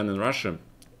open than in Russia.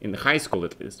 In high school,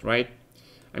 at least, right?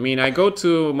 I mean, I go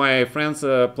to my friend's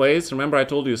place. Remember I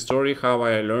told you a story how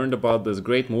I learned about this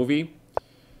great movie?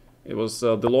 It was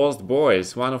The Lost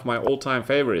Boys, one of my all-time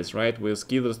favorites, right? With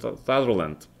Keith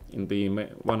Sutherland in the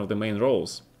one of the main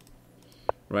roles,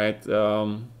 right?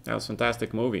 That was a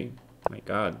fantastic movie. My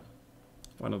God,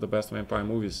 one of the best vampire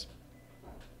movies.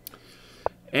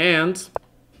 And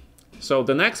so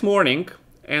the next morning,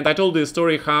 and I told you the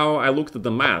story how I looked at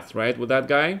the math, right, with that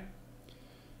guy.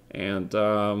 And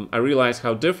I realized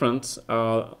how different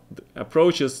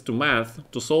approaches to math,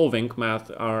 to solving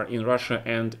math, are in Russia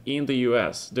and in the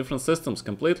US. Different systems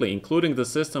completely, including the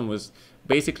system with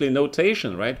basically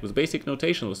notation, right? With basic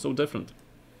notation was so different.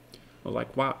 I was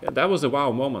like, wow, that was a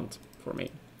wow moment for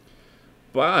me.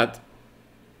 But,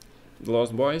 the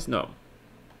Lost Boys, no.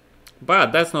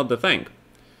 But that's not the thing.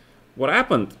 What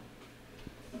happened?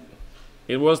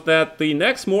 It was that the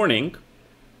next morning,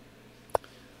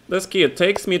 this kid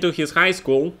takes me to his high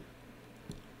school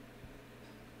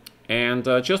and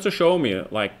just to show me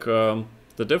like the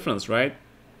difference, right?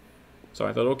 So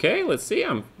I thought, okay, let's see.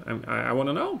 I want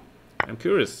to know. I'm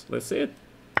curious. Let's see it.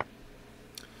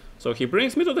 So he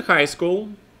brings me to the high school.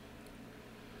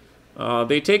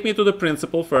 They take me to the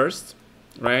principal first,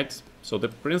 right? So the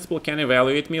principal can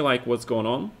evaluate me, like what's going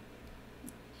on.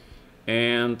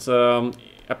 And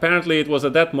apparently it was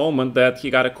at that moment that he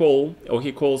got a call, or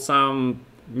he called some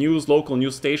local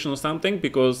news station or something,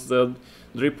 because the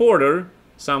reporter,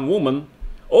 some woman,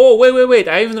 oh wait,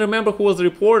 I even remember who was the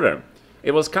reporter.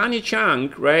 It was Kanye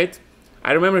Chang, right?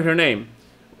 I remember her name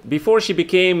before she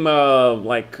became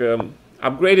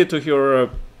upgraded to her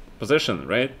position,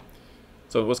 right?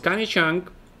 So it was Kanye Chang.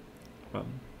 Well,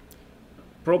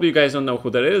 probably you guys don't know who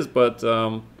that is, but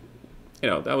you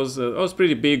know, that was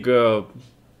pretty big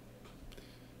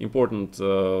important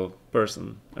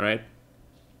person, right?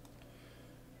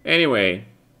 Anyway,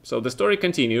 so the story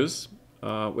continues.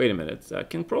 Wait a minute, I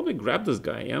can probably grab this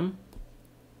guy, yeah?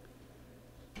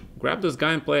 Grab this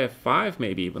guy and play f5,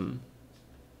 maybe even.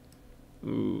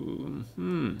 Ooh,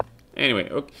 Anyway,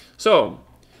 okay. So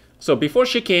before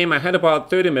she came, I had about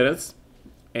 30 minutes,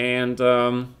 and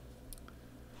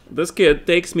this kid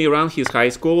takes me around his high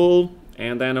school,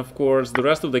 and then of course the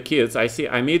rest of the kids,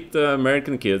 I meet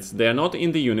American kids. They're not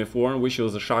in the uniform, which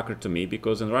was a shocker to me,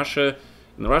 because in Russia,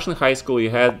 in the Russian high school, you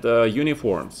had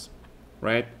uniforms,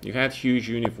 right? You had huge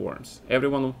uniforms.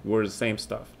 Everyone wore the same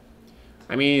stuff.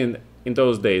 I mean, in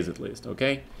those days at least,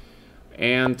 okay?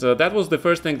 And that was the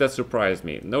first thing that surprised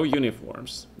me. No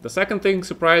uniforms. The second thing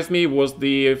surprised me was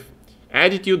the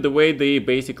attitude, the way they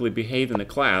basically behaved in the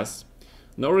class.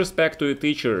 No respect to a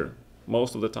teacher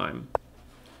most of the time.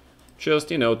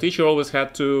 Just, you know, teacher always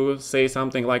had to say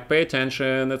something like pay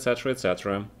attention, etc.,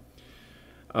 etc.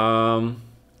 The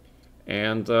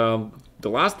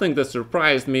last thing that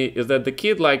surprised me is that the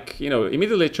kid, like, you know,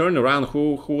 immediately turned around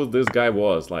who this guy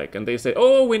was, like, and they say,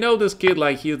 oh, we know this kid,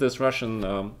 like, he's this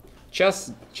Russian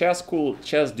chess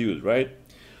dude, right?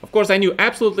 Of course, I knew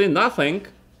absolutely nothing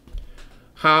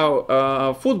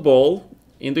how football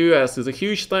in the US is a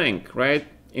huge thing, right,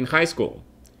 in high school.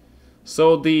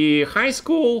 So the high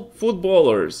school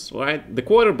footballers, right, the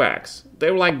quarterbacks,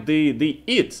 they were like the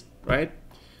it, right?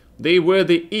 They were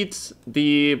the it,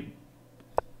 the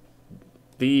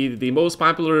the most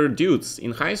popular dudes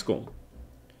in high school.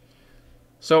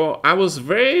 So I was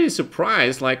very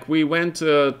surprised. Like, we went,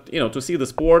 you know, to see the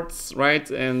sports, right?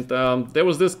 And there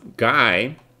was this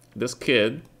guy, this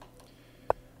kid.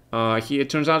 It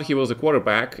turns out he was a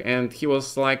quarterback, and he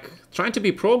was like trying to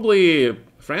be probably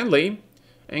friendly,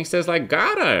 and he says like,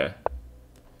 "Gata,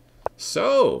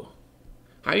 so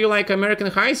how do you like American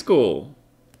high school?"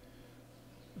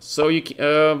 So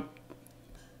and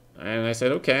I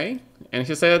said, okay. And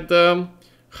he said,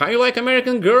 how do you like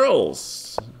American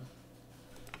girls?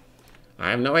 I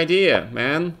have no idea,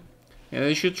 man. And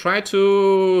you should try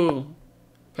to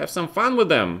have some fun with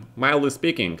them, mildly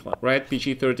speaking, right?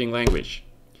 PG-13 language.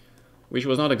 Which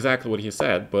was not exactly what he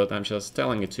said, but I'm just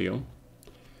telling it to you.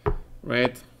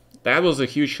 Right? That was a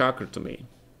huge shocker to me.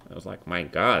 I was like, my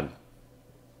God.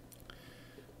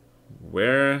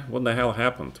 What the hell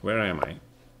happened? Where am I?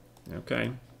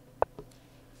 Okay.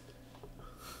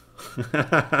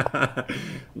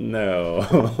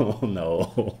 No,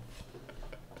 no.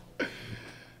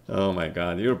 Oh my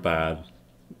God, you're bad.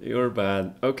 You're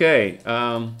bad. Okay,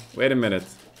 wait a minute.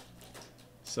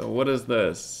 So what is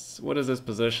this? What is this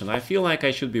position? I feel like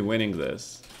I should be winning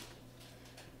this.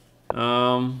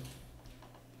 The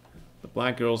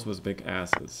black girls with big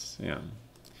asses, yeah.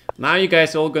 Now you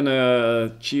guys all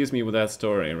gonna cheese me with that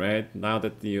story, right? Now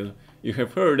that you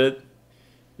have heard it,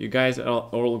 you guys are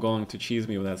all going to cheese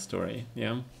me with that story,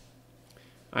 yeah?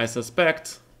 I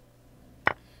suspect.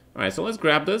 Alright, so let's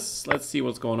grab this. Let's see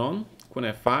what's going on. Queen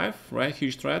f5, right?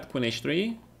 Huge threat. Queen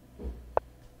h3.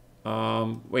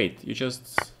 Wait, you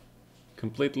just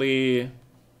completely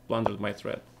blundered my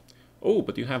threat. Oh,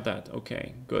 but you have that.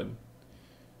 Okay, good.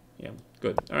 Yeah,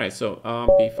 good. Alright, so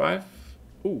b5.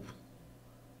 Ooh.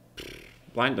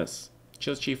 Blindness.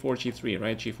 Just g4, g3,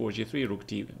 right? g4, g3, rook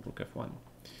d, rook f1.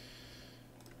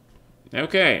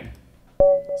 Okay.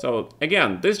 So,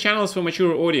 again, this channel is for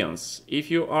mature audience. If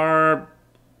you are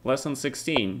less than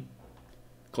 16,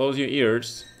 close your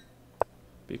ears,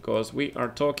 because we are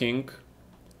talking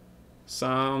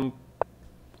some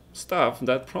stuff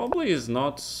that probably is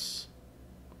not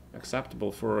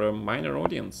acceptable for a minor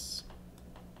audience.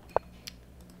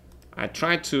 I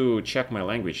tried to check my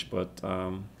language, but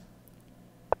what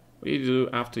do you do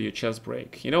after your chess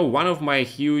break? You know, one of my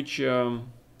huge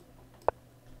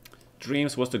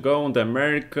dreams was to go on the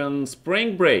American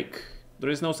spring break. There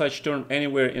is no such term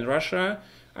anywhere in Russia.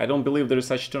 I don't believe there is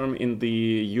such term in the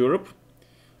Europe,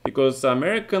 because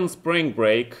American spring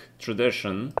break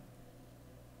tradition,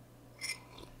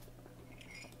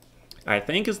 I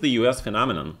think, is the US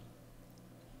phenomenon.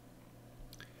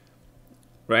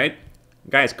 Right?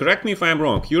 Guys, correct me if I'm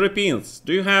wrong. Europeans,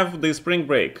 do you have the spring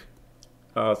break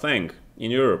thing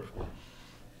in Europe?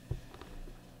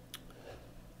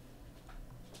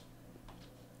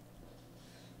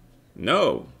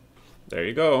 No. There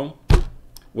you go.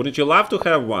 Wouldn't you love to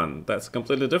have one? That's a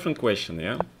completely different question,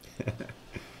 yeah?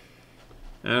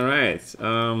 All right.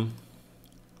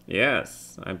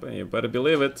 Yes, you better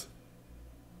believe it.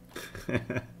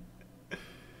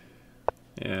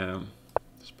 Yeah.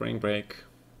 Spring break.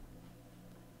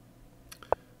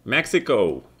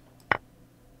 Mexico.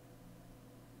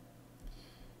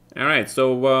 All right,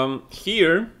 so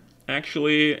here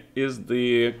actually is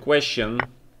the question.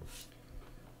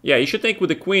 Yeah, you should take with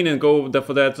the queen and go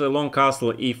for that long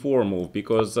castle e4 move,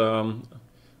 because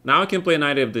now I can play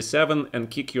knight of d7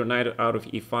 and kick your knight out of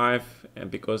e5,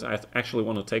 and because I actually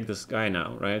want to take this guy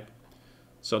now, right?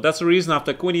 So that's the reason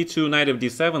after queen e2, knight of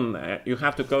d7, you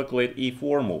have to calculate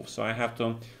e4 move. So I have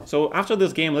to. So after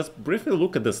this game, let's briefly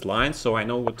look at this line so I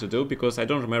know what to do, because I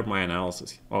don't remember my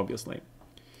analysis, obviously.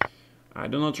 I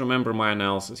do not remember my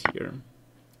analysis here.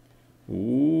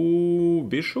 Ooh,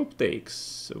 bishop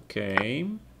takes. Okay.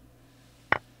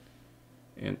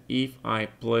 And if I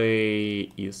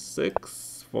play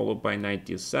e6, followed by knight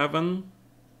d7,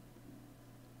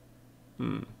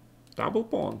 double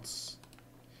pawns.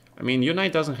 I mean, your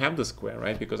knight doesn't have the square,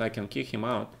 right? Because I can kick him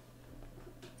out.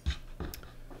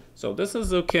 So this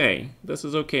is okay. This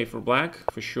is okay for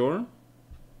black, for sure.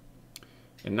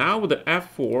 And now with the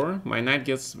f4, my knight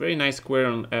gets very nice square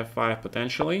on f5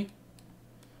 potentially.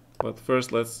 But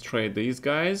first, let's trade these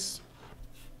guys.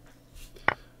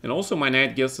 And also my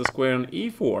knight gets a square on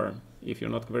e4, if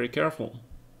you're not very careful.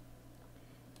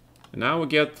 And now we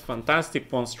get fantastic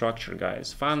pawn structure,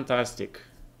 guys. Fantastic.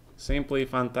 Simply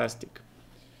fantastic.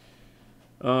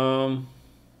 Yeah,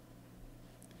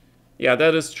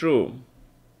 that is true.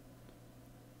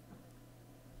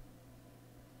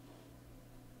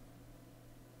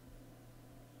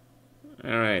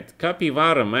 Alright,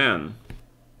 Capivara, man.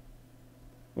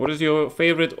 What is your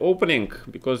favorite opening?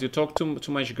 Because you talk too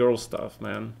much girl stuff,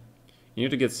 man. You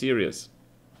need to get serious.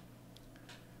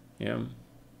 Yeah.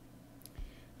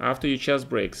 After your chess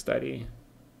break, study.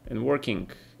 And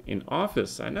working in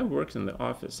office. I never worked in the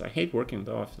office. I hate working in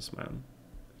the office, man.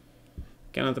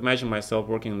 Cannot imagine myself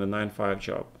working in the 9-5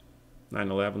 job.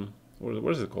 9-11.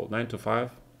 What is it called? 9 to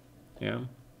 5? Yeah.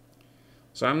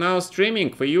 So I'm now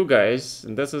streaming for you guys,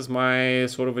 and this is my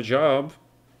sort of a job,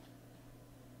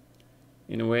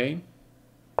 in a way.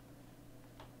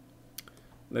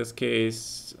 In this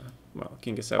case, well,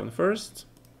 king e7 first,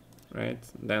 right?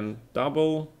 Then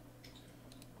double.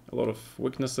 A lot of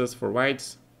weaknesses for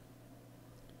whites.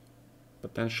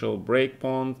 Potential break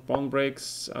pawn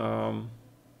breaks.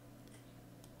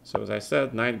 So as I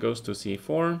said, knight goes to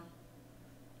c4.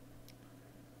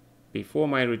 Before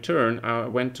my return, I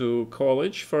went to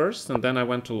college first, and then I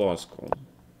went to law school.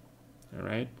 All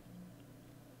right.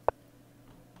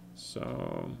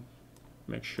 So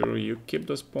make sure you keep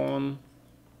this pawn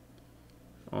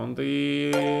on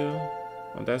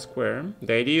that square.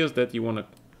 The idea is that you want to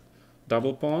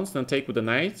double pawns, then take with the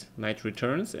knight. Knight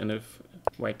returns, and if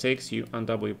white takes, you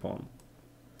undouble your pawn.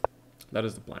 That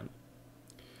is the plan.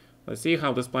 Let's see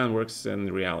how this plan works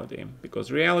in reality, because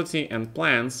reality and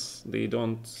plans, they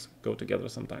don't go together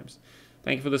sometimes.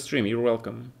 Thank you for the stream. You're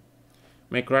welcome.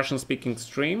 Make Russian speaking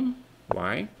stream.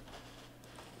 Why?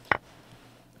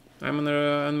 I'm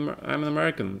an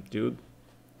American, dude.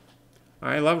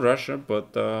 I love Russia,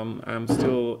 but I'm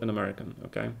still an American,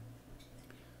 okay?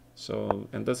 So,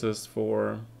 and this is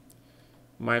for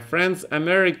my friends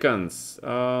Americans.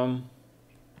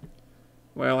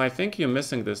 Well, I think you're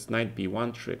missing this knight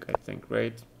b1 trick, I think,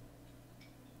 right?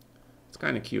 It's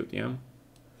kind of cute, yeah?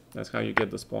 That's how you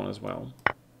get this pawn as well.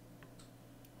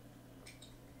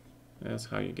 That's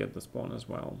how you get this pawn as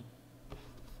well.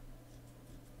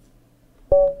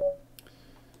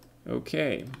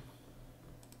 Okay.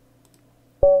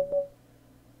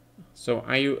 So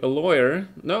are you a lawyer?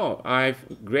 No,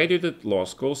 I've graduated law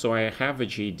school, so I have a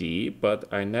GED,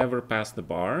 but I never passed the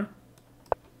bar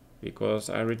because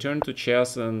I returned to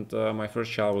chess, and my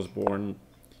first child was born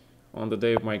on the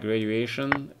day of my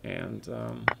graduation, and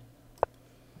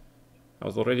I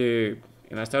was already,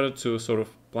 and I started to sort of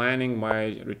planning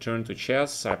my return to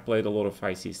chess. I played a lot of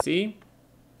ICC,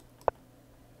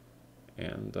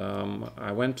 and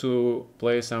I went to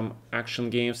play some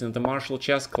action games in the Marshall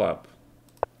Chess Club.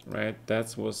 Right,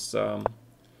 that was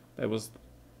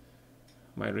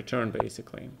my return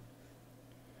basically.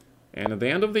 And at the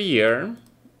end of the year,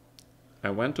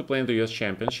 I went to play in the US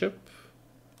Championship.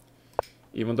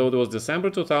 Even though it was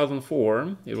December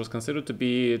 2004, it was considered to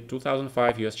be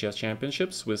 2005 US Chess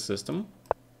Championship, Swiss system.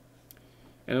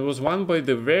 And it was won by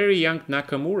the very young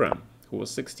Nakamura, who was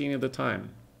 16 at the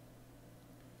time.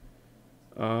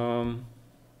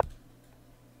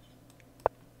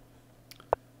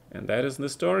 And that is the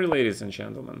story, ladies and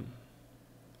gentlemen.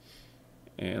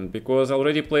 And because I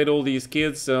already played all these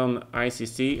kids on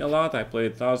ICC a lot, I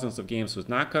played thousands of games with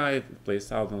Naka, I played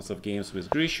thousands of games with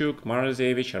Grishuk,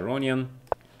 Marozevich, Aronian.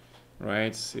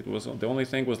 Right? It was the only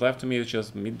thing was left to me is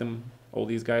just meet them, all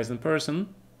these guys in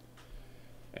person.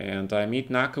 And I meet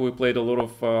Naka. We played a lot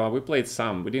of. We played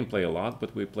some. We didn't play a lot,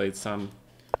 but we played some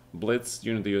blitz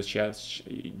during the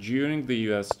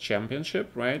US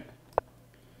Championship, right?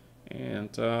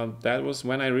 And that was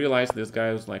when I realized this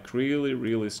guy was like really,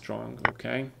 really strong,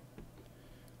 okay?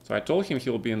 So I told him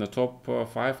he'll be in the top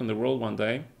 5 in the world one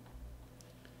day.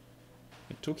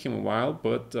 It took him a while,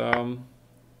 but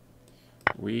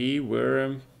we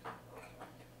were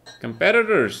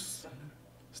competitors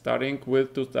starting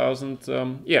with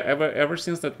 2000, yeah, ever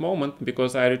since that moment,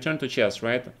 because I returned to chess,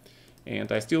 right? And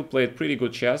I still played pretty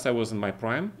good chess. I was in my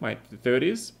prime, my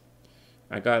 30s.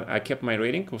 I kept my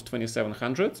rating, it was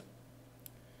 2700.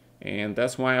 And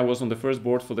that's why I was on the first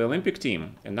board for the Olympic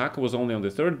team, and Naka was only on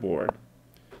the third board.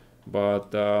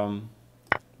 But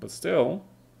still,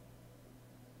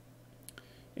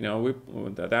 you know,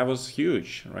 that was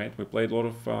huge, right? We played a lot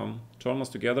of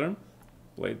tournaments together,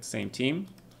 played the same team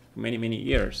for many, many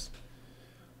years.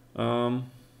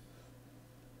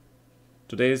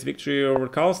 Today's victory over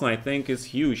Carlsen, I think, is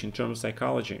huge in terms of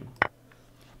psychology.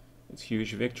 It's a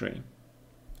huge victory.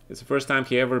 It's the first time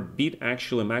he ever beat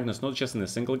actually Magnus, not just in a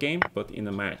single game, but in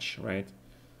a match, right?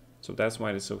 So that's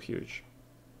why it's so huge.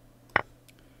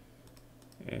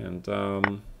 And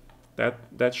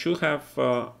that should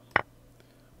have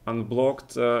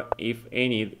unblocked,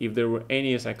 if there were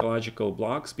any psychological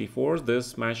blocks before,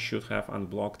 this match should have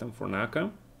unblocked them for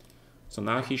Naka. So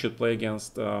now he should play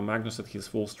against Magnus at his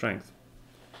full strength.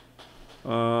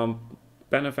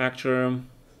 Benefactor.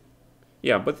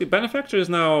 Yeah, but the Benefactor is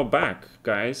now back,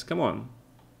 guys. Come on.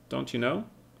 Don't you know?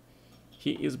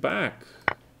 He is back.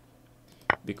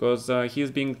 because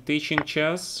he's been teaching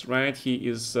chess, right? He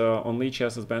is on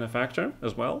Chess's benefactor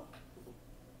as well.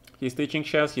 He's teaching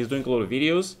chess, he's doing a lot of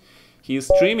videos. He's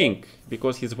streaming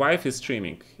because his wife is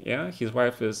streaming. Yeah, his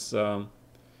wife is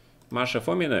Masha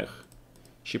Fominich.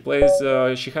 She plays,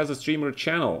 she has a streamer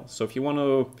channel. So if you want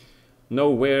to know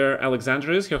where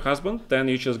Alexandra is, her husband, then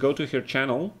you just go to her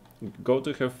channel, go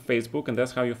to her Facebook, and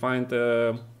that's how you find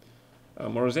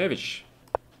Morozevich.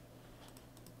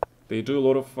 They do a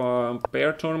lot of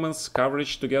pair tournaments,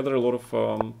 coverage together, a lot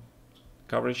of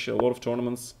coverage, a lot of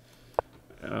tournaments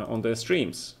on their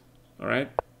streams. All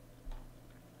right.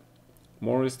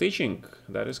 Moro is teaching.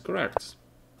 That is correct.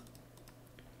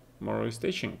 Moro is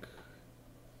teaching.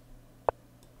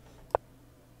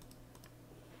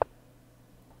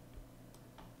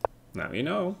 Now you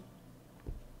know.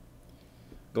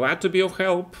 Glad to be of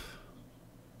help.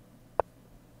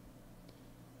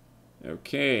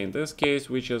 Okay, in this case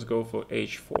we just go for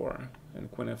h4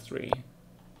 and queen f3.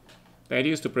 The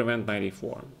idea is to prevent knight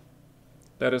e4.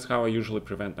 That is how I usually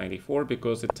prevent knight e4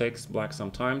 because it takes black some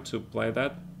time to play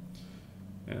that.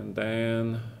 And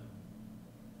then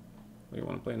we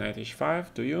want to play knight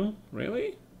h5, do you?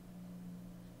 Really?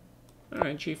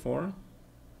 Alright, g4.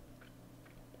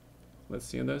 Let's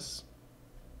see this.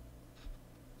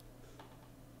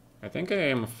 I think I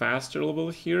am faster a little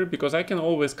bit here because I can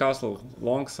always castle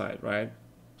long side, right?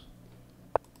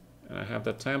 And I have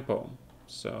the tempo.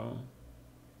 So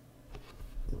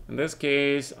in this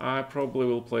case, I probably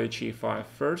will play g5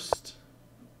 first,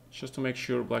 just to make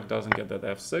sure black doesn't get that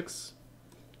f6.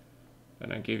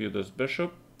 Then I give you this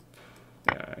bishop.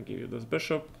 Yeah, I give you this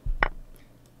bishop.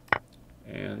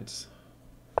 And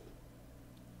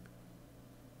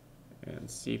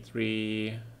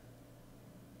c3.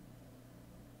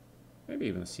 Maybe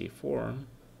even c4.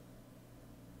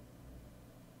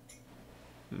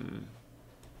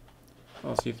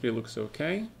 Well, c3 looks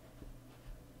okay.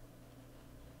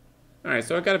 Alright,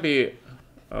 so I gotta be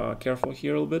careful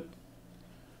here a little bit.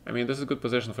 I mean, this is a good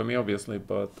position for me, obviously,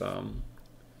 but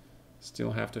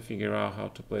still have to figure out how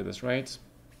to play this right.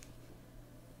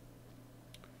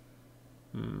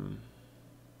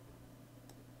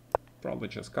 Probably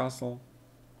just castle.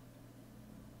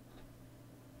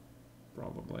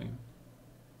 Probably.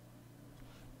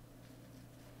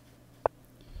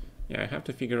 Yeah, I have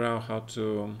to figure out how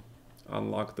to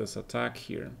unlock this attack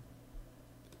here.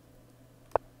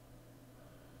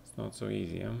 It's not so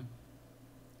easy, huh?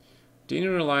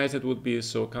 Didn't realize it would be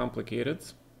so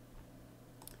complicated.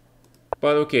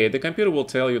 But okay, the computer will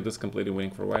tell you this completely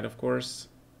winning for white, of course.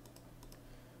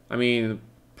 I mean,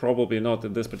 probably not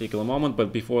at this particular moment,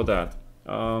 but before that.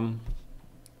 Come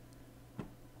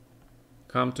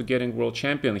to getting world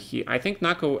champion. I think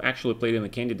Nako actually played in the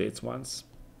candidates once.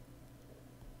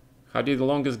 How did the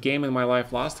longest game in my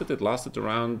life lasted? It lasted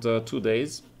around 2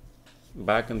 days.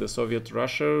 Back in the Soviet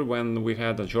Russia when we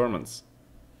had the Germans.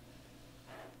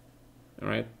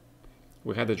 Alright?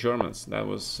 We had the Germans. That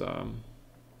was a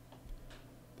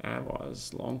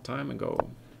long time ago.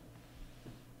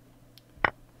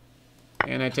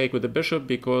 And I take with the bishop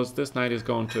because this knight is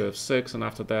going to f6, and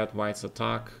after that white's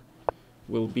attack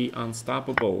will be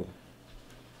unstoppable.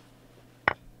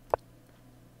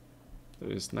 There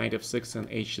is knight f6 and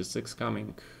h6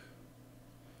 coming.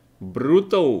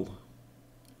 Brutal.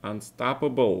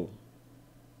 Unstoppable.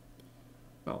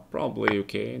 Well, probably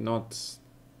okay, not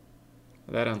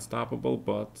that unstoppable,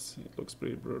 but it looks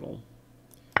pretty brutal.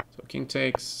 So king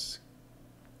takes,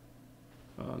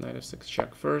 knight f6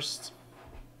 check first.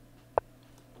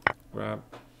 Grab.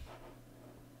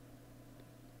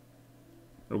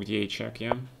 Rook d8 check,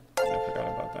 yeah? I forgot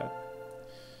about that.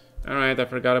 Alright, I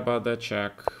forgot about that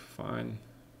check. Fine.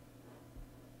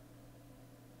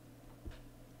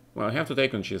 Well, I have to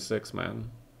take on g6,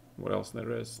 man. What else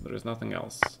there is? There is nothing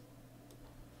else.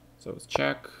 So it's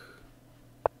check.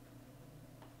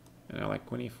 And I like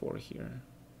queen e4 here.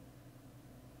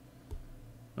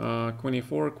 Queen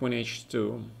e4, queen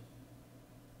h2.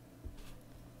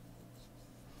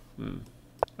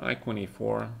 I like queen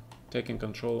e4. Taking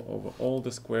control over all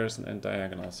the squares and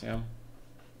diagonals, yeah?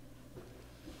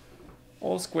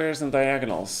 All squares and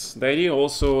diagonals. The idea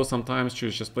also sometimes to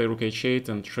just play rook h8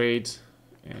 and trade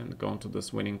and go into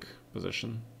this winning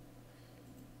position.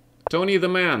 Tony the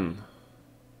man.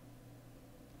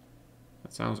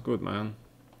 That sounds good, man.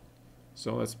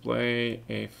 So let's play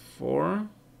a4.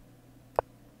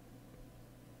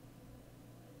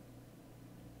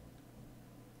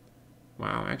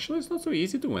 Wow, actually it's not so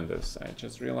easy to win this. I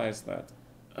just realized that.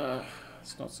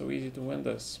 It's not so easy to win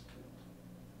this.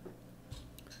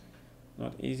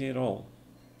 Not easy at all.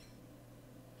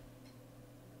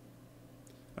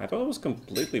 I thought it was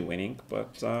completely winning,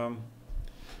 but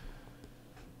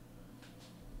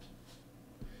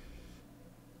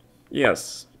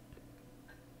Yes.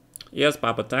 Yes,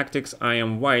 Papa Tactics, I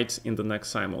am white in the next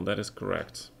simul. That is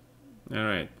correct.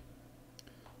 Alright.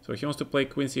 So he wants to play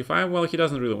Queen c5. Well, he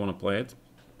doesn't really want to play it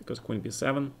because Queen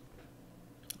b7.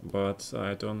 But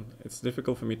I don't... It's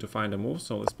difficult for me to find a move,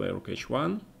 so let's play Rook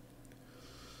h1.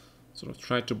 Sort of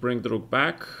try to bring the rook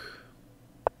back.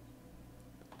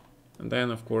 And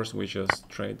then, of course, we just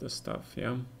trade the stuff,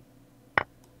 yeah?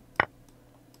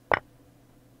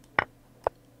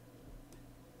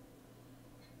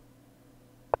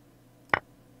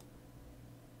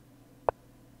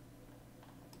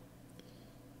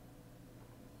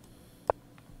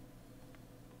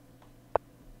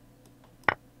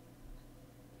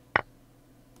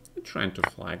 Trying to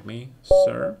flag me,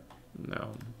 sir?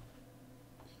 No.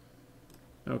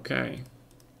 Okay.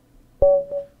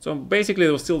 So basically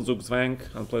it was still Zugzwang,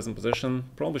 unpleasant position.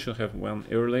 Probably should have won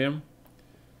earlier.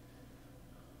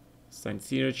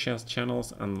 Sincere chess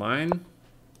channels online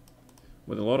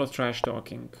with a lot of trash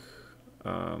talking.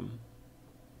 Alright,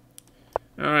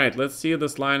 let's see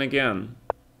this line again.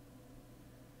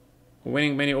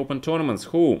 Winning many open tournaments.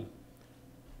 Who?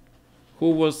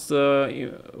 Who was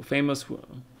famous?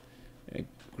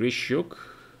 Grishuk?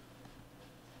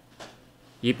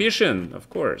 Yepishin, of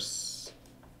course.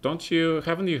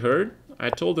 Haven't you heard? I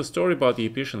told the story about the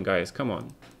Yepishin, guys, come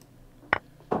on.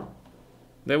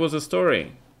 There was a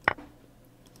story.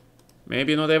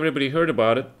 Maybe not everybody heard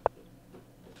about it.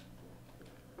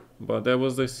 But there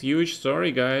was this huge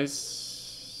story,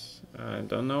 guys. I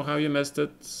don't know how you missed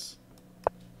it.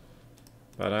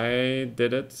 But I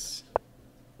did it.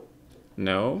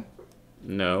 No.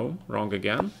 No. Wrong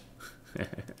again.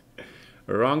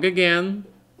 Wrong again.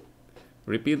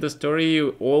 Repeat the story.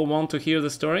 You all want to hear the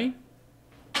story?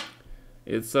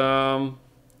 It's 18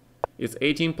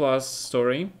 plus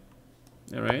story.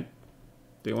 All right.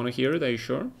 Do you want to hear it? Are you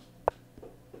sure?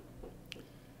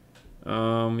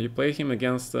 You played him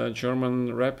against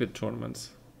German rapid tournaments.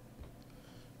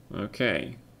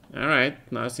 Okay. All right.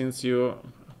 Now since you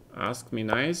asked me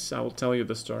nice, I will tell you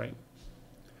the story.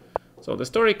 So the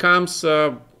story comes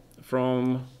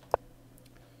from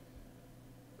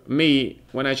me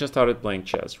when I just started playing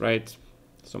chess, right?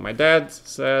 So my dad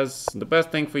says the best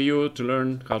thing for you to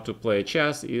learn how to play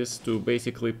chess is to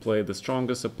basically play the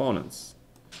strongest opponents.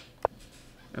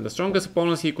 And the strongest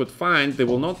opponents he could find, they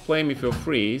will not play me for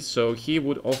free, so he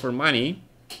would offer money.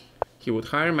 He would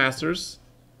hire masters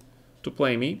to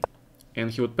play me,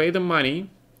 and he would pay them money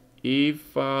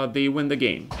if they win the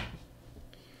game.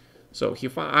 So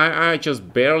I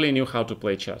just barely knew how to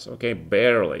play chess, okay?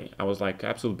 Barely. I was like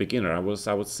absolute beginner. I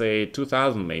would say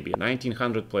 2000 maybe,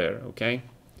 1900 player, okay?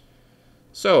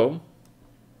 So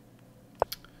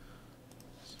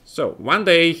one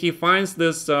day he finds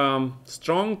this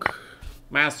strong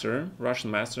master, Russian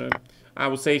master. I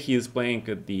would say he is playing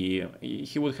at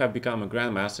he would have become a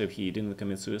grandmaster if he didn't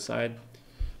commit suicide,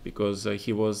 because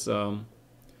he was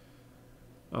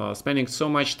spending so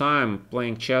much time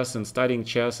playing chess and studying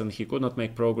chess, and he could not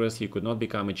make progress. He could not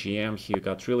become a GM. He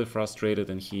got really frustrated,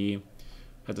 and he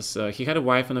had a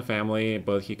wife and a family,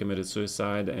 but he committed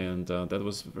suicide, and that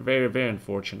was very, very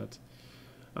unfortunate.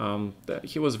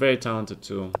 He was very talented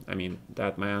too. I mean,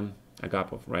 that man,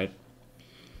 Agapov, right?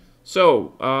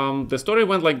 So the story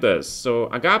went like this. So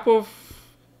Agapov,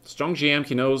 strong GM,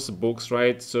 he knows books,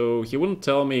 right? So he wouldn't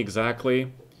tell me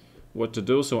exactly what to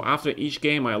do. So after each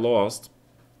game I lost,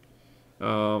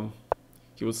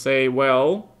 he would say,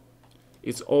 well,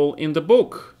 it's all in the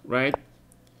book, right?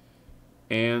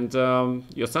 And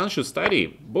your son should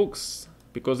study books,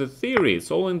 because the theory,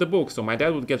 it's all in the book. So my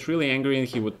dad would get really angry and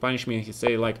he would punish me, and he'd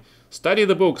say like, study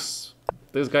the books.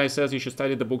 This guy says you should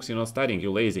study the books, you're not studying,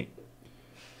 you're lazy.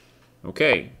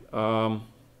 Okay,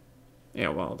 yeah,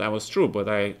 well, that was true, but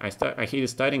I hated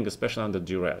studying, especially under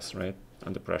duress, right?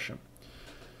 Under pressure.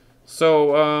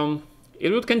 So it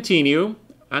would continue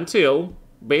until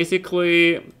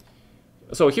basically,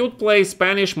 so he would play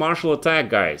Spanish martial attack,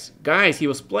 guys. Guys, he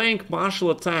was playing martial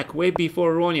attack way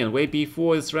before Iranian, way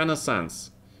before its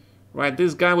renaissance, right?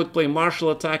 This guy would play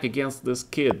martial attack against this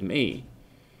kid, me.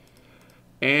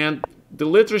 And the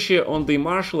literature on the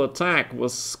martial attack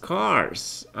was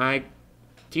scarce. I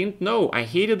didn't know. I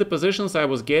hated the positions I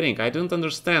was getting. I didn't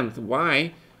understand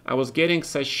why I was getting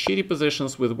such shitty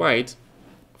positions with white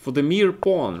for the mere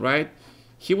pawn, right?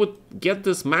 He would get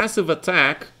this massive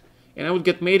attack, and I would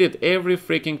get mated every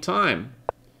freaking time.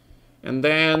 And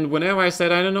then whenever I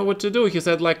said, I don't know what to do, he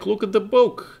said, like, look at the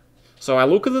book. So I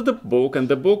look at the book, and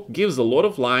the book gives a lot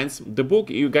of lines. The book,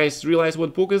 you guys realize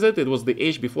what book is it? It was the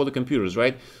age before the computers,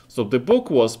 right? So the book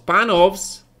was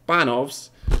Panov's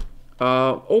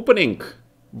opening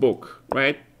book,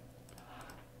 right?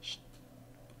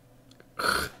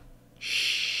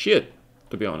 shit,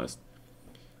 to be honest.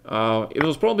 It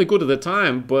was probably good at the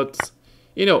time, but,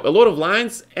 you know, a lot of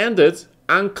lines ended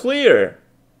unclear.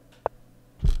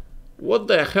 What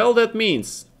the hell that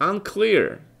means?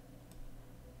 Unclear.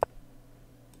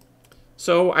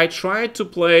 So I tried to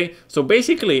play, so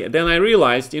basically then I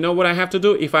realized, you know what I have to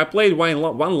do? If I played one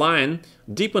line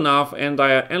deep enough and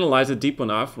I analyze it deep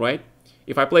enough, right?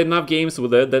 If I played enough games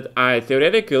with it, that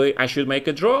theoretically I should make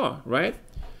a draw, right?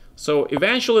 So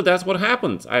eventually that's what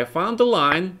happened. I found the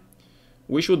line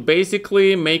which would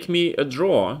basically make me a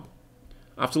draw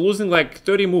after losing like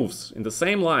 30 moves in the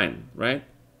same line, right?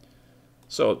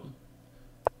 So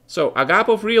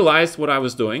Agapov realized what I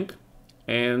was doing,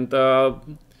 and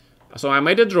so I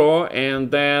made a draw,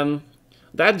 and then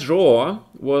that draw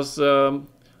was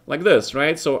like this,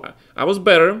 right? So I was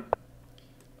better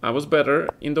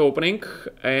in the opening,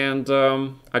 and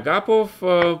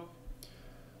Agapov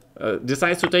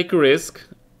decides to take a risk,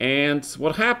 and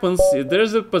what happens is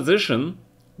there's a position,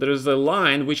 there is a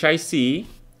line which I see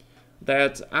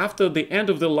that after the end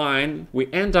of the line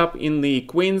we end up in the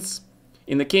king's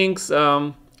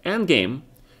endgame,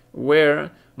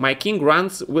 where my king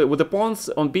runs with the pawns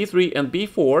on b3 and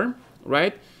b4,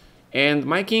 right? And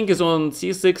my king is on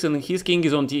c6 and his king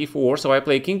is on d4, so I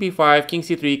play king b5, king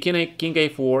c3, king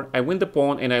a4, I win the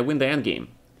pawn and I win the endgame.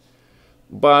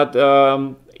 But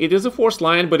it is a forced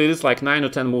line, but it is like 9 or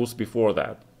 10 moves before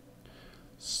that.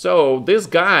 So this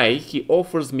guy, he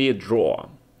offers me a draw.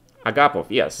 Agapov,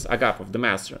 yes, Agapov, the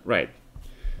master, right.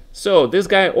 So this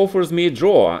guy offers me a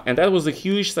draw, and that was a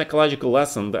huge psychological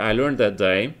lesson that I learned that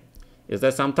day, is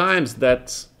that sometimes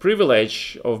that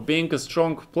privilege of being a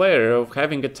strong player, of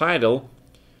having a title,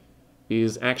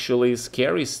 is actually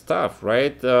scary stuff,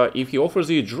 right? If he offers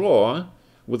you a draw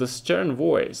with a stern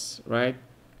voice, right?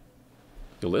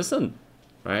 You listen,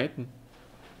 right?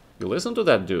 You listen to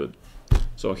that dude.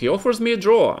 So he offers me a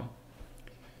draw,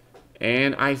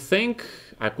 and I think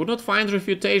I could not find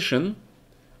refutation.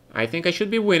 I think I should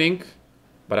be winning,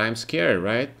 but I'm scared,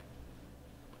 right?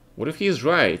 What if he's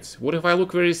right? What if I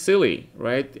look very silly,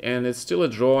 right? And it's still a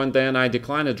draw, and then I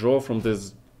decline a draw from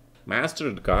this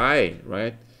mastered guy,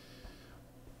 right?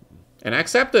 And I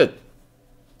accepted.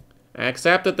 I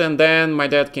accepted, and then my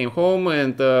dad came home,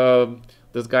 and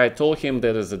this guy told him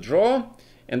there is a draw.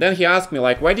 And then he asked me,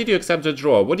 like, why did you accept the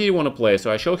draw? What do you want to play?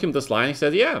 So I showed him this line. He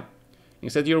said, yeah. He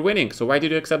said, you're winning, so why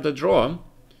did you accept the draw?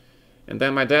 And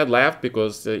then my dad laughed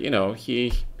because, you know,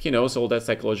 he knows all that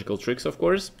psychological tricks, of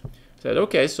course. Said,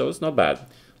 okay, so it's not bad.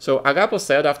 So Agapov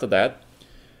said after that,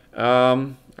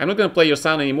 I'm not going to play your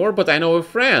son anymore, but I know a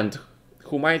friend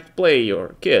who might play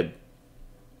your kid.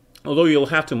 Although you'll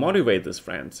have to motivate this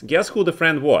friend. Guess who the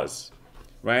friend was,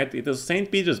 right? It was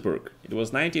St. Petersburg. It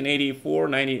was 1984,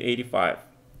 1985,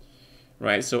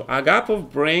 right? So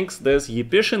Agapov brings this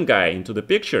Yepyshin guy into the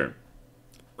picture.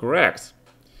 Correct.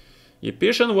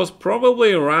 Yepyshin was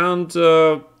probably around,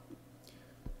 I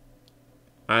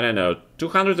don't know,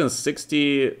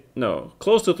 260, no,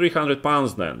 close to 300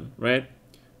 pounds then, right?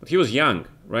 But he was young,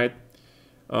 right?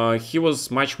 He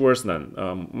was much worse then,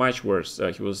 much worse.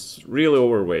 He was really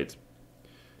overweight,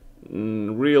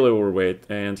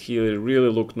 and he really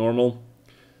looked normal.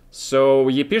 So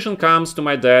Yepyshin comes to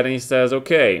my dad and he says,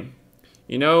 okay,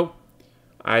 you know,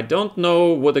 I don't know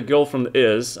what a girlfriend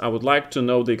is. I would like to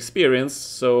know the experience.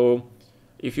 So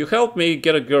if you help me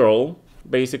get a girl,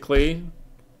 basically,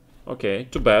 okay,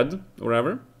 to bed,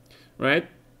 wherever, right?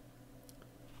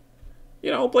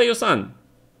 You know, I'll play your son.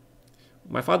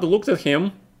 My father looked at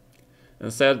him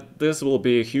and said, this will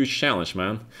be a huge challenge,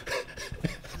 man.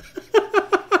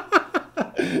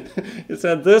 He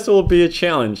said, this will be a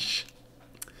challenge.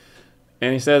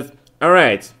 And he said, all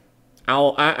right,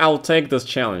 I'll take this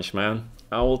challenge, man.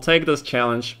 I will take this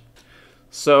challenge.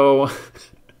 So,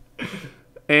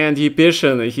 and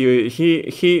Yepyshin,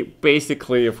 he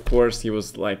basically, of course, he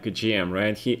was like a GM,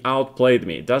 right? He outplayed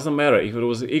me. It doesn't matter if it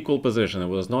was equal position, it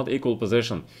was not equal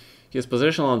position. His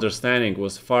positional understanding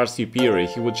was far superior.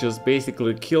 He would just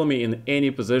basically kill me in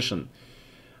any position.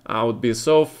 I would be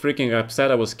so freaking upset.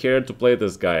 I was scared to play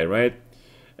this guy, right?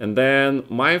 And then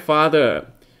my father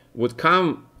would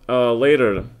come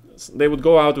later. They would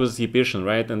go out with Yepyshin,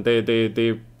 right? And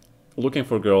they looking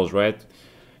for girls, right?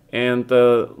 And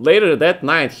later that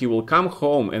night he will come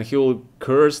home and he will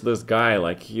curse this guy.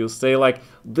 Like, he'll say like,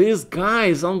 this guy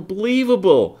is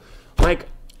unbelievable. Like,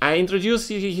 I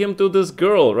introduced him to this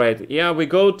girl, right? Yeah, we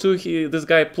go to this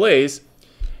guy's place,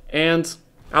 and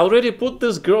I already put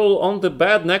this girl on the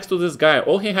bed next to this guy.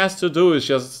 All he has to do is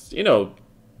just, you know,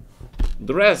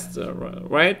 the rest,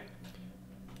 right?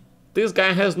 This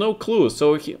guy has no clue.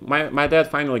 So my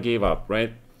dad finally gave up,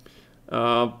 right?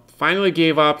 finally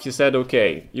gave up. He said,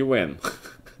 okay, you win.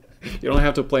 You don't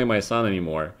have to play my son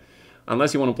anymore,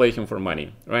 unless you want to play him for money,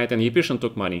 right? And Yepyshin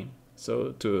took money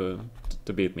so to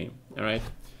beat me, all right?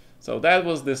 So that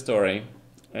was the story.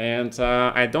 And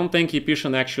I don't think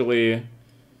Yepyshin actually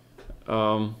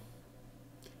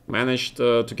managed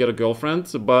to get a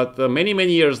girlfriend, but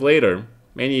many years later,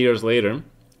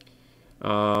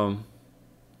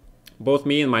 both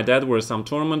me and my dad were at some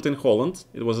tournament in Holland.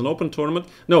 It was an open tournament.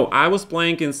 No, I was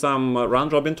playing in some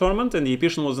round-robin tournament, and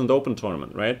Yepyshin was in the open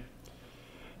tournament, right?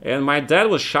 And my dad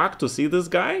was shocked to see this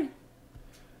guy,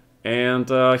 and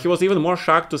he was even more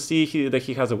shocked to see that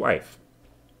he has a wife.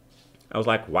 I was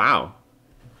like, wow,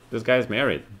 this guy's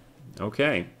married.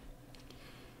 Okay.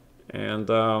 And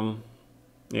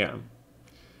yeah.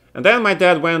 And then my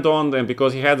dad went on, and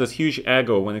because he had this huge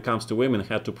ego when it comes to women,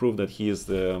 had to prove that he's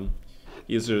a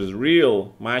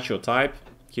real macho type.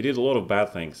 He did a lot of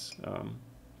bad things,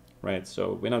 right?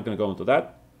 So we're not going to go into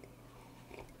that.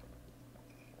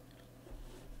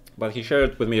 But he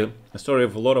shared with me a story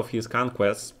of a lot of his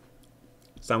conquests,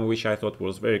 some of which I thought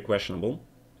was very questionable.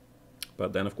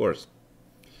 But then, of course,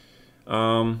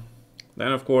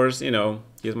 you know,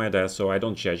 he's my dad, so I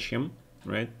don't judge him,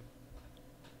 right?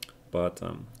 But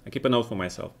I keep a note for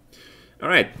myself. All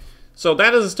right, so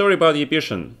that is a story about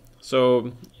Yepyshin.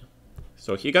 So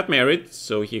he got married,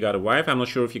 so he got a wife. I'm not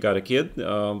sure if he got a kid,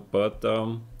 but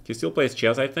he still plays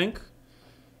chess, I think.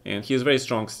 And he's very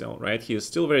strong still, right? He is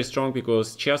still very strong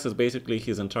because chess is basically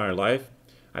his entire life.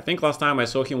 I think last time I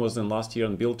saw him was in last year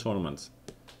in Bill tournaments,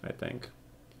 I think.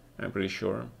 I'm pretty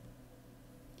sure.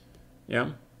 Yeah,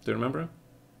 do you remember?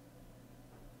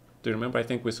 Do you remember? I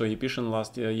think we saw Yepyshin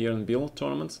last year in Bill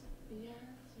tournaments.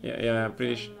 Yeah, I'm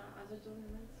pretty sure.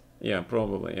 Yeah,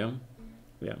 probably, yeah.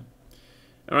 Yeah.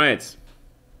 All right.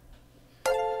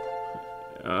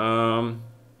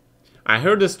 I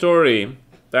heard a story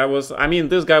that was, I mean,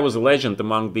 this guy was a legend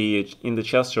in the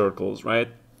chess circles, right?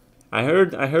 I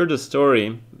heard a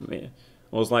story. It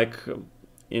was like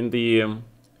in the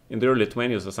early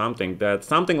 20s or something, that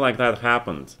something like that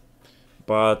happened.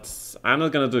 But I'm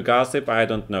not gonna do gossip. I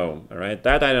don't know. All right,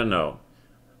 that I don't know.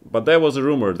 But there was a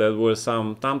rumor that there were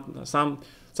some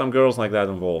girls like that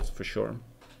involved for sure.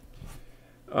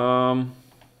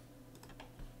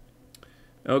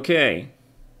 Okay.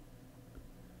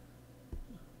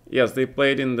 Yes, they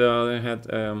played in the. They had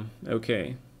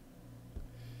okay.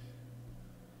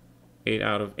 8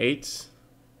 out of 8.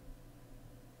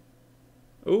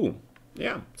 Ooh,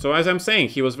 yeah. So as I'm saying,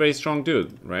 he was a very strong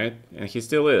dude, right? And he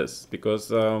still is,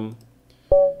 because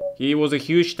he was a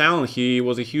huge talent. He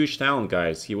was a huge talent,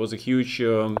 guys. He was a huge.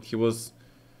 He was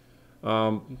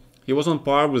on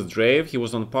par with Drave. He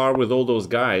was on par with all those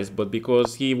guys, but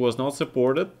because he was not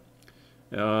supported,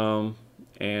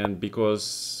 and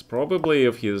because probably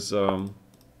of his the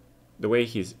way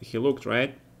he looked,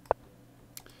 right?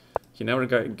 He never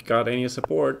got any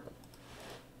support.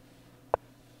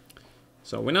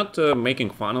 So we're not making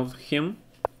fun of him,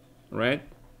 right?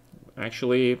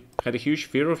 Actually had a huge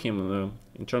fear of him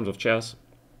in terms of chess.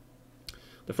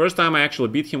 The first time I actually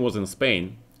beat him was in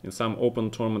Spain, in some open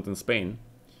tournament in Spain.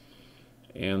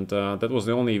 And that was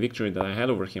the only victory that I had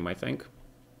over him, I think.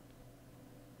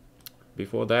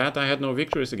 Before that, I had no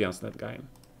victories against that guy.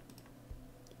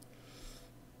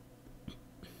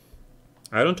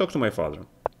 I don't talk to my father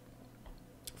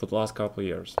for the last couple of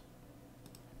years.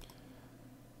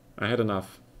 I had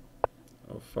enough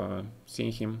of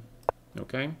seeing him,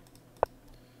 okay?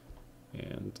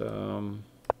 And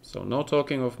so no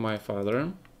talking of my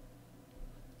father,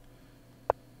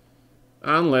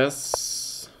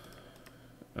 unless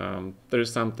there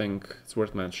is something it's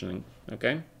worth mentioning,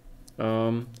 okay?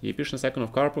 Yepyshin second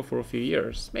of Karpov for a few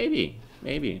years, maybe.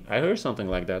 I heard something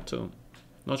like that too,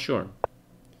 not sure.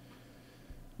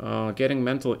 Getting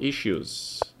mental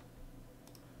issues.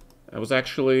 It was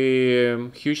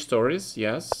actually huge stories,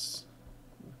 yes.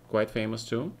 Quite famous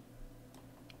too.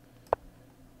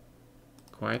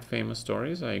 Quite famous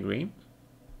stories, I agree.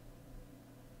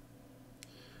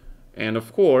 And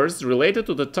of course, related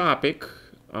to the topic,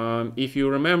 if you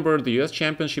remember the US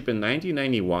Championship in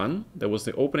 1991, there was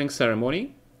the opening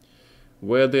ceremony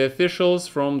where the officials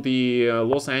from the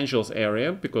Los Angeles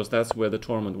area, because that's where the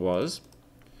tournament was,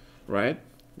 right?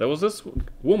 There was this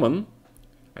woman,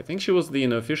 I think she was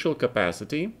in official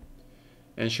capacity,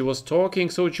 and she was talking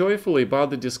so joyfully about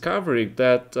the discovery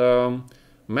that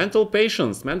mental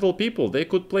patients, mental people, they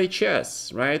could play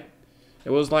chess, right? It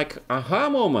was like aha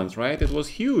moment, right? It was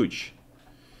huge.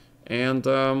 And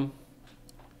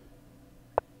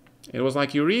it was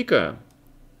like eureka.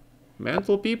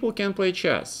 Mental people can play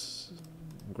chess.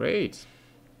 Great.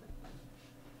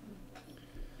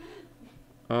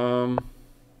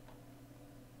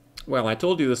 Well, I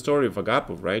told you the story of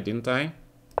Agapov, right? Didn't I?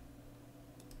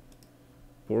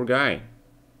 Poor guy.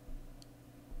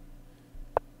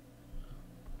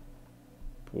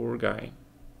 Poor guy.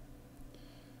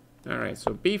 Alright,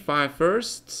 so b5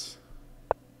 first.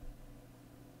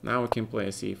 Now we can play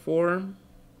c4.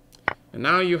 And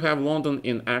now you have London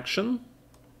in action.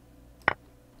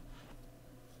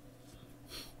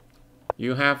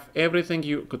 You have everything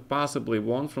you could possibly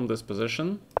want from this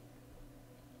position.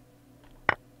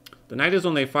 The knight is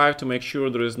on a5 to make sure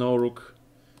there is no rook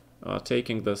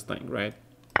taking this thing, right?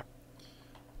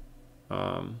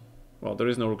 Well, there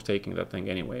is no rook taking that thing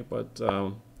anyway, but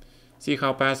see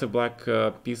how passive black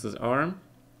pieces are.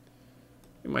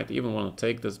 You might even want to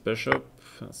take this bishop.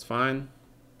 That's fine.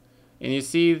 And you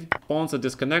see pawns are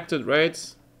disconnected,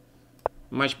 right?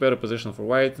 Much better position for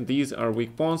white. These are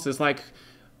weak pawns. It's like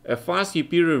a far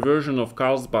superior version of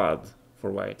Carlsbad for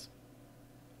white.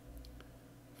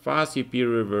 Far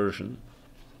superior version.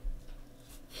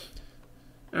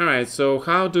 Alright, so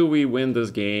how do we win this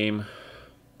game?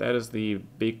 That is the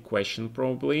big question,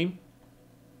 probably.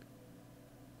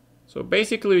 So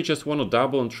basically, you just want to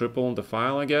double and triple in the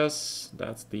file, I guess.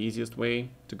 That's the easiest way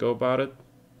to go about it.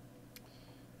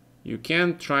 You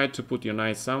can try to put your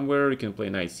knight somewhere. You can play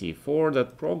knight c4.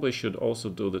 That probably should also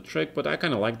do the trick, but I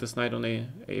kind of like this knight on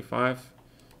a5.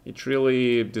 It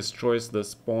really destroys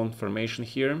this pawn formation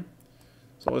here.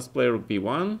 So let's play rook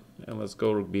b1, and let's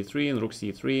go rook b3 and rook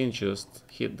c3 and just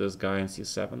hit this guy in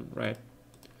c7, right?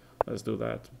 Let's do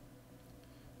that.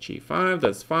 g5,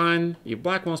 that's fine. If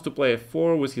black wants to play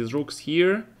f4 with his rooks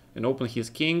here and open his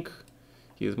king,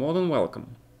 he is more than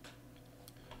welcome.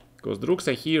 Because the rooks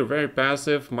are here, very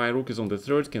passive. My rook is on the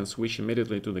third, can switch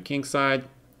immediately to the king side.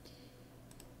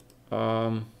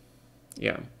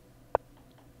 Yeah.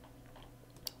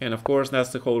 And of course, that's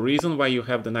the whole reason why you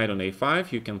have the knight on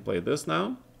a5. You can play this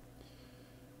now.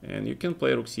 And you can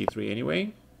play rook c3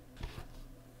 anyway.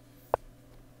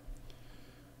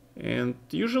 And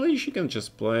usually she can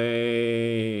just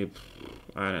play...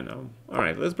 I don't know.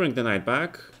 Alright, let's bring the knight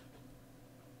back.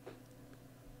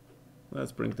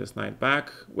 Let's bring this knight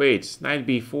back. Wait, knight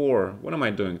b4. What am I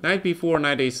doing? Knight b4,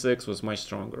 knight a6 was much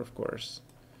stronger, of course.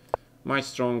 Much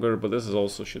stronger, but this is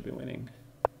also should be winning.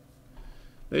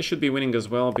 They should be winning as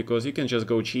well, because you can just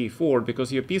go g4,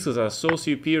 because your pieces are so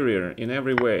superior in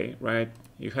every way, right?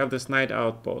 You have this knight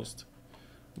outpost.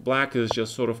 Black is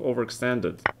just sort of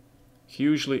overextended.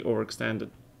 Hugely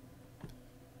overextended.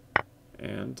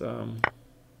 And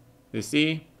you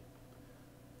see?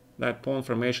 That pawn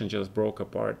formation just broke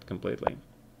apart completely.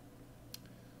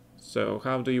 So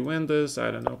how do you win this?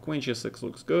 I don't know. Queen g6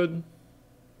 looks good.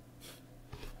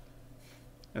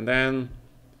 And then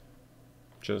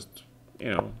just, you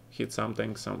know, hit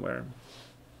something somewhere.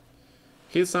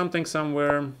 Hit something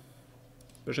somewhere.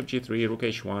 Bishop g3, rook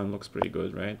h1 looks pretty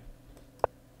good, right?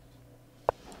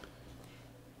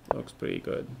 Looks pretty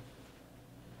good.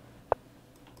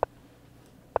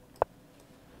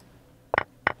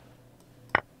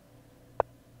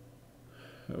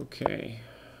 Okay.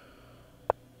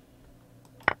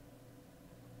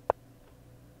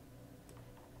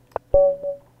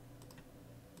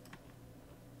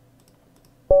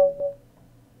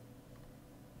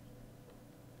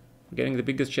 Getting the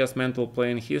biggest chess mental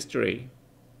play in history.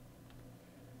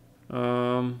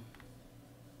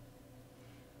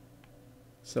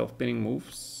 Self-pinning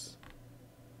moves.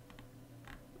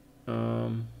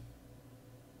 Well,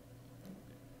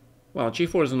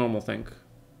 g4 is a normal thing.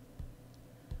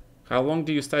 How long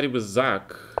do you study with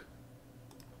Zach?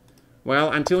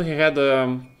 Well, until he had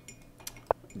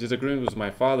disagreement with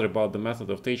my father about the method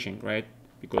of teaching, right?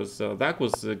 Because Zach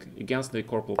was against the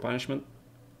corporal punishment.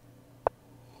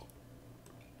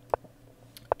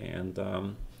 And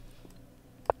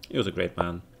he was a great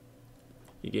man.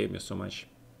 He gave me so much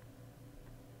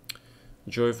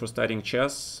joy for studying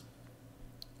chess.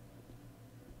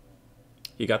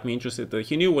 He got me interested.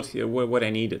 He knew what I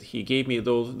needed. He gave me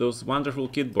those wonderful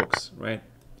kid books, right?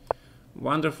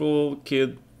 Wonderful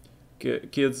kids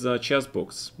chess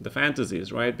books, the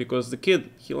fantasies, right? Because the kid,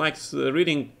 he likes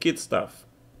reading kid stuff.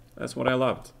 That's what I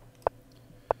loved.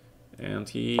 And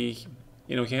he,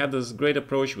 you know, he had this great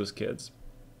approach with kids.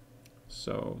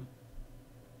 So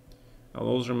I'll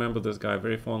always remember this guy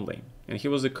very fondly. And he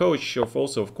was the coach of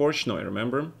also of Korchnoi,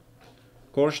 remember?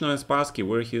 Korchnoi and Spassky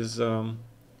were his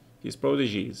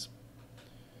protégés.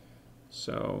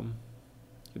 So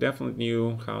he definitely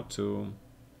knew how to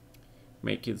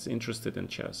make kids interested in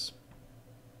chess.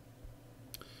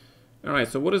 Alright,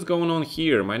 so what is going on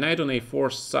here? My knight on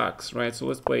a4 sucks, right? So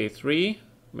let's play a3.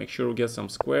 Make sure we get some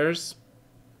squares.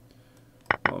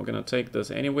 Well, I'm gonna take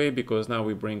this anyway, because now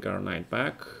we bring our knight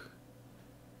back.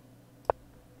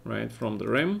 Right, from the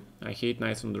rim. I hate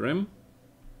knights on the rim.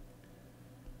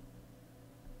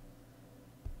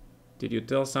 Did you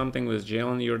tell something with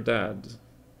Jalen your dad?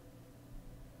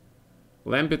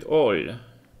 Lambit all.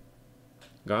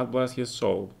 God bless his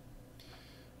soul.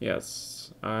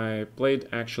 Yes, I played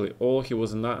actually all. He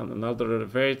was another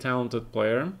very talented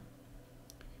player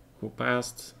who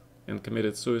passed and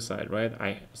committed suicide,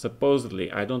 right?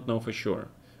 Supposedly, I don't know for sure.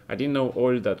 I didn't know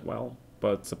all that well,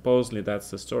 but supposedly that's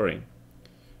the story.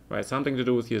 Right, something to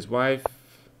do with his wife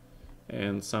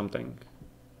and something.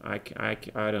 I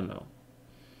don't know.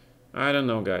 I don't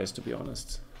know, guys, to be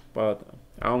honest. But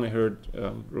I only heard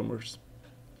rumors.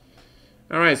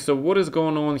 Alright, so what is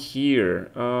going on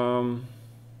here? I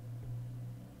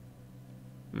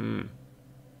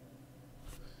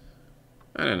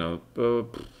don't know.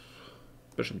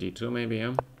 Bishop d2 maybe,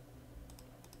 yeah.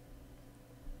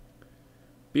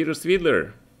 Peter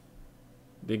Svidler.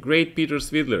 The great Peter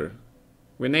Svidler.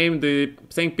 We named the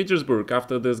St. Petersburg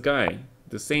after this guy.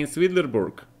 The St.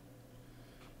 Svidlerburg.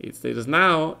 It is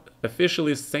now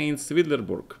officially St.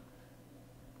 Svidlerburg.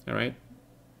 Alright?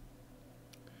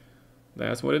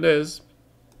 That's what it is.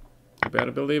 You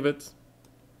better believe it.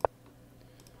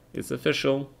 It's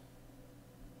official.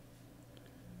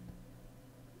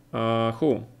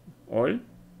 Who? All?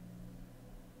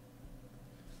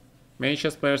 Many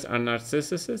chess players are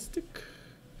narcissistic?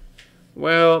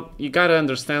 Well, you gotta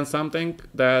understand something,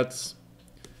 that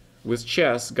with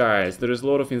chess, guys, there is a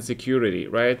lot of insecurity,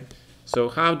 right? So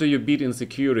how do you beat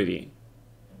insecurity?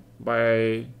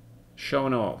 By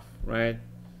showing off, right?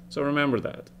 So remember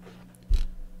that.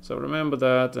 So remember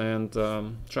that, and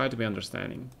try to be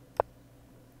understanding.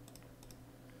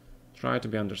 Try to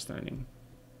be understanding.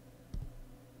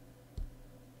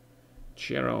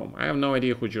 Jerome. I have no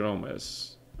idea who Jerome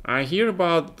is. I hear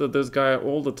about this guy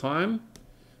all the time,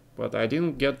 but I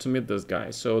didn't get to meet this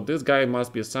guy. So this guy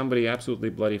must be somebody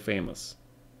absolutely bloody famous.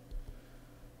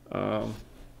 So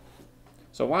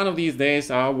one of these days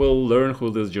I will learn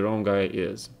who this Jerome guy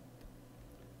is.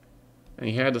 And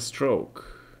he had a stroke.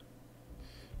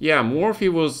 Yeah, Morphy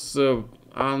was it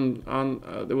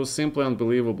was simply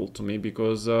unbelievable to me,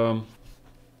 because you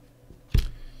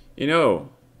know,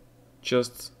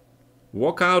 just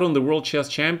walk out on the World Chess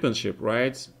Championship,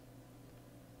 right?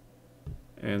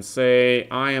 And say,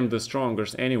 I am the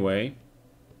strongest anyway.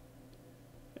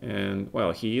 And,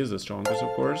 well, he is the strongest,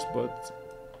 of course, but...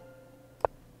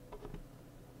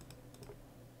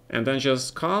 And then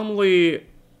just calmly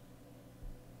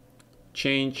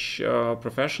change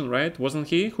profession, right? Wasn't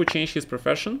he who changed his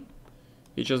profession?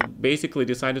 He just basically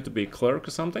decided to be a clerk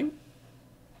or something?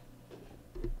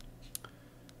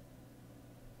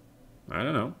 I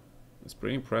don't know. It's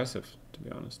pretty impressive, to be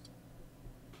honest.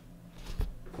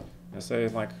 I say,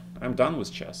 like, I'm done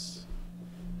with chess.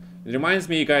 It reminds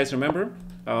me, you guys remember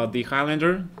the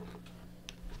Highlander,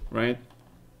 right?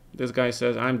 This guy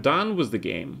says, I'm done with the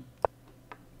game.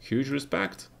 Huge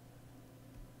respect.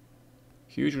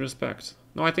 Huge respect.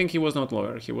 No, I think he was not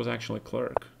lawyer. He was actually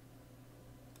clerk.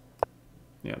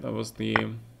 Yeah, that was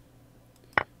the...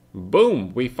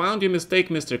 Boom! We found your mistake,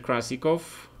 Mr.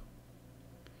 Krasikov.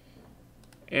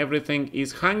 Everything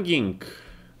is hanging.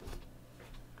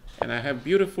 And I have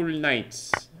beautiful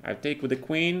knights. I take with the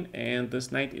queen, and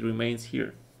this knight remains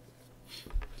here.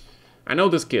 I know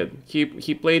this kid. He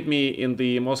played me in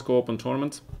the Moscow Open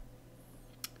tournament.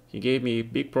 He gave me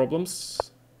big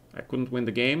problems. I couldn't win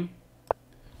the game.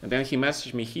 And then he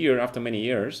messaged me here after many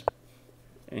years.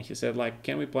 And he said, like,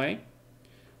 can we play?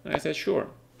 And I said, sure.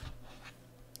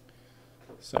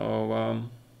 So,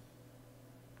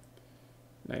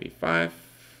 95.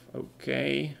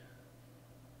 Okay.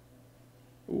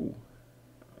 Ooh.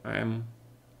 I am.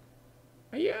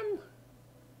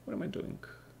 What am I doing?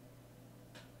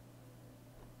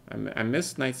 I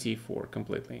missed knight c4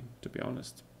 completely, to be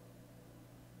honest.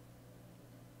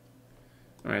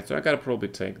 Alright, so I gotta probably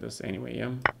take this anyway,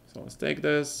 yeah? So let's take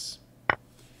this.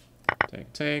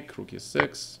 Take, rook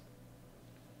e6.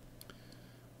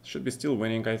 Should be still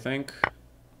winning, I think.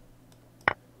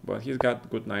 But he's got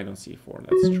good knight on c4,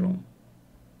 that's true.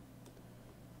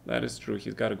 That is true,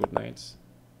 he's got a good knight.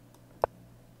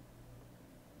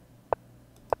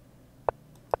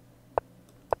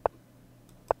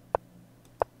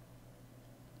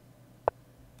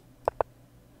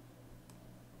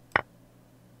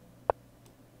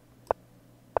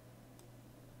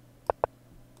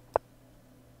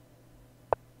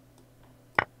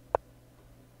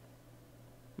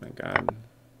 My god.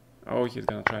 Oh, he's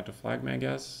gonna try to flag me, I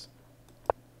guess.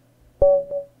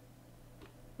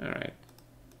 Alright.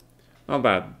 Not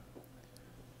bad.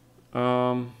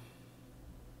 In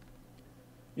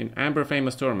Amber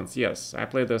famous tournaments, yes, I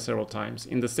played there several times.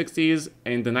 In the 60s,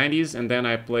 in the 90s, and then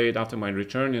I played after my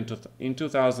return in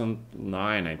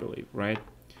 2009, I believe, right?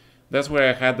 That's where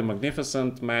I had the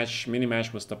magnificent match, mini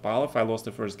match with Topalov. I lost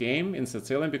the first game in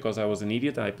Sicilian because I was an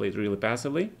idiot. I played really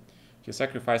passively. He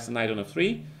sacrificed the knight on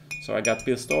f3, so I got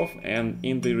pissed off. And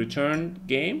in the return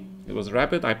game, it was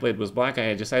rapid. I played with black.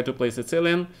 I decided to play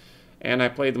Sicilian, and I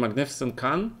played the magnificent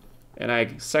Khan, and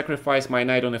I sacrificed my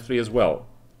knight on f3 as well.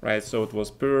 Right, so it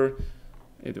was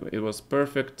it was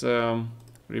perfect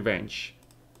revenge,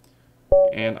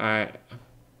 and I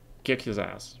kicked his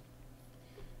ass.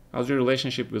 How's your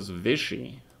relationship with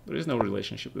Vichy? There is no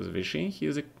relationship with Vichy.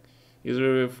 He's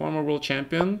a former world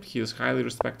champion. He is a highly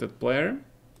respected player,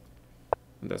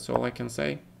 and that's all I can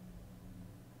say.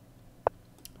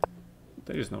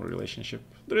 There is no relationship.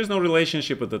 There is no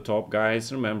relationship at the top,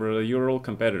 guys. Remember, you're all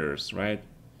competitors, right?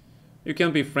 You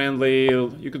can be friendly,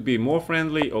 you could be more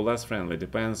friendly or less friendly,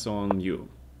 depends on you.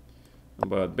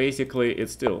 But basically,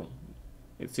 it's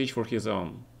each for his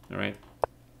own, alright?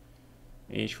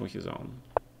 Each for his own.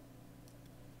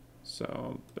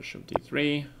 So, bishop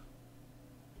d3,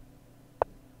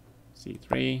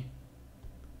 c3.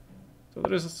 So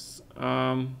there is,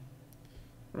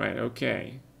 right,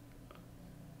 okay.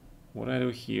 What do I do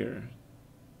here?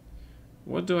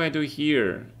 What do I do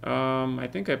here? I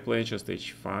think I play just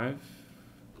h5,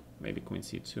 maybe queen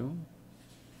c2.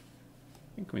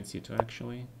 I think queen c2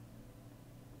 actually.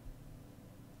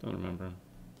 Don't remember.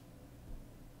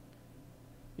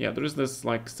 Yeah, there is this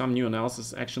like some new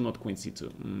analysis. Actually, not queen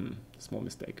c2. Small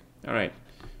mistake. All right.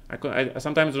 I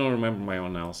sometimes don't remember my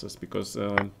own analysis because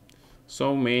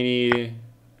so many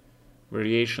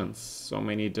variations, so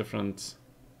many different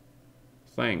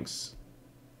things.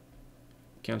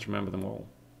 Can't remember them all.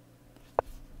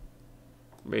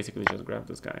 Basically just grab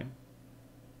this guy.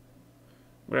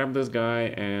 Grab this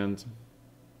guy and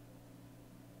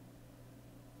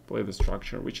play the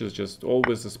structure, which is just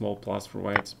always a small plus for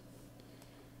white.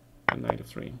 And knight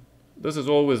f3. This is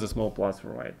always a small plus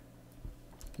for white.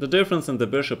 The difference in the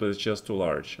bishop is just too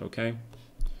large, okay?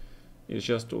 It's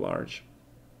just too large.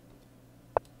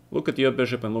 Look at your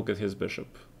bishop and look at his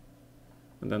bishop.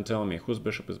 And then tell me whose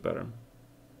bishop is better.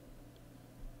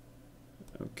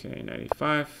 Okay,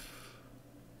 95.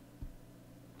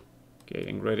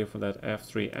 Getting ready for that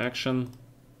f3 action.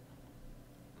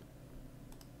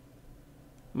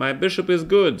 My bishop is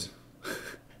good.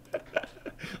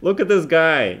 Look at this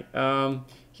guy.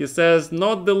 He says,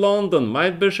 not the London,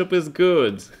 my bishop is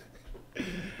good.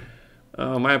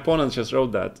 My opponent just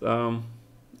wrote that. All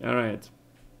right.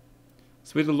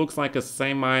 Sweden looks like a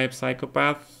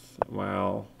semi-psychopath.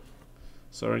 Well,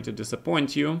 sorry to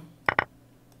disappoint you.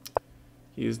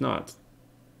 He is not.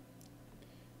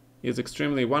 He is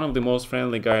extremely one of the most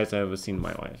friendly guys I've ever seen in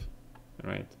my life.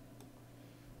 Alright.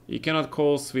 You cannot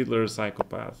call Svidler a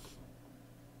psychopath.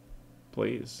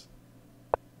 Please.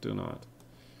 Do not.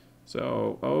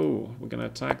 So, oh, we're gonna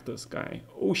attack this guy.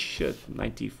 Oh shit,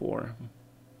 94.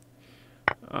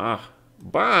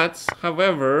 But,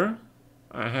 however,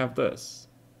 I have this.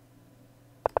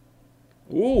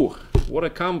 Ooh, what a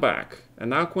comeback. And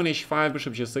now queen h5,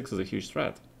 bishop g6 is a huge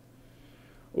threat.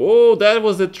 Oh, that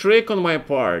was a trick on my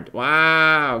part.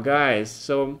 Wow, guys.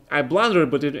 So I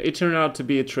blundered, but it turned out to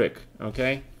be a trick,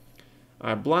 okay?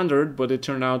 I blundered, but it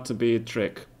turned out to be a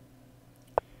trick.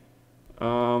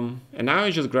 And now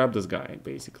I just grab this guy,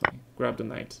 basically. Grab the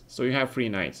knight. So you have 3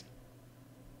 knights.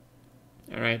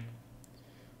 Alright.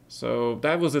 So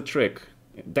that was a trick.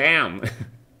 Damn!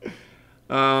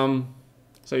 So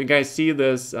you guys see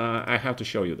this. I have to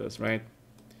show you this, right?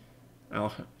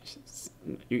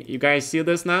 You guys see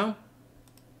this now?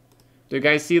 Do you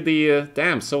guys see the...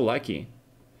 damn, so lucky.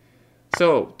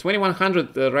 So,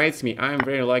 2100 writes me, I'm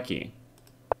very lucky.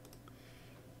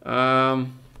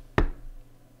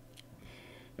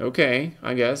 Okay,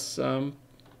 I guess.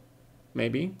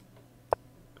 Maybe.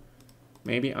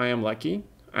 Maybe I am lucky.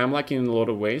 I am lucky in a lot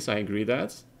of ways, I agree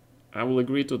that. I will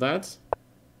agree to that.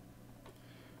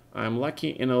 I am lucky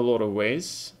in a lot of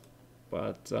ways,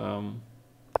 but...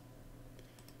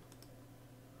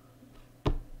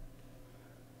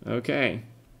 okay.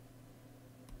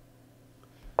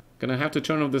 Gonna have to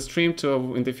turn off the stream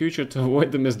in the future to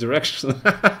avoid the misdirection.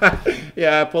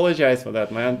 Yeah, I apologize for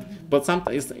that, man. But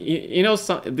sometimes, you know,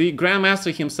 the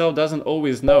Grandmaster himself doesn't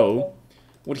always know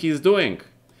what he's doing.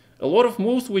 A lot of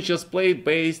moves we just played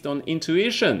based on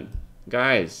intuition,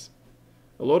 guys.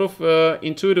 A lot of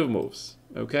intuitive moves,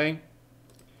 okay?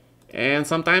 And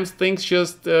sometimes things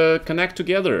just connect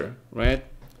together, right?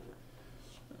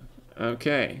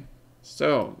 Okay.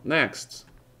 So, next.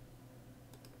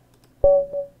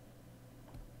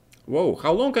 Whoa,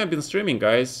 how long I've been streaming,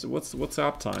 guys? What's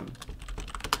up time?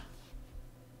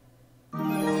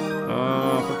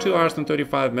 For 2 hours and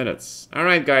 35 minutes.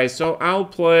 Alright, guys, so I'll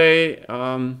play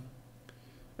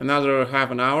another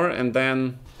half an hour, and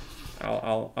then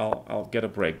I'll get a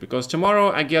break, because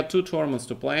tomorrow I get 2 tournaments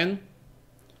to play in,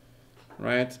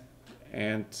 right?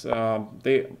 And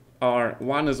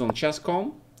one is on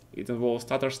Chess.com. It involves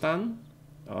Tatarstan.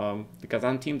 The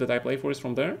Kazan team that I play for is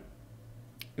from there.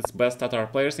 It's best Tatar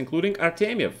players, including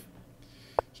Artemiev.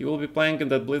 He will be playing in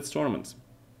that Blitz tournament.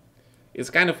 It's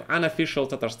kind of unofficial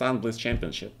Tatarstan Blitz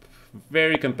Championship.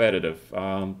 Very competitive,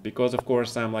 because of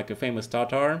course I'm like a famous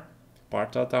Tatar,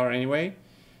 part Tatar anyway.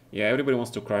 Yeah, everybody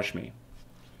wants to crush me.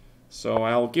 So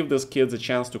I'll give these kids a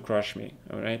chance to crush me,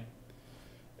 alright?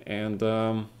 And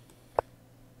then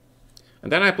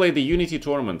I play the Unity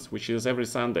tournament, which is every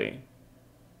Sunday.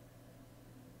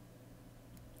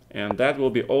 And that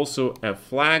will be also a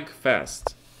flag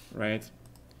fest, right?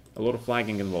 A lot of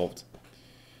flagging involved.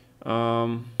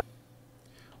 Well,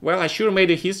 I sure made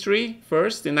a history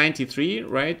first in '93,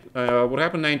 right? What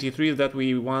happened in '93 is that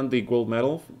we won the gold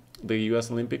medal, the US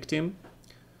Olympic team.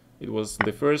 It was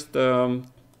the first,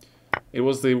 it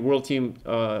was the World Team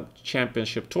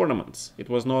Championship tournament. It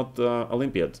was not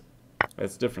Olympiad.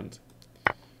 That's different.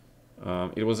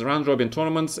 It was a round-robin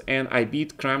tournament, and I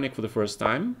beat Kramnik for the first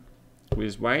time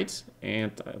with white,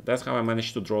 and that's how I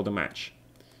managed to draw the match.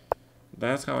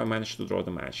 That's how I managed to draw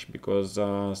the match, because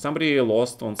somebody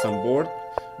lost on some board,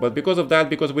 but because of that,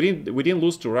 because we didn't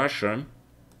lose to Russia,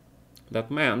 that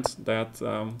meant that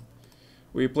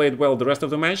we played well the rest of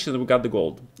the match and we got the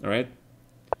gold. All right.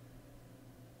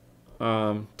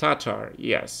 Tatar,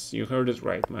 yes, you heard it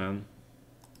right, man.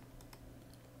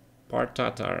 Part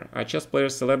Tatar. Are chess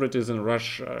players celebrities in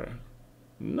Russia?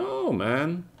 No,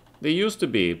 man. They used to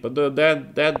be, but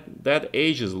that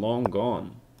age is long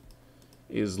gone.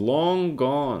 Is long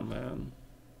gone, man.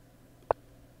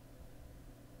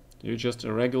 You're just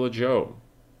a regular Joe.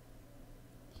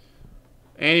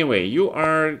 Anyway, you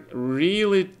are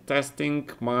really testing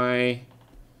my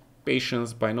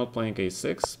patience by not playing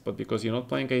a6, but because you're not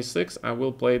playing a6, I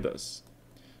will play this.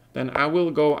 Then I will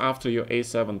go after your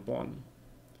a7 pawn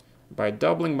by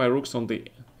doubling my rooks on the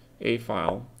a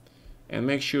file, and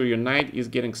make sure your knight is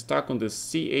getting stuck on the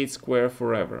c8 square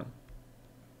forever.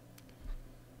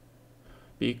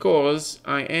 Because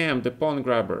I am the pawn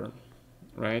grabber,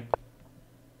 right?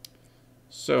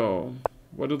 So,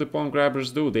 what do the pawn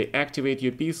grabbers do? They activate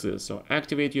your pieces. So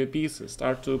activate your pieces.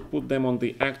 Start to put them on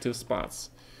the active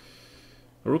spots.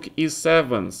 Rook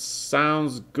e7.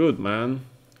 Sounds good, man.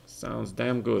 Sounds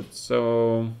damn good.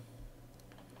 So,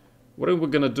 what are we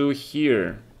gonna do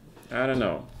here? I don't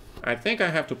know. I think I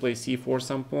have to play c4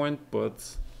 some point,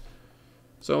 but...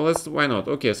 So let's... Why not?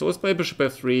 Okay, so let's play bishop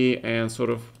f3 and sort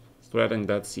of threatening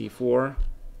that c4.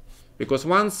 Because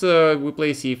once we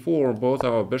play c4, both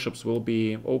our bishops will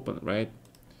be open, right?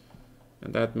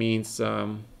 And that means...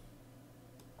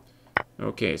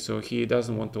 okay, so he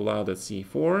doesn't want to allow that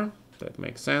c4. That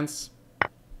makes sense.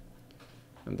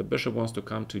 And the bishop wants to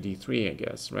come to d3, I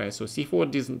guess, right? So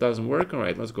c4 doesn't work. All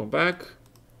right, let's go back.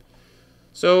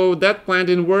 So that plan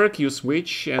didn't work. You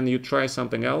switch and you try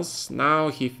something else. Now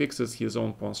he fixes his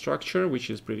own pawn structure, which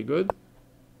is pretty good.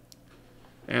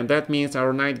 And that means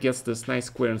our knight gets this nice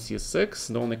square in c6.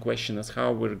 The only question is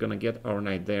how we're gonna get our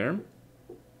knight there.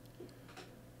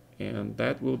 And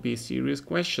that will be a serious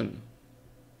question.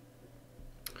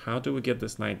 How do we get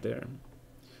this knight there?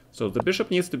 So the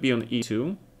bishop needs to be on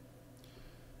e2.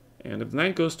 And if the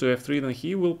knight goes to f3, then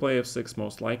he will play f6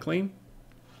 most likely.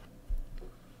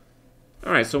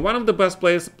 Alright, so one of the best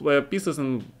pieces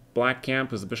in black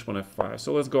camp is the bishop on f5.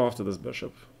 So let's go after this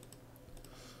bishop.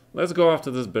 Let's go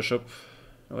after this bishop.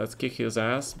 Let's kick his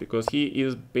ass, because he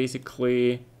is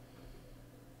basically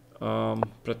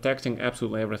protecting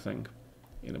absolutely everything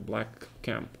in a black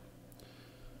camp.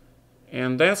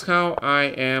 And that's how I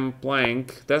am playing.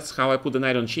 That's how I put the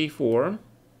knight on g4.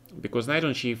 Because knight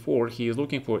on g4, he is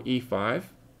looking for e5.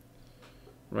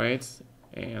 Right?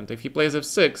 And if he plays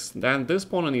f6, then this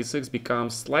pawn on e6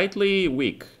 becomes slightly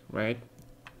weak. Right?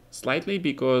 Slightly,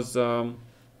 because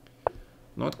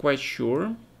not quite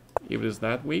sure if it is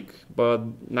that weak.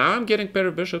 But now I'm getting pair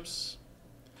of bishops.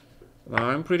 Now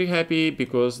I'm pretty happy,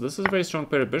 because this is a very strong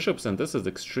pair of bishops, and this is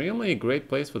extremely great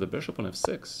place for the bishop on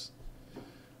f6.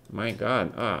 My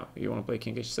god. Ah, you want to play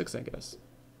king h6, I guess.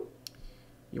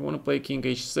 You want to play king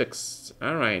h6.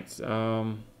 Alright.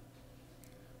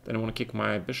 Then I want to kick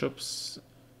my bishop's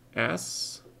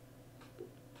ass.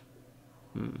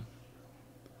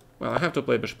 Well, I have to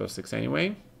play bishop f6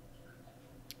 anyway.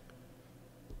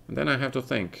 And then I have to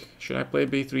think. Should I play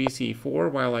b3,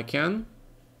 c4 while I can?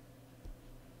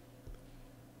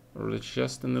 Or it's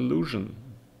just an illusion?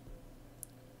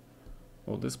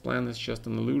 Well, this plan is just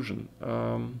an illusion.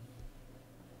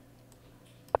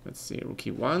 Let's see, rook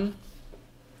e1.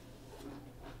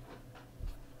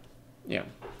 Yeah.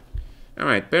 All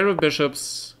right, pair of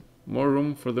bishops, more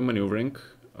room for the maneuvering.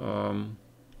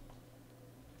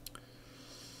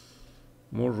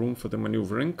 More room for the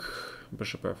maneuvering.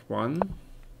 Bishop f1.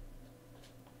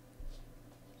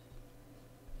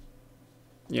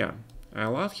 Yeah, I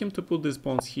allowed him to put these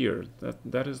pawns here.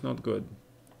 That is not good.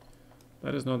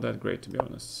 That is not that great, to be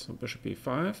honest. So bishop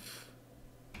e5.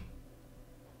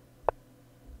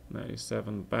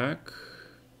 97 back.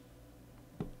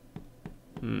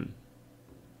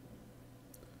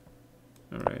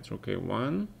 Alright, rook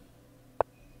a1.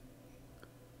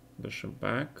 Bishop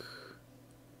back.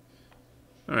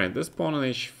 Alright, this pawn on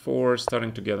h4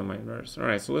 starting to get on my nerves.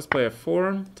 Alright, so let's play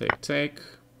f4. Take.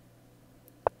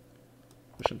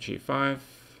 Bishop g5.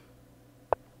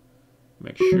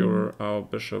 Make sure our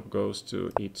bishop goes to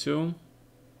e2.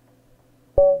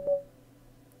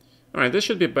 Alright, this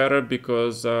should be better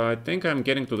because I think I'm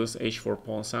getting to this h4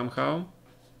 pawn somehow.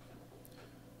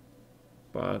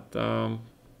 But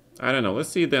I don't know. Let's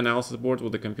see the analysis board,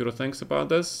 what the computer thinks about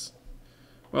this.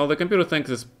 Well, the computer thinks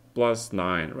it's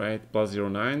 +9, right?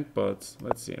 +09, but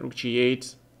let's see. Rook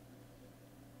g8.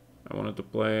 I wanted to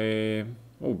play...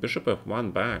 Oh, bishop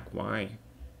f1 back. Why?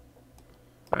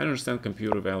 I don't understand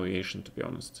computer evaluation, to be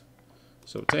honest.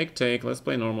 So take. Let's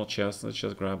play normal chess. Let's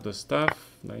just grab this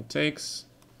stuff. Knight takes.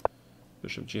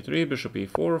 Bishop g3, bishop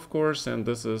e4, of course. And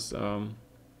this is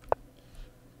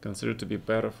considered to be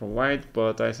better for white,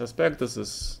 but I suspect this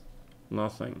is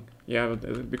nothing. Yeah,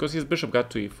 because his bishop got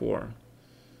to e4.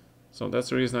 So that's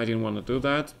the reason I didn't want to do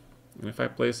that. And if I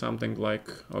play something like...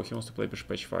 Oh, he wants to play bishop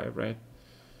h5, right?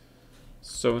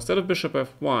 So instead of bishop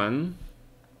f1,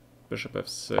 bishop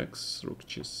f6, rook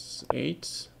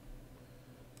g8,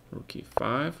 rook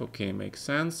e5. Okay, makes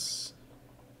sense.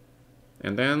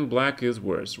 And then black is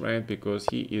worse, right? Because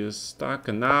he is stuck.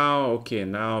 And now, okay,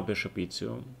 now bishop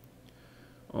e2.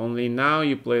 Only now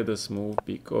you play this move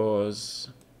because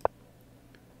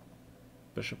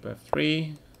bishop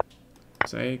f3,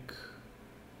 take,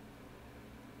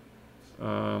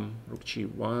 rook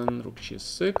g1, rook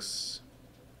g6,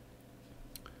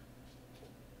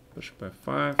 bishop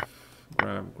f5,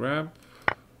 grab,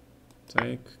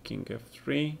 take, king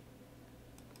f3.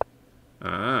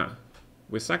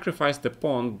 We sacrificed the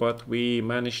pawn, but we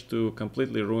managed to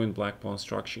completely ruin black pawn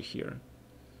structure here.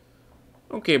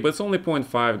 Okay, but it's only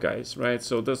 0.5, guys, right?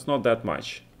 So that's not that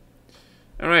much.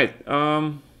 All right.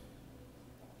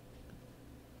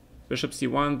 Bishop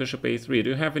c1, bishop a3.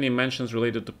 Do you have any mentions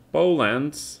related to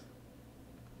Poland?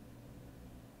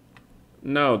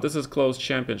 No, this is closed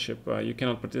championship. You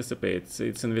cannot participate.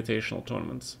 It's invitational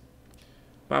tournaments.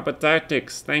 Papa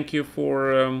Tactics, thank you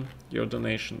for your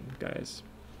donation, guys.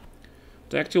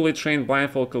 To actually train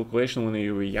blindfold calculation when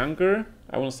you were younger,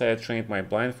 I wouldn't say I trained my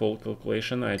blindfold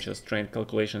calculation, I just trained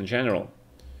calculation in general.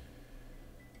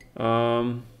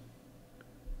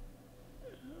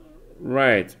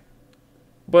 Right.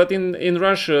 But in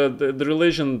Russia, the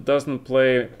religion doesn't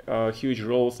play a huge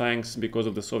role, thanks because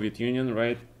of the Soviet Union,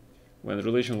 right? When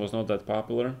religion was not that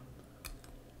popular.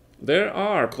 There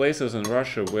are places in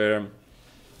Russia where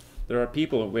there are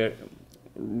people where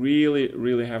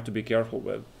really have to be careful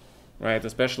with, right?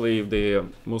 Especially the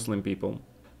Muslim people.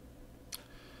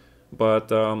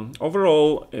 But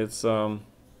overall, it's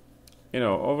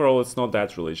overall it's not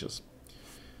that religious.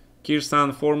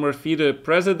 Kirsan, former FIDE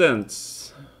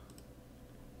president.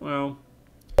 Well,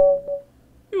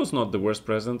 he was not the worst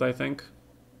president, I think.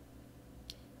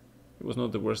 He was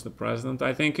not the worst president.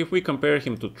 I think if we compare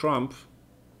him to Trump,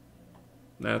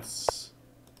 that's,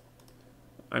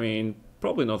 I mean,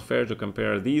 probably not fair to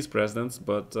compare these presidents,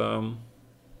 but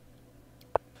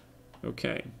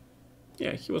okay.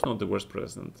 Yeah, he was not the worst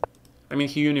president. I mean,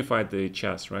 he unified the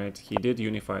chess, right? He did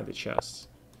unify the chess.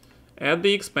 At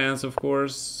the expense, of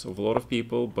course, of a lot of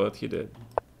people, but he did.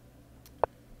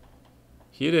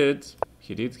 He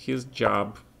did his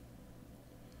job.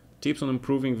 Tips on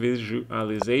improving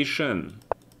visualization.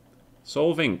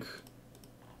 Solving.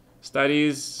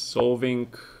 Studies,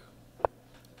 solving.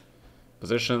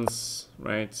 Positions,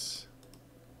 right?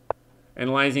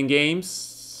 Analyzing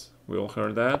games. We all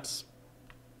heard that.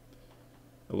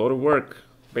 A lot of work.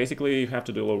 Basically, you have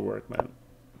to do a lot of work, man.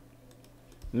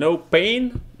 No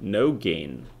pain, no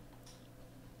gain.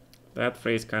 That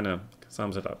phrase kind of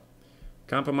sums it up.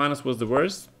 Campo Manos was the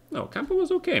worst? No, Campo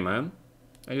was okay, man.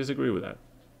 I disagree with that.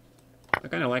 I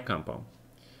kind of like Campo.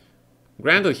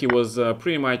 Granted, he was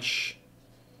pretty much,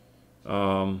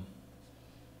 you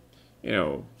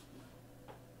know,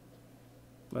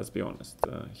 Let's be honest.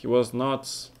 He was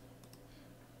not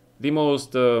the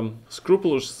most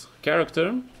scrupulous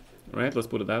character, right? Let's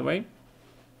put it that way.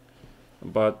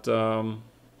 But,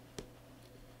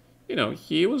 you know,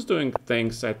 he was doing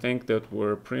things, I think, that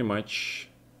were pretty much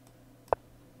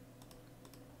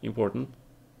important.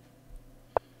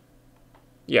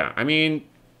 Yeah, I mean,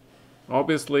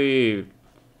 obviously,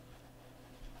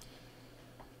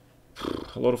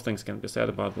 a lot of things can be said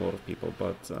about a lot of people,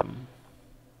 but,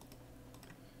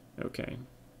 okay.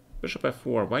 Bishop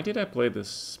f4. Why did I play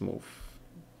this move?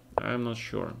 I'm not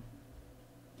sure.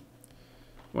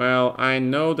 Well, I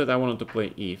know that I wanted to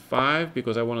play e5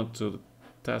 because I wanted to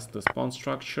test the pawn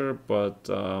structure, but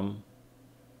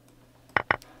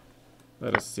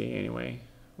let us see anyway.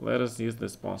 Let us use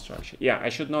this pawn structure. Yeah, I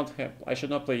should not play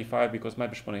e5 because my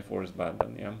bishop on a4 is bad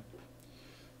then, yeah.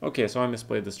 Okay, so I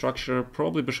misplayed the structure.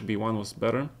 Probably bishop b1 was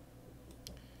better.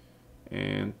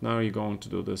 And now you're going to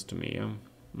do this to me, yeah?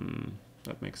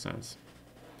 That makes sense.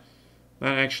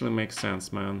 That actually makes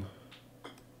sense, man.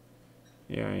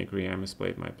 Yeah, I agree. I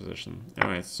misplayed my position.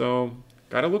 Alright, so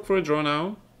gotta look for a draw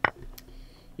now.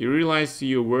 You realize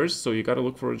you're worse, so you gotta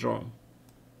look for a draw.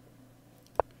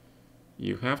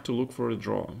 You have to look for a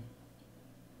draw.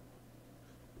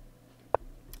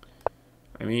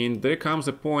 I mean, there comes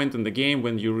a point in the game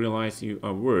when you realize you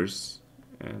are worse,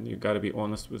 and you gotta be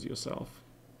honest with yourself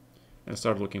and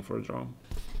start looking for a draw.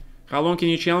 How long can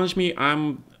you challenge me?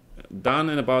 I'm done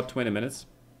in about 20 minutes.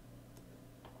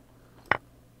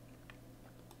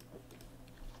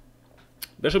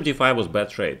 Bishop d5 was bad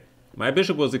trade. My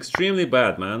bishop was extremely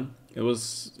bad, man. It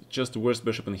was just the worst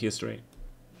bishop in history.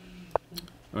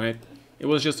 Alright? It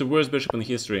was just the worst bishop in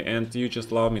history, and you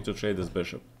just allowed me to trade this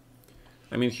bishop.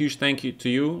 I mean, huge thank you to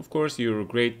you, of course. You're a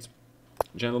great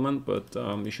gentleman, but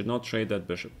you should not trade that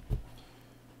bishop.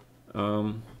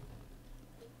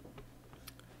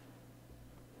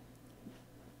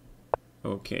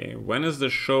 Okay, when is the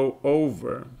show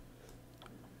over?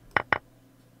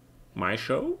 My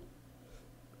show?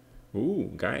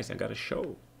 Ooh, guys, I got a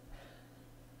show.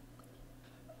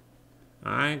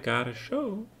 I got a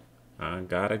show. I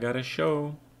got a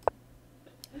show.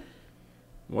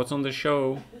 What's on the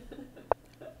show?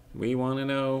 We want to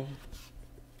know.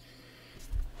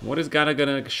 What is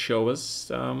gonna show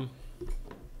us?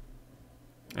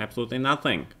 Absolutely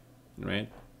nothing, right?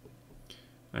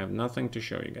 I have nothing to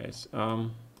show you guys.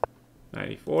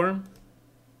 94.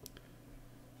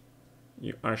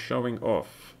 You are showing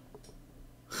off.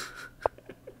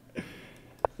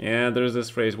 Yeah, there's this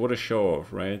phrase, what a show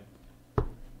off, right?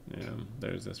 Yeah,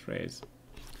 there's this phrase.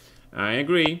 I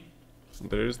agree.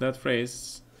 There's that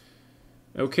phrase.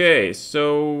 Okay,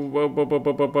 so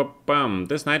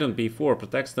this knight on b4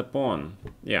 protects the pawn.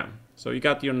 Yeah, so you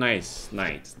got your nice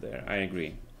knight there. I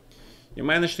agree. You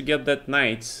managed to get that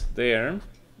knight there.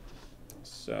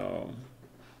 So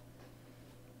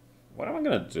what am I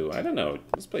gonna do? I don't know.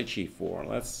 Let's play g4.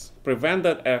 Let's prevent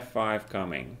that f5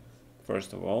 coming,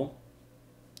 first of all.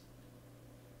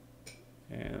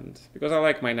 And because I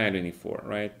like my knight on e4,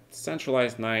 right?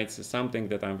 Centralized knights is something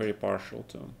that I'm very partial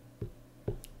to.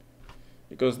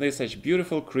 Because they're such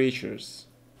beautiful creatures.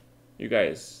 You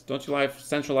guys, don't you like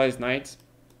centralized knights?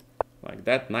 Like,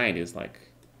 that knight is like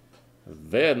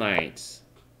the knight.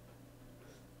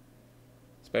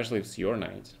 Especially if it's your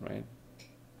knight, right?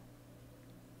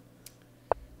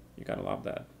 You gotta love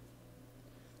that.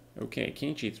 Okay,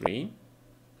 king g3.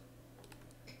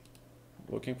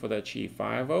 Looking for that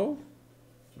g5-0,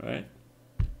 right?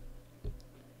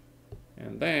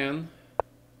 And then,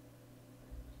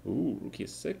 ooh, rook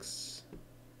e6.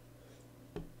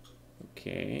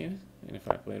 Okay, and if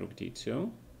I play rook d2,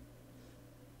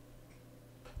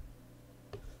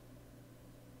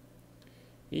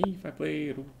 if I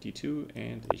play rook d2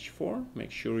 and h4, make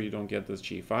sure you don't get this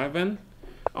g5 in.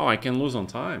 Oh, I can lose on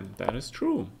time. That is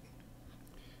true.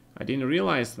 I didn't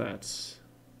realize that.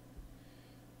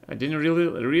 I didn't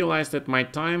really realize that my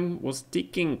time was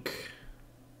ticking.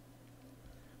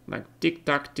 Like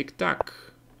tick-tock, tick-tock.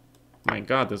 My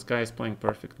god, this guy is playing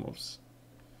perfect moves.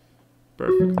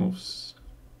 Perfect moves.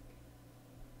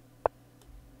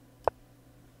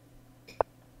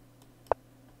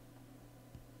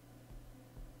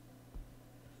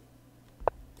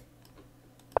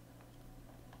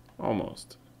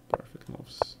 Almost. Perfect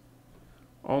moves.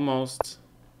 Almost.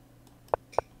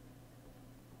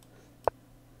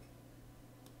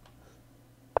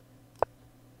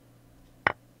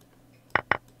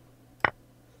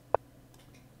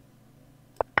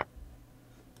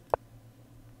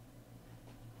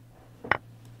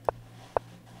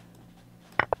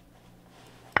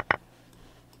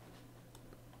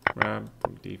 Grab,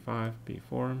 rook d5,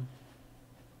 b4.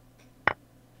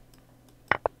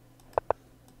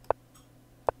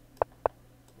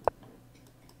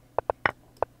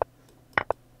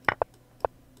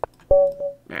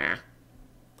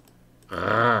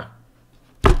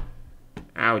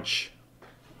 much.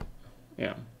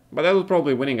 Yeah, but that was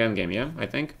probably winning endgame, yeah, I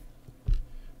think.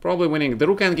 Probably winning. The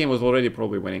rook endgame was already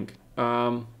probably winning.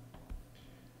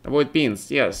 Avoid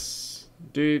pins, yes.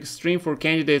 Do you stream for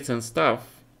candidates and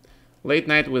stuff? Late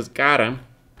night with Gata?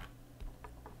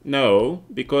 No,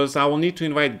 because I will need to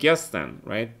invite guests then,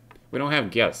 right? We don't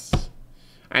have guests.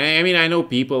 I mean, I know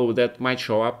people that might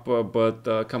show up,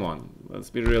 but come on, let's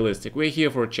be realistic. We're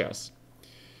here for chess.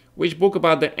 Which book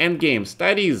about the endgame?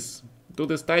 Studies. Do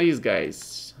the studies,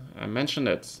 guys. I mentioned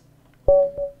it.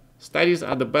 Studies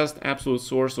are the best absolute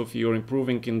source of your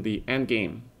improving in the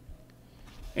endgame.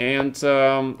 And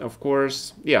of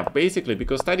course, yeah, basically,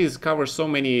 because studies cover so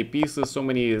many pieces, so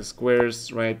many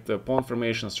squares, right? The pawn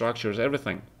formation, structures,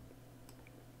 everything.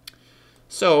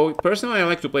 So personally, I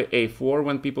like to play a4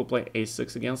 when people play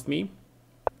a6 against me.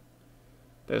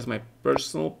 That is my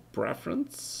personal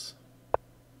preference.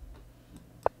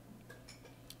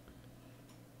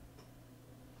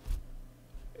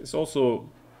 It's also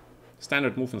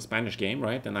standard move in Spanish game,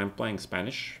 right? And I'm playing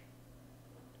Spanish.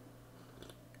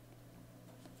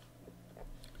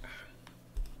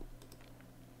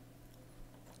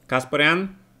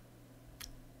 Kasparyan,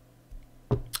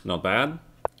 not bad.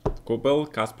 Kupel,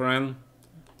 Kasparyan,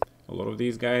 a lot of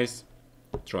these guys.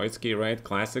 Troitsky, right?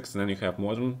 Classics, and then you have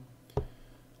modern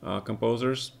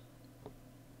composers.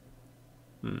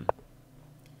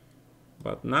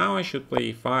 But now I should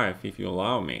play e5 if you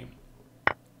allow me.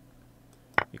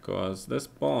 Because this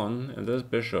pawn and this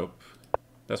bishop,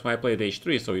 that's why I played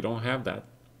h3, so you don't have that,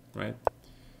 right?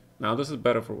 Now this is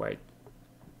better for white.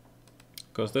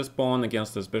 Because this pawn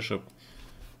against this bishop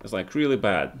is like really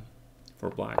bad for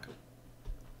black.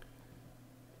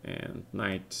 And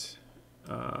knight,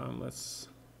 let's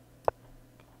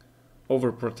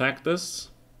overprotect this.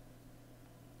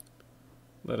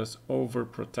 Let us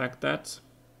overprotect that.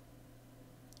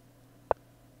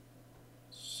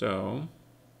 So,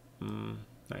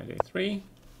 knight a3.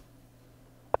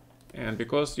 And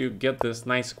because you get this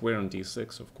nice square on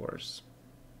d6, of course,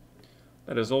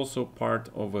 that is also part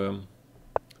of a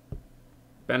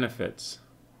benefit.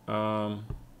 On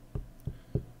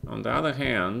the other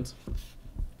hand,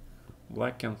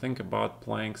 black can think about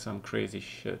playing some crazy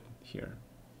shit here.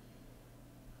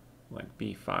 Like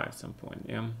b5 at some point,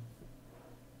 yeah?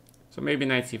 So maybe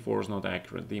knight c4 is not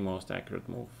accurate, the most accurate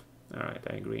move. Alright,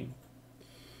 I agree.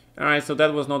 Alright, so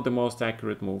that was not the most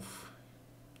accurate move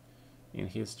in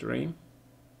history.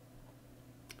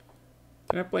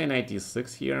 Can I play knight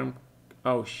d6 here?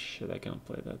 Oh shit, I cannot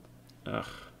play that. Ugh.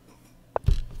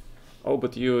 Oh,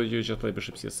 but you just play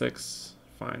bishop c6.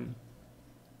 Fine.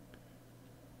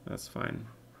 That's fine.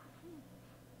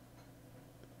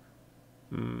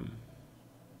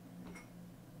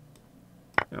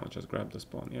 I'll just grab this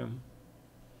pawn, yeah.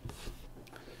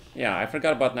 Yeah, I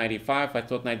forgot about knight e5. I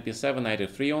thought knight b7, knight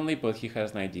e3 only, but he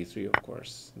has knight d3, of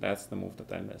course. That's the move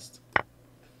that I missed.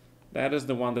 That is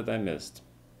the one that I missed.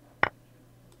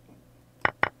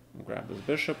 Grab this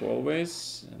bishop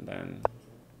always, and then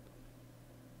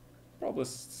probably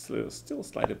still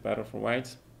slightly better for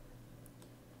white.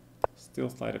 Still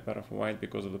slightly better for white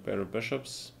because of the pair of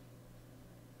bishops.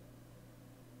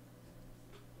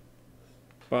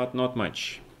 But not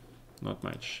much. Not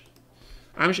much.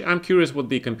 I'm curious what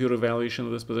the computer valuation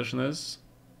of this position is.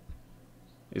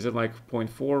 Is it like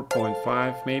 0.4,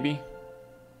 0.5 maybe?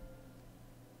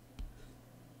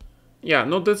 Yeah,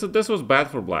 no, this was bad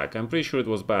for black. I'm pretty sure it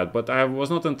was bad, but I was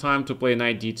not in time to play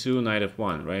knight d2, knight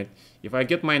f1, right? If I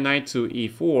get my knight to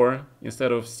e4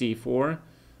 instead of c4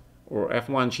 or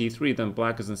f1, g3, then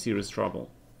black is in serious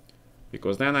trouble.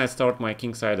 Because then I start my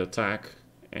kingside attack,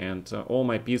 and all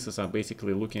my pieces are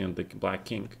basically looking at the black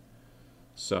king.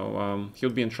 So he'll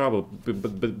be in trouble.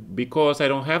 But because I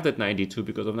don't have that knight d2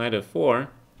 because of knight f4,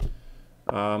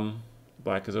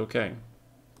 black is okay.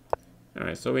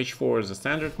 Alright, so h4 is a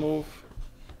standard move,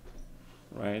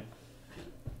 right?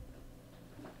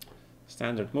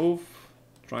 Standard move,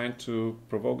 trying to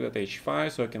provoke that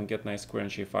h5 so I can get nice square on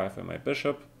g5 and my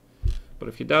bishop. But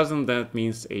if he doesn't, that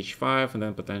means h5 and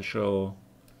then potential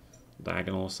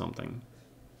diagonal or something.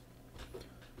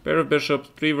 Pair of bishops,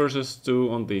 3 versus 2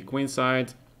 on the queen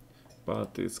side,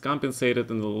 but it's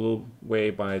compensated in a little way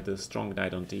by the strong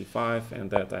knight on d5 and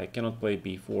that I cannot play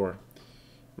b4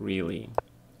 really.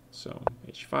 So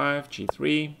h5,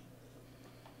 g3,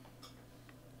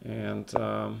 and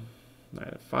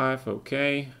knight f5,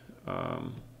 okay. I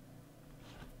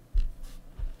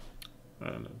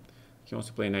don't know. He wants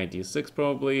to play knight d6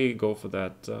 probably, go for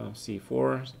that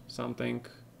c4 something.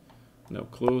 No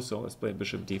clue, so let's play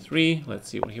bishop d3. Let's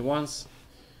see what he wants.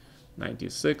 Knight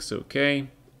d6, okay.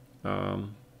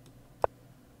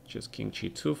 Just king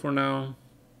g2 for now.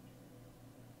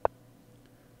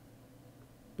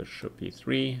 bishop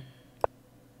e3.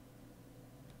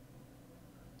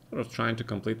 Sort of trying to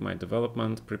complete my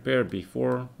development. Prepare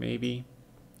b4, maybe.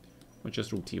 Or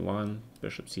just rook t1,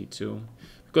 bishop c2.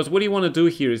 Because what you want to do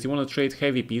here is you want to trade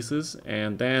heavy pieces,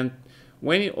 and then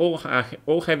when all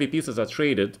heavy pieces are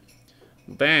traded,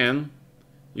 then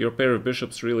your pair of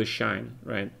bishops really shine,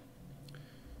 right?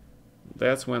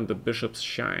 That's when the bishops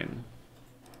shine.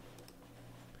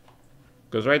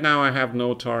 Because right now I have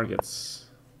no targets.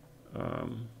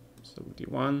 So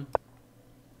d1.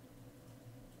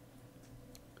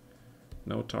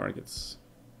 No targets.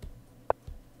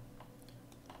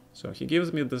 So he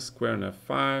gives me this square in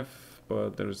f5,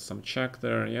 but there's some check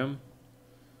there, yeah.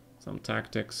 Some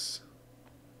tactics.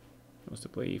 Wants to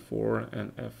play e4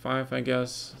 and f5, I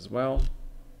guess, as well.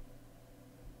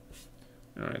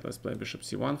 Alright, let's play bishop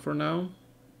c1 for now.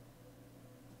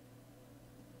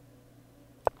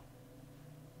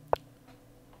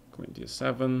 Queen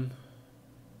d7.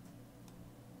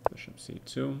 Bishop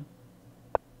c2.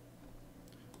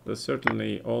 But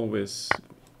certainly always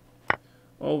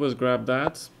grab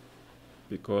that,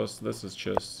 because this is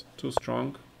just too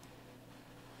strong.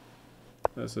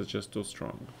 This is just too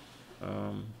strong.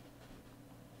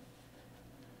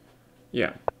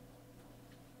 Yeah.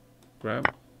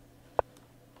 Grab.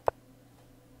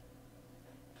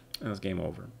 And it's game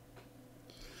over.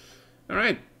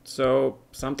 Alright, so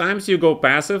sometimes you go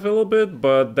passive a little bit,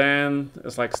 but then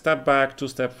it's like step back, 2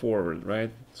 step forward,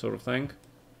 right? Sort of thing.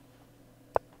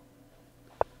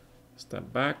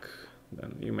 Step back,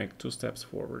 then you make 2 steps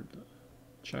forward.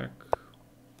 Check.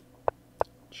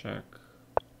 Check.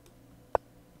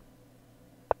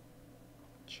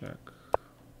 Check.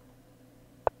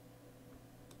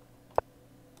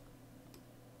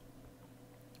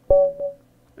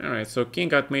 Alright, so king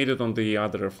got mated on the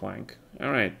other flank.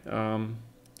 Alright,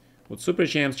 would Super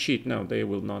Jams cheat? No, they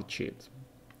will not cheat.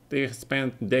 They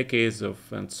spent decades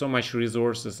of and so much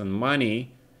resources and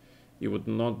money, you would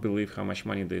not believe how much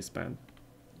money they spent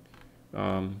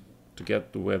to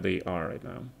get to where they are right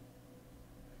now.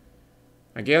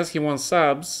 I guess he wants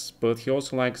subs, but he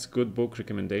also likes good book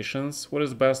recommendations. What is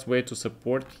the best way to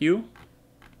support you?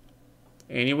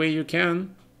 Any way you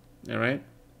can, alright?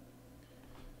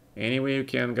 Any way you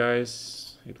can,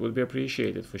 guys. It would be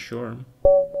appreciated for sure.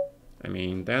 I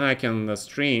mean, then I can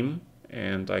stream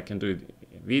and I can do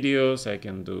videos, I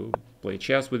can play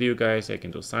chess with you guys, I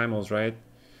can do simuls, right?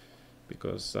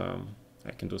 Because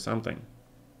I can do something.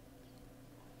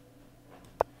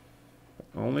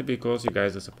 Only because you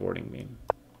guys are supporting me.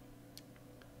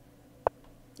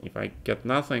 If I get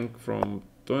nothing from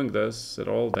doing this at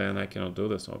all, then I cannot do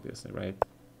this, obviously, right?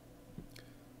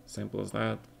 Simple as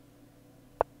that.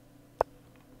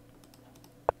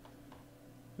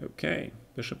 Okay,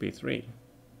 bishop e3.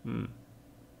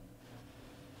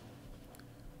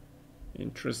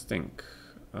 Interesting.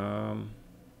 So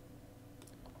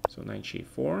knight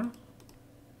g4.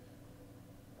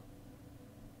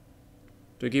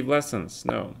 To give lessons?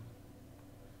 No.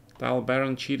 Tal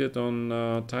Baron cheated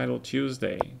on Title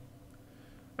Tuesday.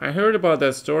 I heard about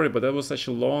that story, but that was such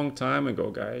a long time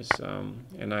ago, guys,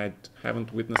 and I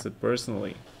haven't witnessed it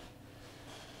personally.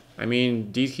 I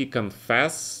mean, did he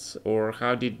confess, or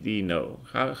how did he know?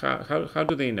 How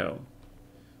do they know?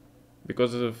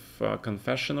 Because of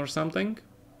confession or something?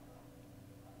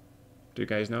 Do you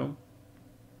guys know?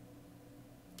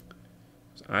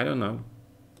 I don't know.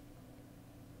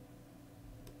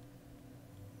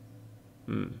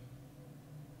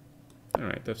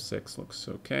 Alright, f6 looks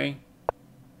okay.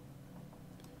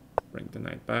 Bring the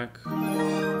knight back.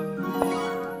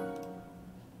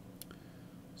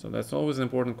 So that's always an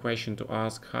important question to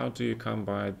ask. How do you come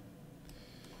by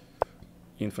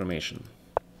information?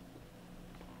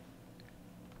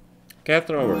 Cat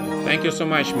thrower, thank you so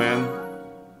much, man.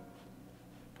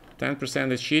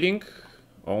 10% is cheating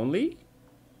only?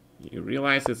 You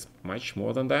realize it's much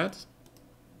more than that?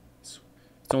 It's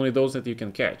only those that you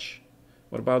can catch.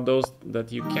 What about those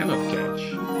that you cannot catch?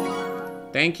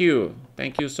 Thank you.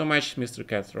 Thank you so much, Mr.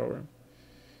 Cat Thrower.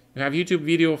 You have YouTube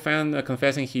video fan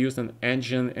confessing he used an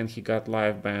engine and he got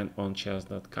live banned on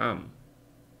chess.com.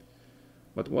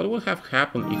 But what would have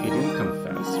happened if he didn't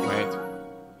confess, right?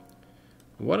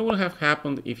 What would have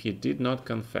happened if he did not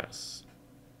confess?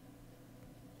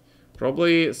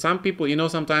 Probably some people, you know,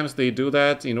 sometimes they do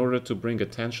that in order to bring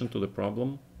attention to the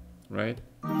problem, right?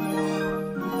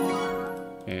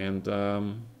 And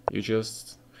you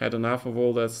just had enough of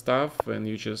all that stuff and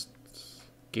you just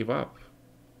give up.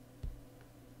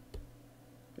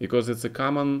 Because it's a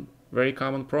common, very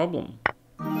common problem.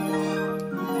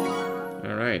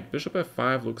 Alright, bishop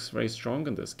f5 looks very strong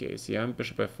in this case. Yeah,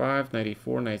 bishop f5, knight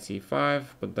e4, knight c5,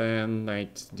 but then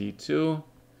knight d2.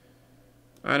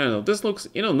 I don't know. This looks,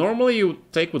 you know, normally you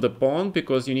take with the pawn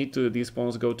because you need to, these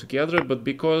pawns go together, but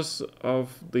because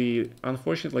of the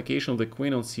unfortunate location of the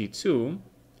queen on c2,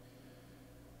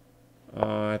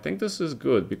 I think this is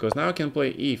good because now I can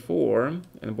play e4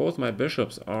 and both my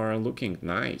bishops are looking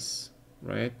nice,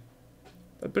 right?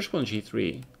 That bishop on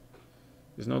g3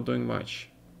 is not doing much.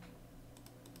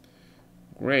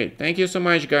 Great. Thank you so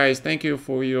much, guys. Thank you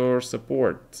for your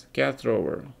support. Cat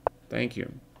thrower. Thank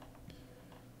you.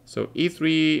 So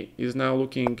e3 is now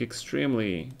looking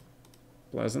extremely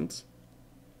pleasant.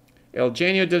 El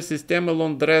genio del sistema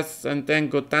Londres and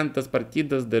tengo tantas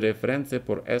partidas de referencia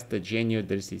por este genio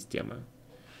del sistema.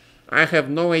 I have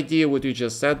no idea what you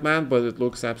just said, man, but it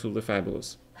looks absolutely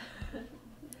fabulous.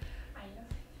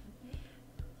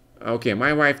 Okay,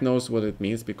 my wife knows what it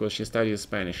means because she studies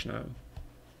Spanish now.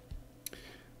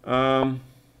 All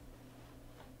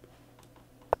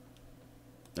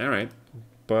right,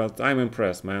 but I'm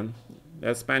impressed, man.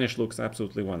 That Spanish looks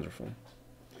absolutely wonderful.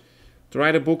 To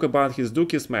write a book about his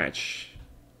Dukis match.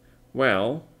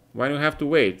 Well, why do you have to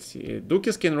wait?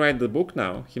 Dukis can write the book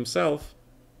now himself,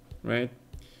 right?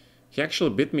 He actually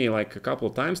beat me like a couple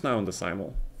of times now in the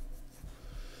simul.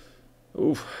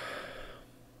 Oof.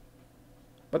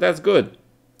 But that's good.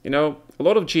 You know, a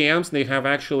lot of GMs, they have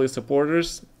actually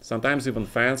supporters, sometimes even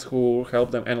fans who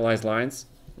help them analyze lines,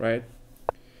 right?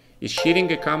 Is cheating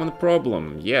a common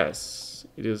problem? Yes,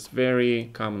 it is very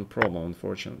common problem,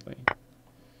 unfortunately.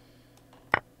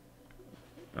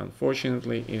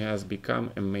 Unfortunately, it has become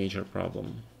a major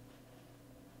problem.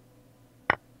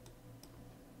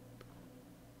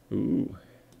 Ooh.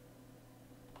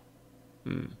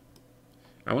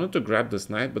 I wanted to grab this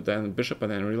knight, but then bishop,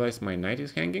 and then realized my knight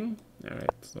is hanging. Alright,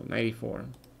 so knight e4.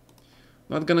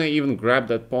 Not gonna even grab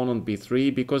that pawn on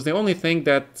b3, because the only thing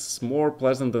that's more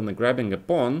pleasant than grabbing a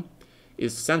pawn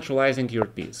is centralizing your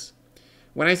piece.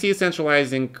 When I see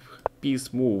centralizing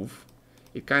piece move,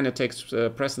 it kind of takes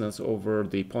precedence over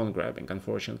the pawn grabbing,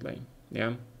 unfortunately.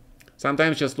 Yeah,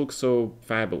 sometimes just looks so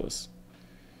fabulous.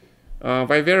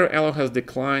 Vivero Elo has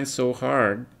declined so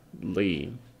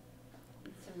hardly.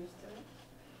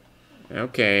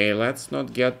 Okay, let's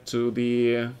not get to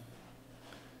the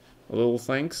little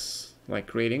things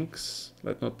like ratings.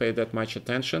 Let's not pay that much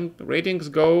attention. Ratings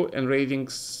go and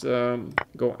ratings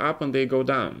go up and they go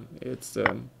down. It's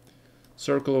a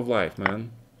circle of life,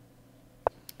 man.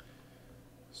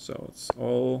 So it's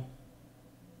all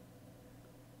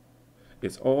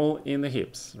in the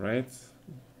hips, right?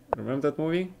 Remember that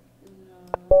movie? No.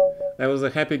 That was a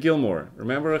Happy Gilmore.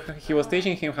 Remember, he was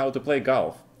teaching him how to play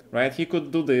golf, right? He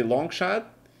could do the long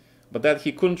shot, but that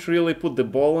he couldn't really put the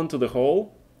ball into the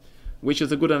hole, which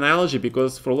is a good analogy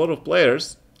because for a lot of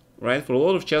players, right, for a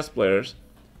lot of chess players,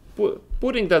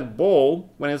 putting that ball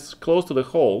when it's close to the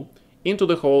hole into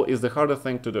the hole is the harder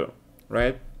thing to do,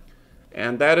 right?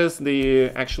 And that is the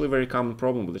actually very common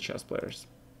problem with the chess players.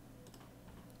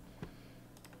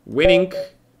 Winning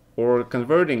or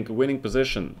converting winning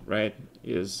position, right,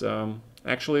 is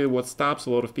actually what stops a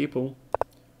lot of people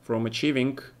from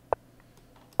achieving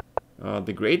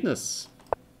the greatness.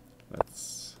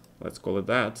 Let's call it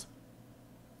that.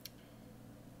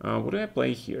 What do I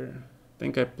play here? I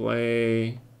think I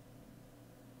play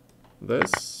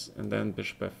this and then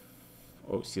bishop f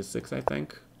c6, I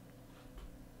think.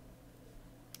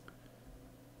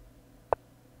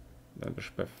 Then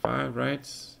bishop f5, right?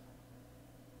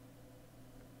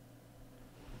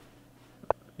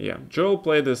 Yeah, Joel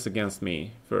played this against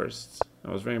me first.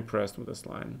 I was very impressed with this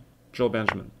line. Joel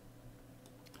Benjamin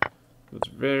was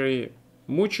very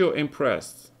mucho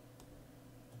impressed.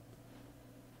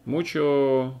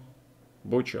 Mucho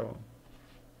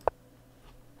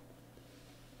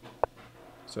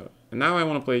So, and now I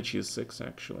want to play g6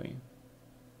 actually.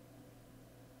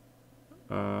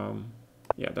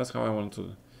 Yeah, that's how I want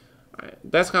to.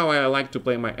 That's how I like to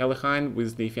play my Alekhine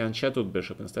with the fianchettoed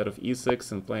bishop instead of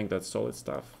e6 and playing that solid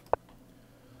stuff.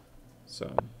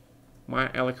 So, my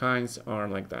Alekhines are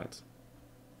like that.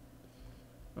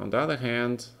 On the other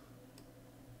hand,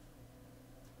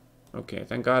 okay,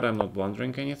 thank God I'm not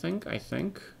blundering anything, I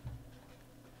think.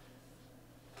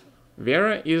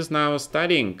 Vera is now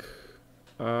studying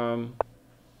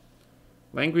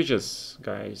languages,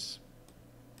 guys.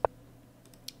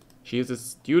 She is a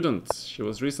student. She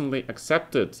was recently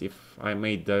accepted. If I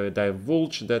may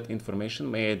divulge that information,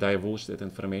 may I divulge that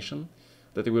information?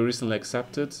 That we recently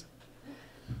accepted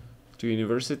to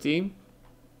university.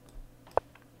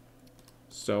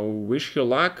 So wish her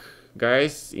luck,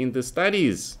 guys, in the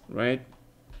studies, right?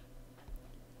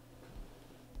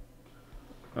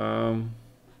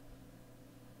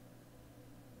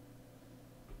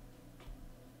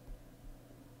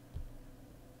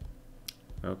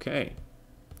 Okay.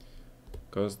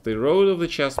 Because the road of the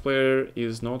chess player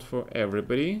is not for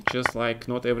everybody, just like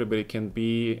not everybody can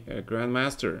be a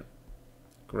grandmaster.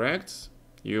 Correct?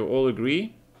 You all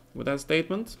agree with that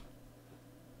statement?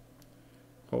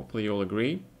 Hopefully you all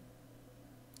agree.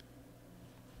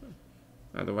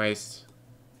 Otherwise,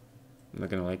 I'm not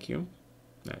gonna like you.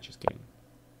 Nah, just kidding.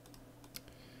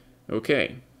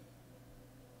 Okay.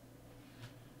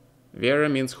 Vera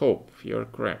means hope. You're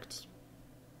correct.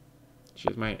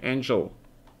 She's my angel.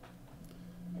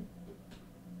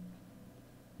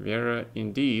 Vera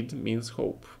indeed means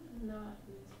hope. No, it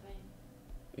means faith.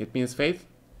 It means faith?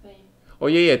 Faith. Oh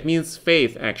yeah, it means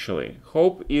faith actually.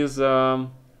 Hope is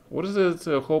what is it?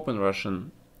 Hope in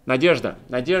Russian? Надежда.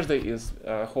 Надежда is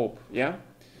hope, yeah.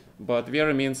 But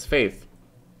Vera means faith.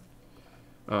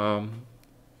 No,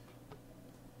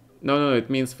 it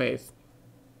means faith,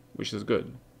 which is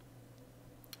good.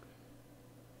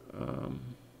 I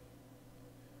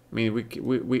mean,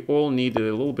 we all need a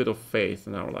little bit of faith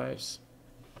in our lives.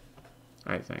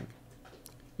 I think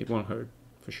it won't hurt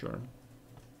for sure.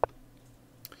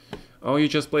 Oh, you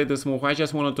just played this move. I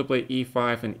just wanted to play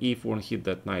e5 and e4 and hit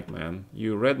that knight, man.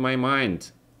 You read my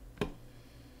mind.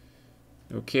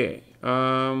 Okay.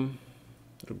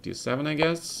 Rook d7, I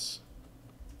guess.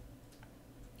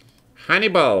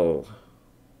 Hannibal.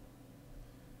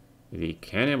 The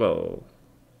cannibal.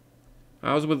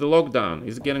 How's with the lockdown?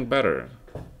 Is it getting better?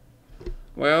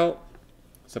 Well,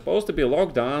 supposed to be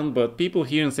lockdown, but people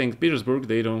here in St. Petersburg,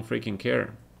 they don't freaking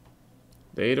care.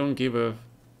 They don't give a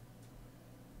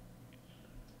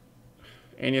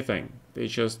anything. They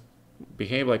just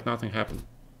behave like nothing happened.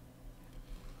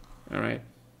 All right.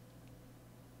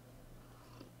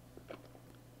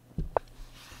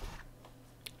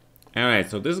 All right,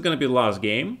 so this is gonna be the last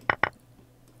game,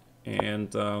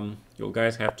 and you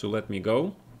guys have to let me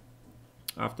go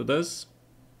after this.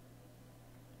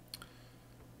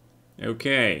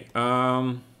 Okay,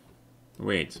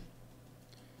 wait.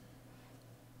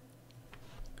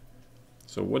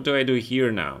 So what do I do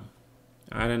here now?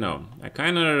 I don't know. I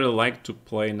kind of like to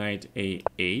play knight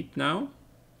a8 now.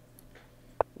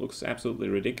 Looks absolutely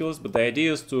ridiculous, but the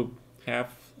idea is to have...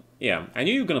 Yeah, I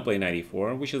knew you were going to play knight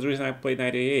e4, which is the reason I played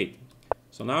knight a8.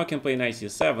 So now I can play knight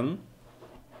c7,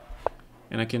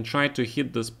 and I can try to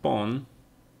hit this pawn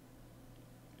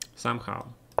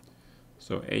somehow.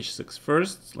 So h6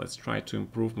 first. Let's try to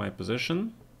improve my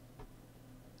position.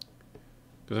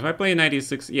 Because if I play knight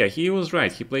e6, yeah, he was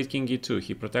right. He played king e2.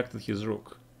 He protected his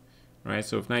rook. Right,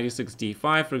 so if knight e6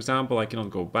 d5, for example, I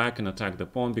cannot go back and attack the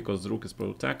pawn because the rook is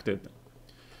protected.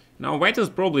 Now white is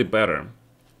probably better.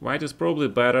 White is probably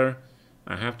better.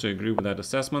 I have to agree with that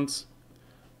assessment.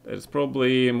 That is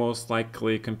probably most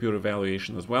likely computer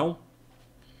evaluation as well.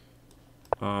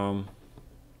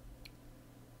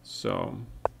 So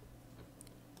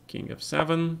king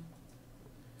f7.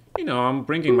 You know, I'm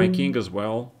bringing my king as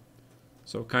well.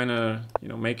 So kind of, you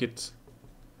know, make it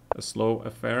a slow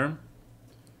affair.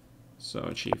 So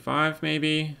g5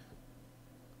 maybe.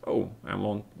 Oh, I'm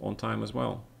on time as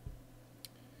well.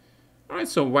 All right,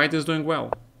 so white is doing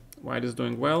well. White is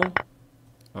doing well.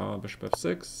 Bishop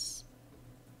f6.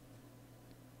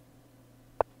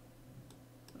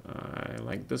 I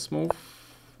like this move.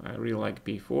 I really like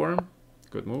b4.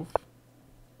 Good move.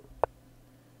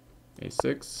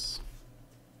 a6.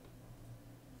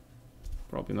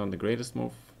 Probably not the greatest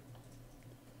move.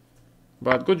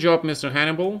 But good job, Mr.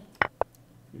 Hannibal.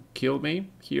 You killed me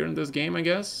here in this game, I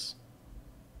guess.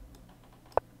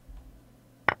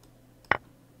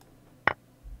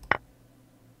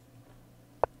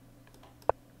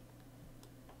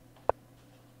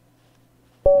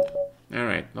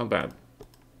 Alright, not bad.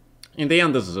 In the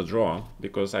end, this is a draw,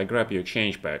 because I grab your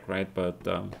exchange back, right? But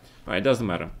it doesn't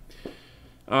matter.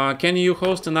 Can you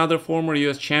host another former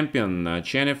US champion,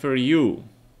 Jennifer Yu?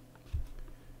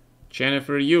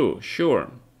 Jennifer Yu,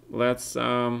 sure. Let's...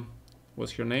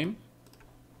 what's your name?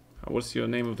 What's your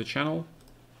name of the channel?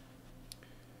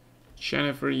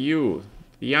 Jennifer Yu,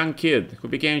 the young kid who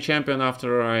became champion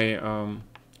after I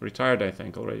retired, I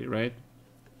think, already, right?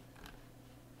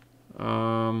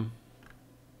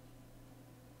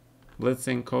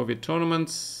 Blitzing COVID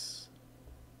tournaments.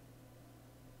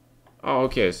 Oh,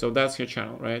 okay, so that's your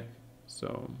channel, right?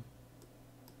 So,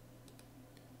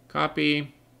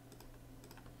 copy.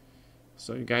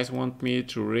 So you guys want me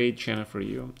to raid Jennifer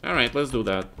Yu. All right, let's do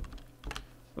that.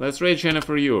 Let's raid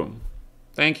Jennifer Yu.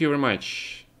 Thank you very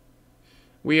much.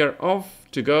 We are off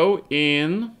to go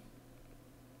in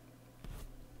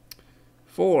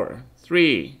 4,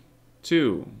 3,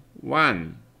 2,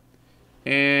 1.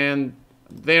 And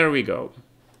there we go.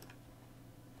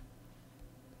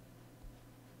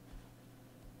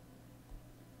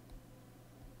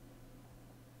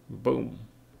 Boom.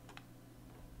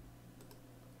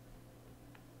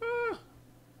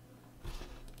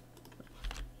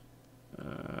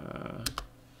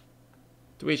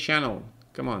 Twitch channel,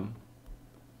 come on.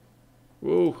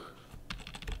 Woo.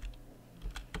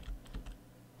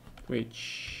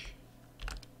 Twitch.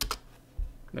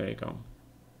 There you go.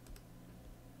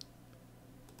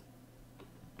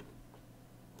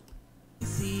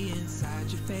 See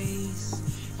inside your face.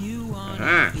 You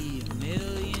wanna be a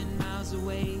million miles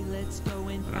away. Let's go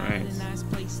and find a nice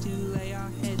place to lay our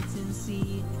heads and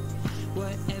see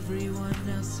what everyone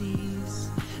else sees.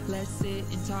 Let's sit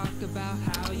and talk about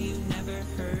how you never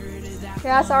heard of that.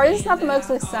 Yeah, sorry, this is not the most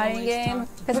exciting game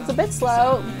because it's a bit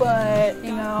slow, but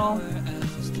you know,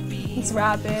 it's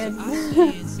rapid.